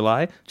cream this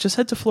July, just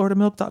head to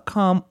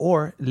floridamilk.com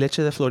or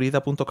lechedeflorida.com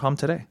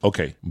today.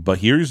 Okay, but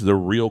here's the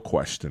real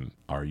question.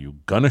 Are you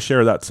gonna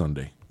share that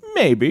sundae?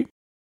 Maybe.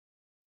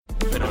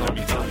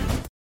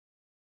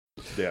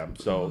 Damn,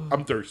 so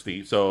I'm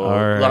thirsty. So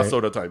right. Last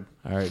soda time.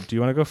 All right, do you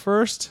want to go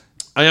first?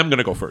 I am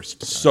gonna go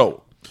first.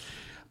 So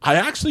I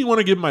actually want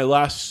to give my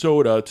last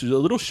soda to a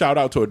little shout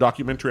out to a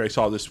documentary I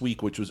saw this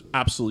week, which was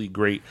absolutely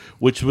great,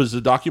 which was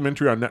the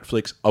documentary on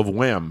Netflix of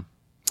Wham.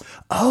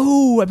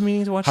 Oh, I've been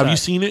meaning to watch that. Have you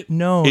seen it?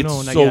 No, it's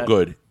not so yet.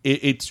 good.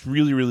 It's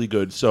really, really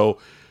good. So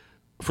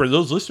for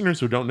those listeners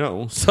who don't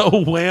know,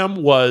 so Wham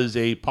was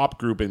a pop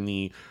group in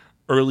the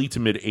early to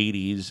mid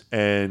 80s,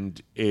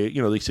 and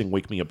they sing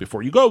Wake Me Up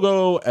Before You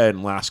Go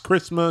and Last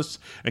Christmas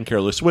and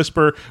Careless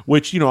Whisper,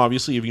 which,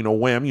 obviously if you know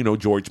Wham, you know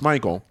George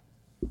Michael.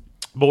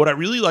 But what I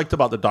really liked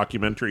about the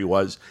documentary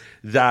was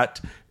that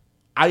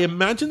I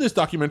imagine this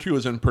documentary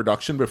was in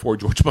production before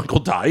George Michael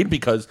died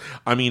because,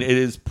 it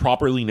is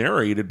properly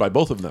narrated by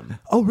both of them.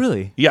 Oh,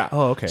 really? Yeah.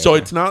 Oh, okay. So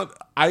it's not...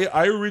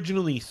 I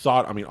originally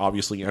thought...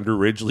 obviously Andrew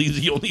Ridgeley is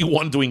the only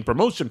one doing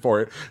promotion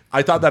for it.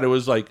 I thought that it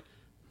was like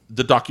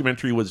the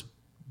documentary was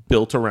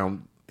built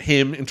around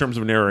him in terms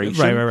of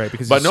narration. Right.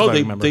 Because but no,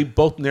 they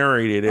both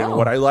narrated it. And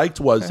what I liked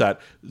was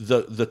that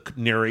the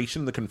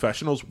narration, the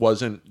confessionals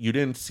wasn't... You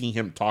didn't see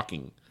him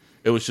talking.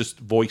 It was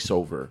just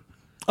voiceover.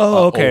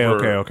 Oh, okay,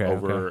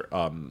 over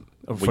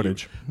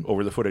footage.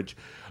 over the footage.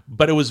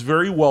 But it was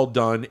very well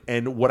done,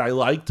 and what I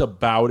liked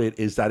about it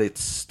is that it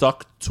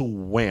stuck to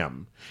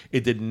Wham.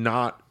 It did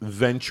not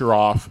venture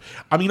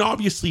off. I mean,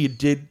 obviously, it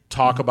did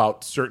talk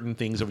about certain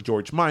things of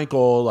George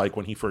Michael, like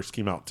when he first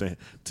came out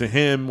to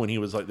him when he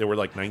was like they were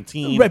like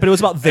 19, right? But it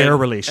was about their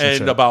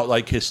relationship and about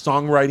like his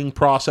songwriting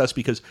process.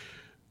 Because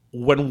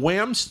when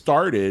Wham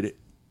started,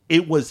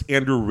 it was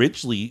Andrew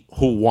Ridgeley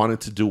who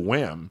wanted to do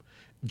Wham.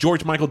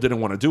 George Michael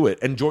didn't want to do it,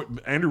 and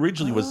Andrew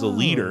Ridgeley was the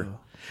leader.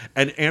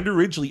 And Andrew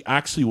Ridgeley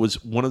actually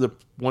was one of the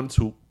ones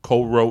who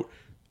co-wrote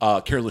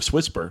Careless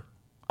Whisper.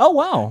 Oh,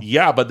 wow.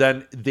 Yeah, but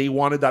then they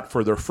wanted that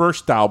for their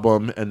first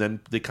album, and then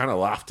they kind of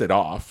laughed it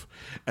off.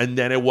 And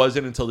then it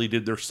wasn't until they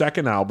did their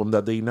second album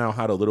that they now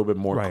had a little bit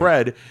more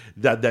cred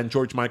that then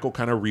George Michael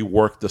kind of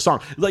reworked the song.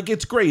 Like,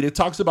 it's great. It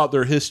talks about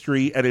their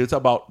history, and it's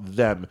about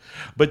them.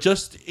 But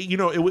just, you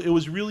know, it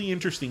was really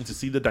interesting to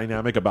see the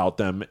dynamic about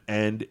them.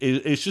 And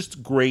it's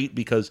just great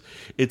because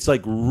it's,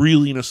 like,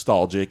 really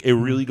nostalgic. It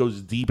really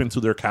goes deep into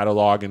their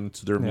catalog and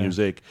to their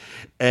music.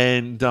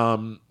 And,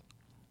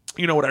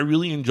 you know, what I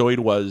really enjoyed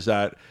was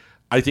that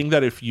I think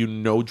that if you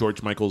know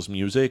George Michael's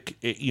music,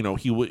 you know,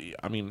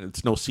 I mean,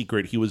 it's no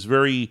secret.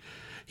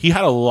 He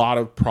had a lot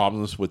of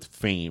problems with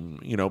fame,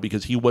 you know,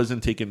 because he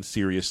wasn't taken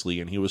seriously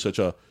and he was such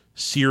a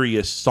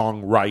serious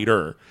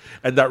songwriter.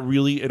 And that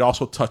really, it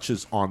also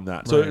touches on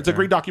that. So it's a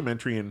great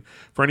documentary. And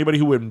for anybody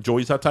who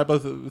enjoys that type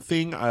of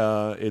thing,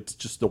 it's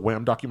just the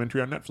Wham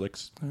documentary on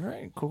Netflix. All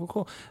right,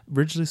 cool.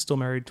 Ridgeley's still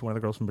married to one of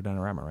the girls from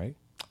Bananarama, right?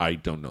 I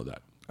don't know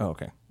that. Oh,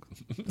 okay.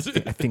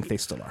 I think they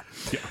still are.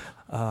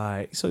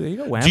 Yeah. So there you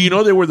go. Wham. Do you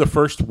know they were the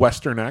first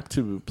Western act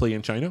to play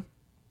in China?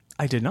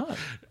 I did not.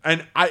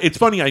 And it's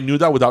funny, I knew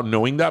that without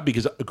knowing that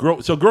because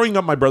growing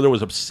up, my brother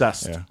was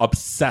obsessed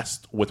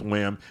with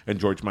Wham and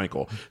George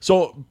Michael.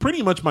 So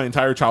pretty much my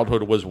entire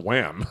childhood was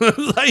Wham.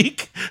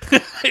 Like,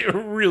 it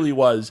really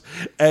was.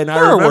 And I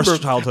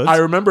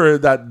remember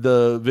that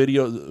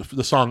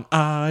the song,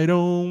 I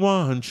Don't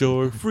Want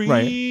Your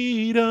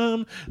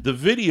Freedom, the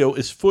video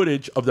is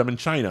footage of them in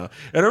China.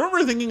 And I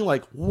remember thinking,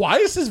 like, why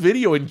is this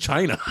video in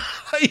China?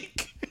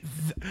 Like,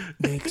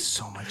 makes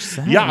so much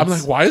sense. Yeah, I'm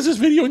like, why is this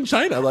video in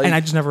China? Like, and I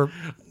just never.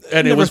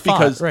 And it was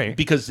because right.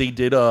 because they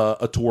did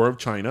a tour of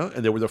China,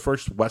 and they were the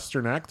first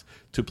Western act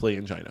to play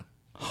in China.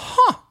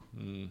 Huh.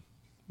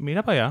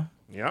 Mira pa allá.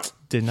 Yeah.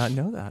 Did not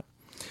know that.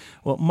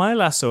 Well, my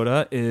last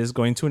soda is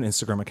going to an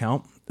Instagram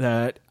account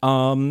that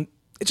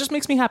it just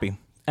makes me happy,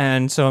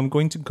 and so I'm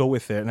going to go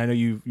with it. And I know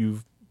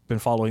you've been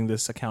following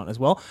this account as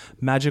well.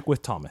 Magic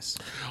with Thomas.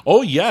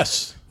 Oh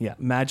yes. Yeah,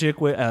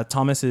 Magic with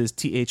Thomas is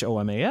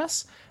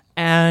THOMAS.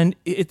 And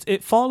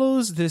it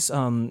follows this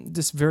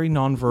very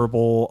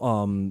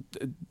nonverbal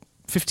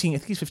 15, I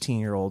think he's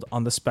 15-year-old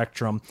on the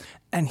spectrum,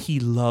 and he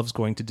loves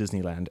going to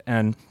Disneyland.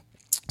 And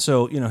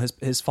so, you know,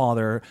 his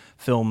father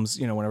films,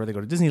 you know, whenever they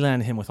go to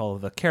Disneyland, him with all of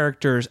the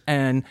characters.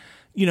 And,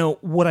 you know,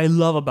 what I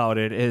love about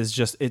it is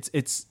just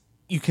it's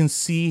you can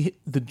see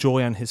the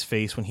joy on his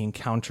face when he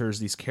encounters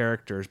these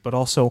characters, but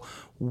also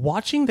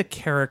watching the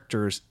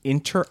characters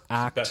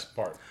interact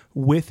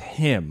with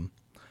him.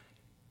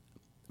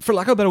 For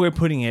lack of a better way of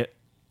putting it,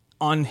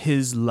 on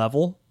his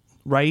level,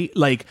 right?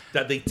 Like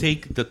that they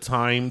take the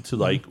time to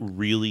like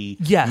really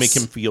make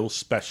him feel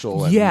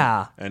special.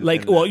 And,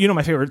 well, you know,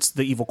 my favorite's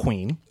the Evil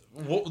Queen.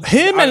 Well,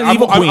 him and the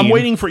Evil Queen. I'm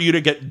waiting for you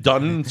to get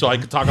done so I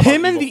can talk about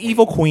him and the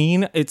Evil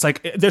Queen. It's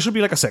like there should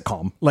be like a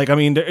sitcom. Like, I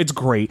mean, it's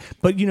great,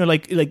 but you know,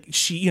 like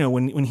she, you know,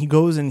 when he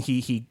goes and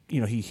he you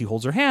know he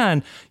holds her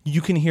hand,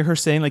 you can hear her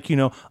saying like, you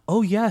know,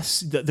 oh yes,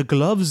 the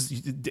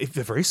gloves,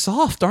 they're very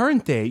soft,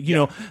 aren't they? You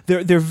know,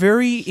 they're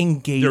very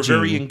engaging. They're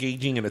very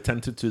engaging and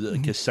attentive to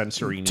his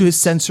sensory needs. To his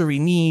sensory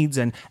needs,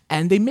 and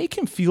they make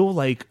him feel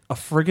like a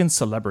friggin'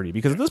 celebrity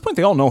because at this point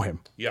they all know him.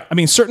 Yeah, I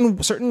mean,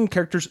 certain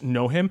characters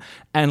know him,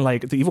 and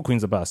like the Evil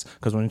Queen's the best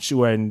because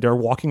when they're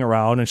walking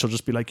around and she'll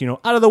just be like, you know,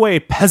 out of the way,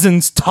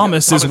 peasants,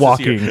 Thomas is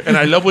walking. And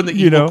I love when the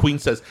Evil Queen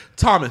says,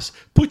 Thomas,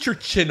 put your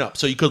chin up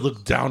so you could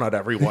look down at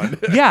everyone.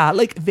 Yeah,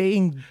 like they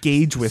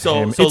engage with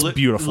him. It's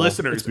beautiful.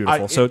 Listeners, it's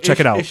beautiful. So check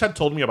it out. Ish had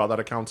told me about that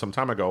account some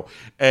time ago,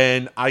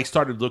 and I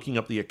started looking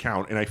up the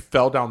account, and I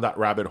fell down that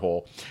rabbit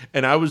hole,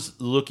 and I was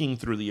looking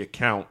through the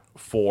account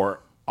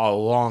for a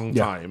long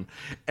time,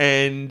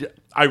 and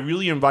I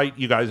really invite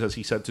you guys, as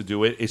he said, to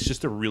do it. It's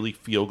just a really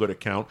feel-good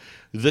account.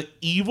 The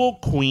Evil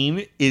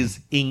Queen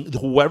is in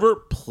whoever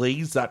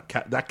plays that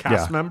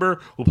cast member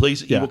who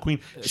plays Evil Queen.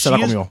 She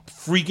is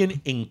freaking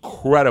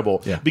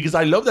incredible because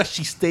I love that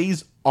she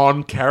stays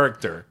on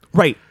character.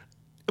 Right.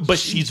 But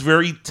she's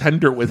very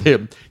tender with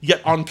him,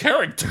 yet on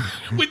character,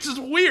 which is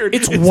weird.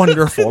 It's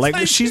wonderful.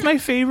 Like she's my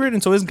favorite,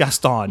 and so is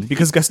Gaston,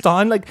 because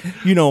Gaston, like,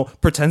 you know,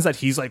 pretends that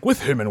he's like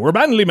with him, and we're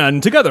manly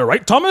men together,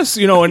 right, Thomas?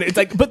 You know, and it's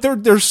like, but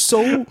they're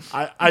so.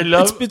 I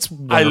love it's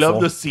I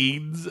love the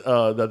scenes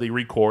that they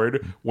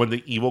record when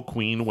the Evil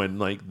Queen, when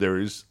like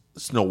there's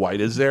Snow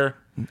White is there.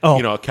 Oh.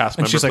 You know, a cast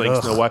And member she's like, playing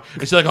 "Ugh." Snow White.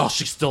 And she's like, oh,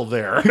 she's still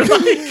there.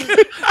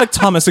 Like,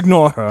 Thomas,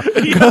 ignore her.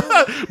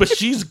 But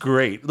she's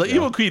great. Like,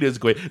 Eva Queen is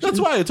great. That's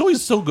why it's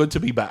always so good to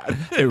be bad.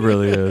 It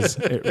really is.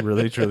 It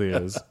really, truly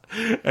is.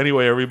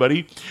 Anyway,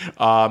 everybody,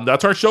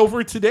 that's our show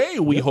for today.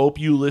 We hope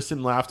you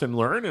listened, laughed, and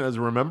learned. And as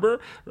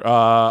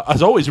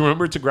always,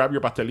 remember to grab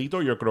your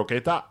pastelito, your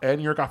croqueta, and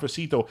your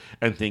cafecito.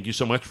 And thank you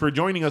so much for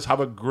joining us.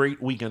 Have a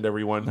great weekend,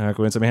 everyone.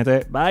 Cuídense, mi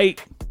gente. Bye.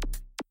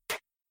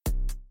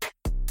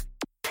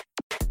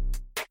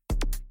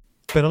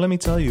 Pero Let Me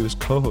Tell You is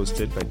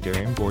co-hosted by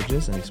Darian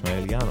Borges and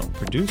Ismaeliano,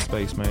 produced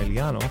by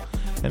Ismaeliano,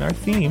 and our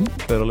theme,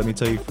 Pero Let Me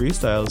Tell You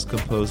Freestyle, is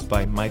composed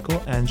by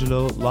Michael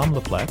Angelo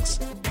Lomlaplex,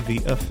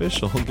 the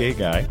official gay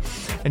guy.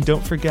 And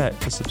don't forget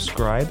to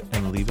subscribe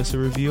and leave us a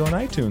review on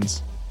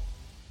iTunes.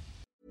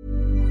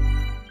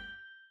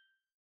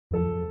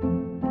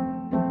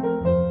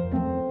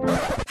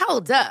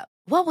 Hold up.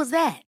 What was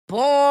that?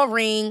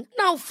 Boring.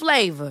 No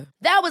flavor.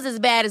 That was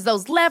as bad as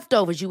those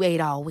leftovers you ate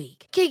all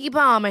week. Keke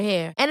Palmer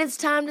here, and it's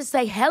time to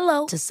say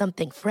hello to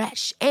something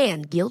fresh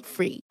and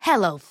guilt-free.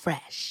 Hello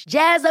Fresh.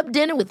 Jazz up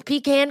dinner with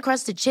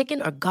pecan-crusted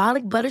chicken or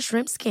garlic butter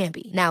shrimp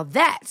scampi. Now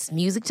that's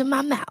music to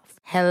my mouth.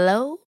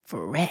 Hello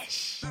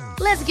Fresh.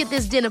 Let's get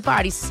this dinner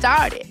party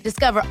started.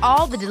 Discover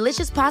all the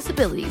delicious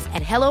possibilities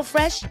at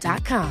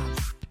HelloFresh.com.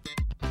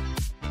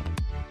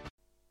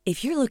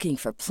 If you're looking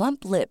for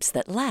plump lips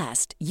that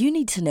last, you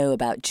need to know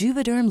about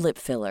Juvederm lip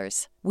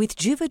fillers. With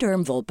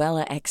Juvederm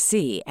Volbella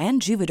XC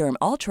and Juvederm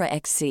Ultra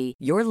XC,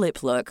 your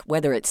lip look,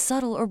 whether it's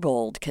subtle or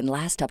bold, can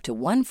last up to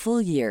 1 full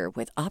year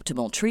with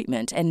optimal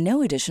treatment and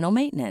no additional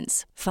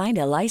maintenance. Find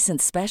a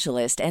licensed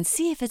specialist and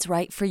see if it's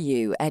right for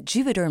you at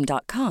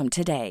Juvederm.com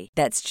today.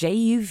 That's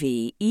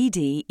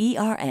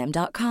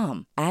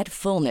JUVEDERM.com. Add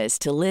fullness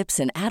to lips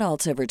in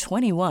adults over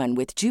 21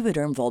 with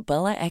Juvederm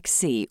Volbella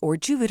XC or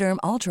Juvederm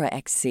Ultra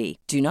XC.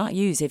 Do not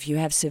use if you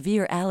have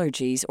severe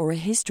allergies or a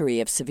history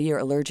of severe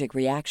allergic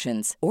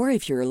reactions, or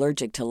if you're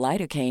allergic to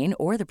lidocaine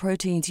or the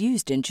proteins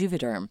used in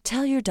Juvederm.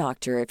 Tell your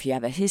doctor if you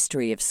have a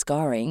history of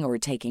scarring or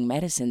taking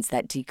medicines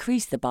that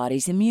decrease the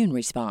body's immune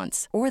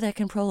response or that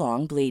can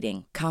prolong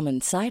bleeding. Common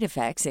side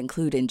effects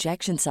include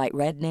injection site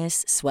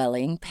redness,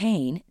 swelling,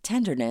 pain,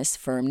 tenderness,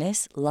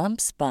 firmness,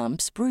 lumps,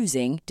 bumps,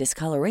 bruising,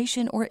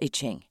 discoloration, or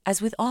itching. As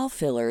with all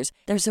fillers,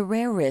 there's a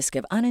rare risk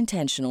of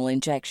unintentional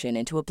injection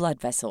into a blood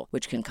vessel,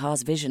 which can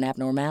cause vision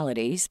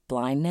abnormalities,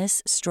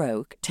 blindness,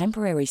 stroke,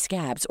 temporary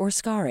scabs, or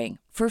scarring.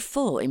 For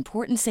full,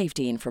 important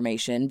safety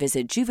information,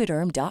 visit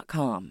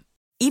Juvederm.com.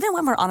 Even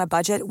when we're on a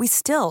budget, we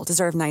still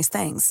deserve nice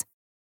things.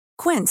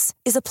 Quince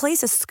is a place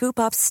to scoop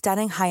up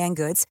stunning high-end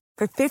goods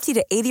for 50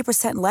 to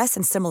 80% less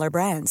than similar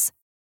brands.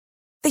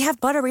 They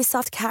have buttery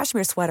soft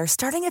cashmere sweaters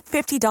starting at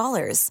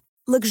 $50,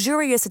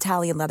 luxurious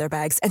Italian leather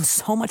bags, and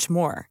so much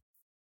more.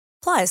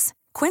 Plus,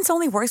 Quince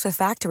only works with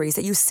factories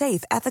that use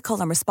safe, ethical,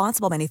 and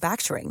responsible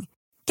manufacturing.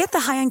 Get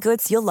the high-end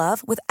goods you'll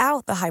love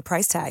without the high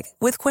price tag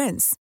with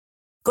Quince.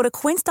 Go to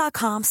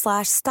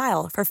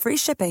quince.com/style for free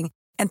shipping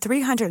and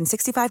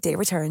 365-day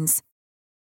returns.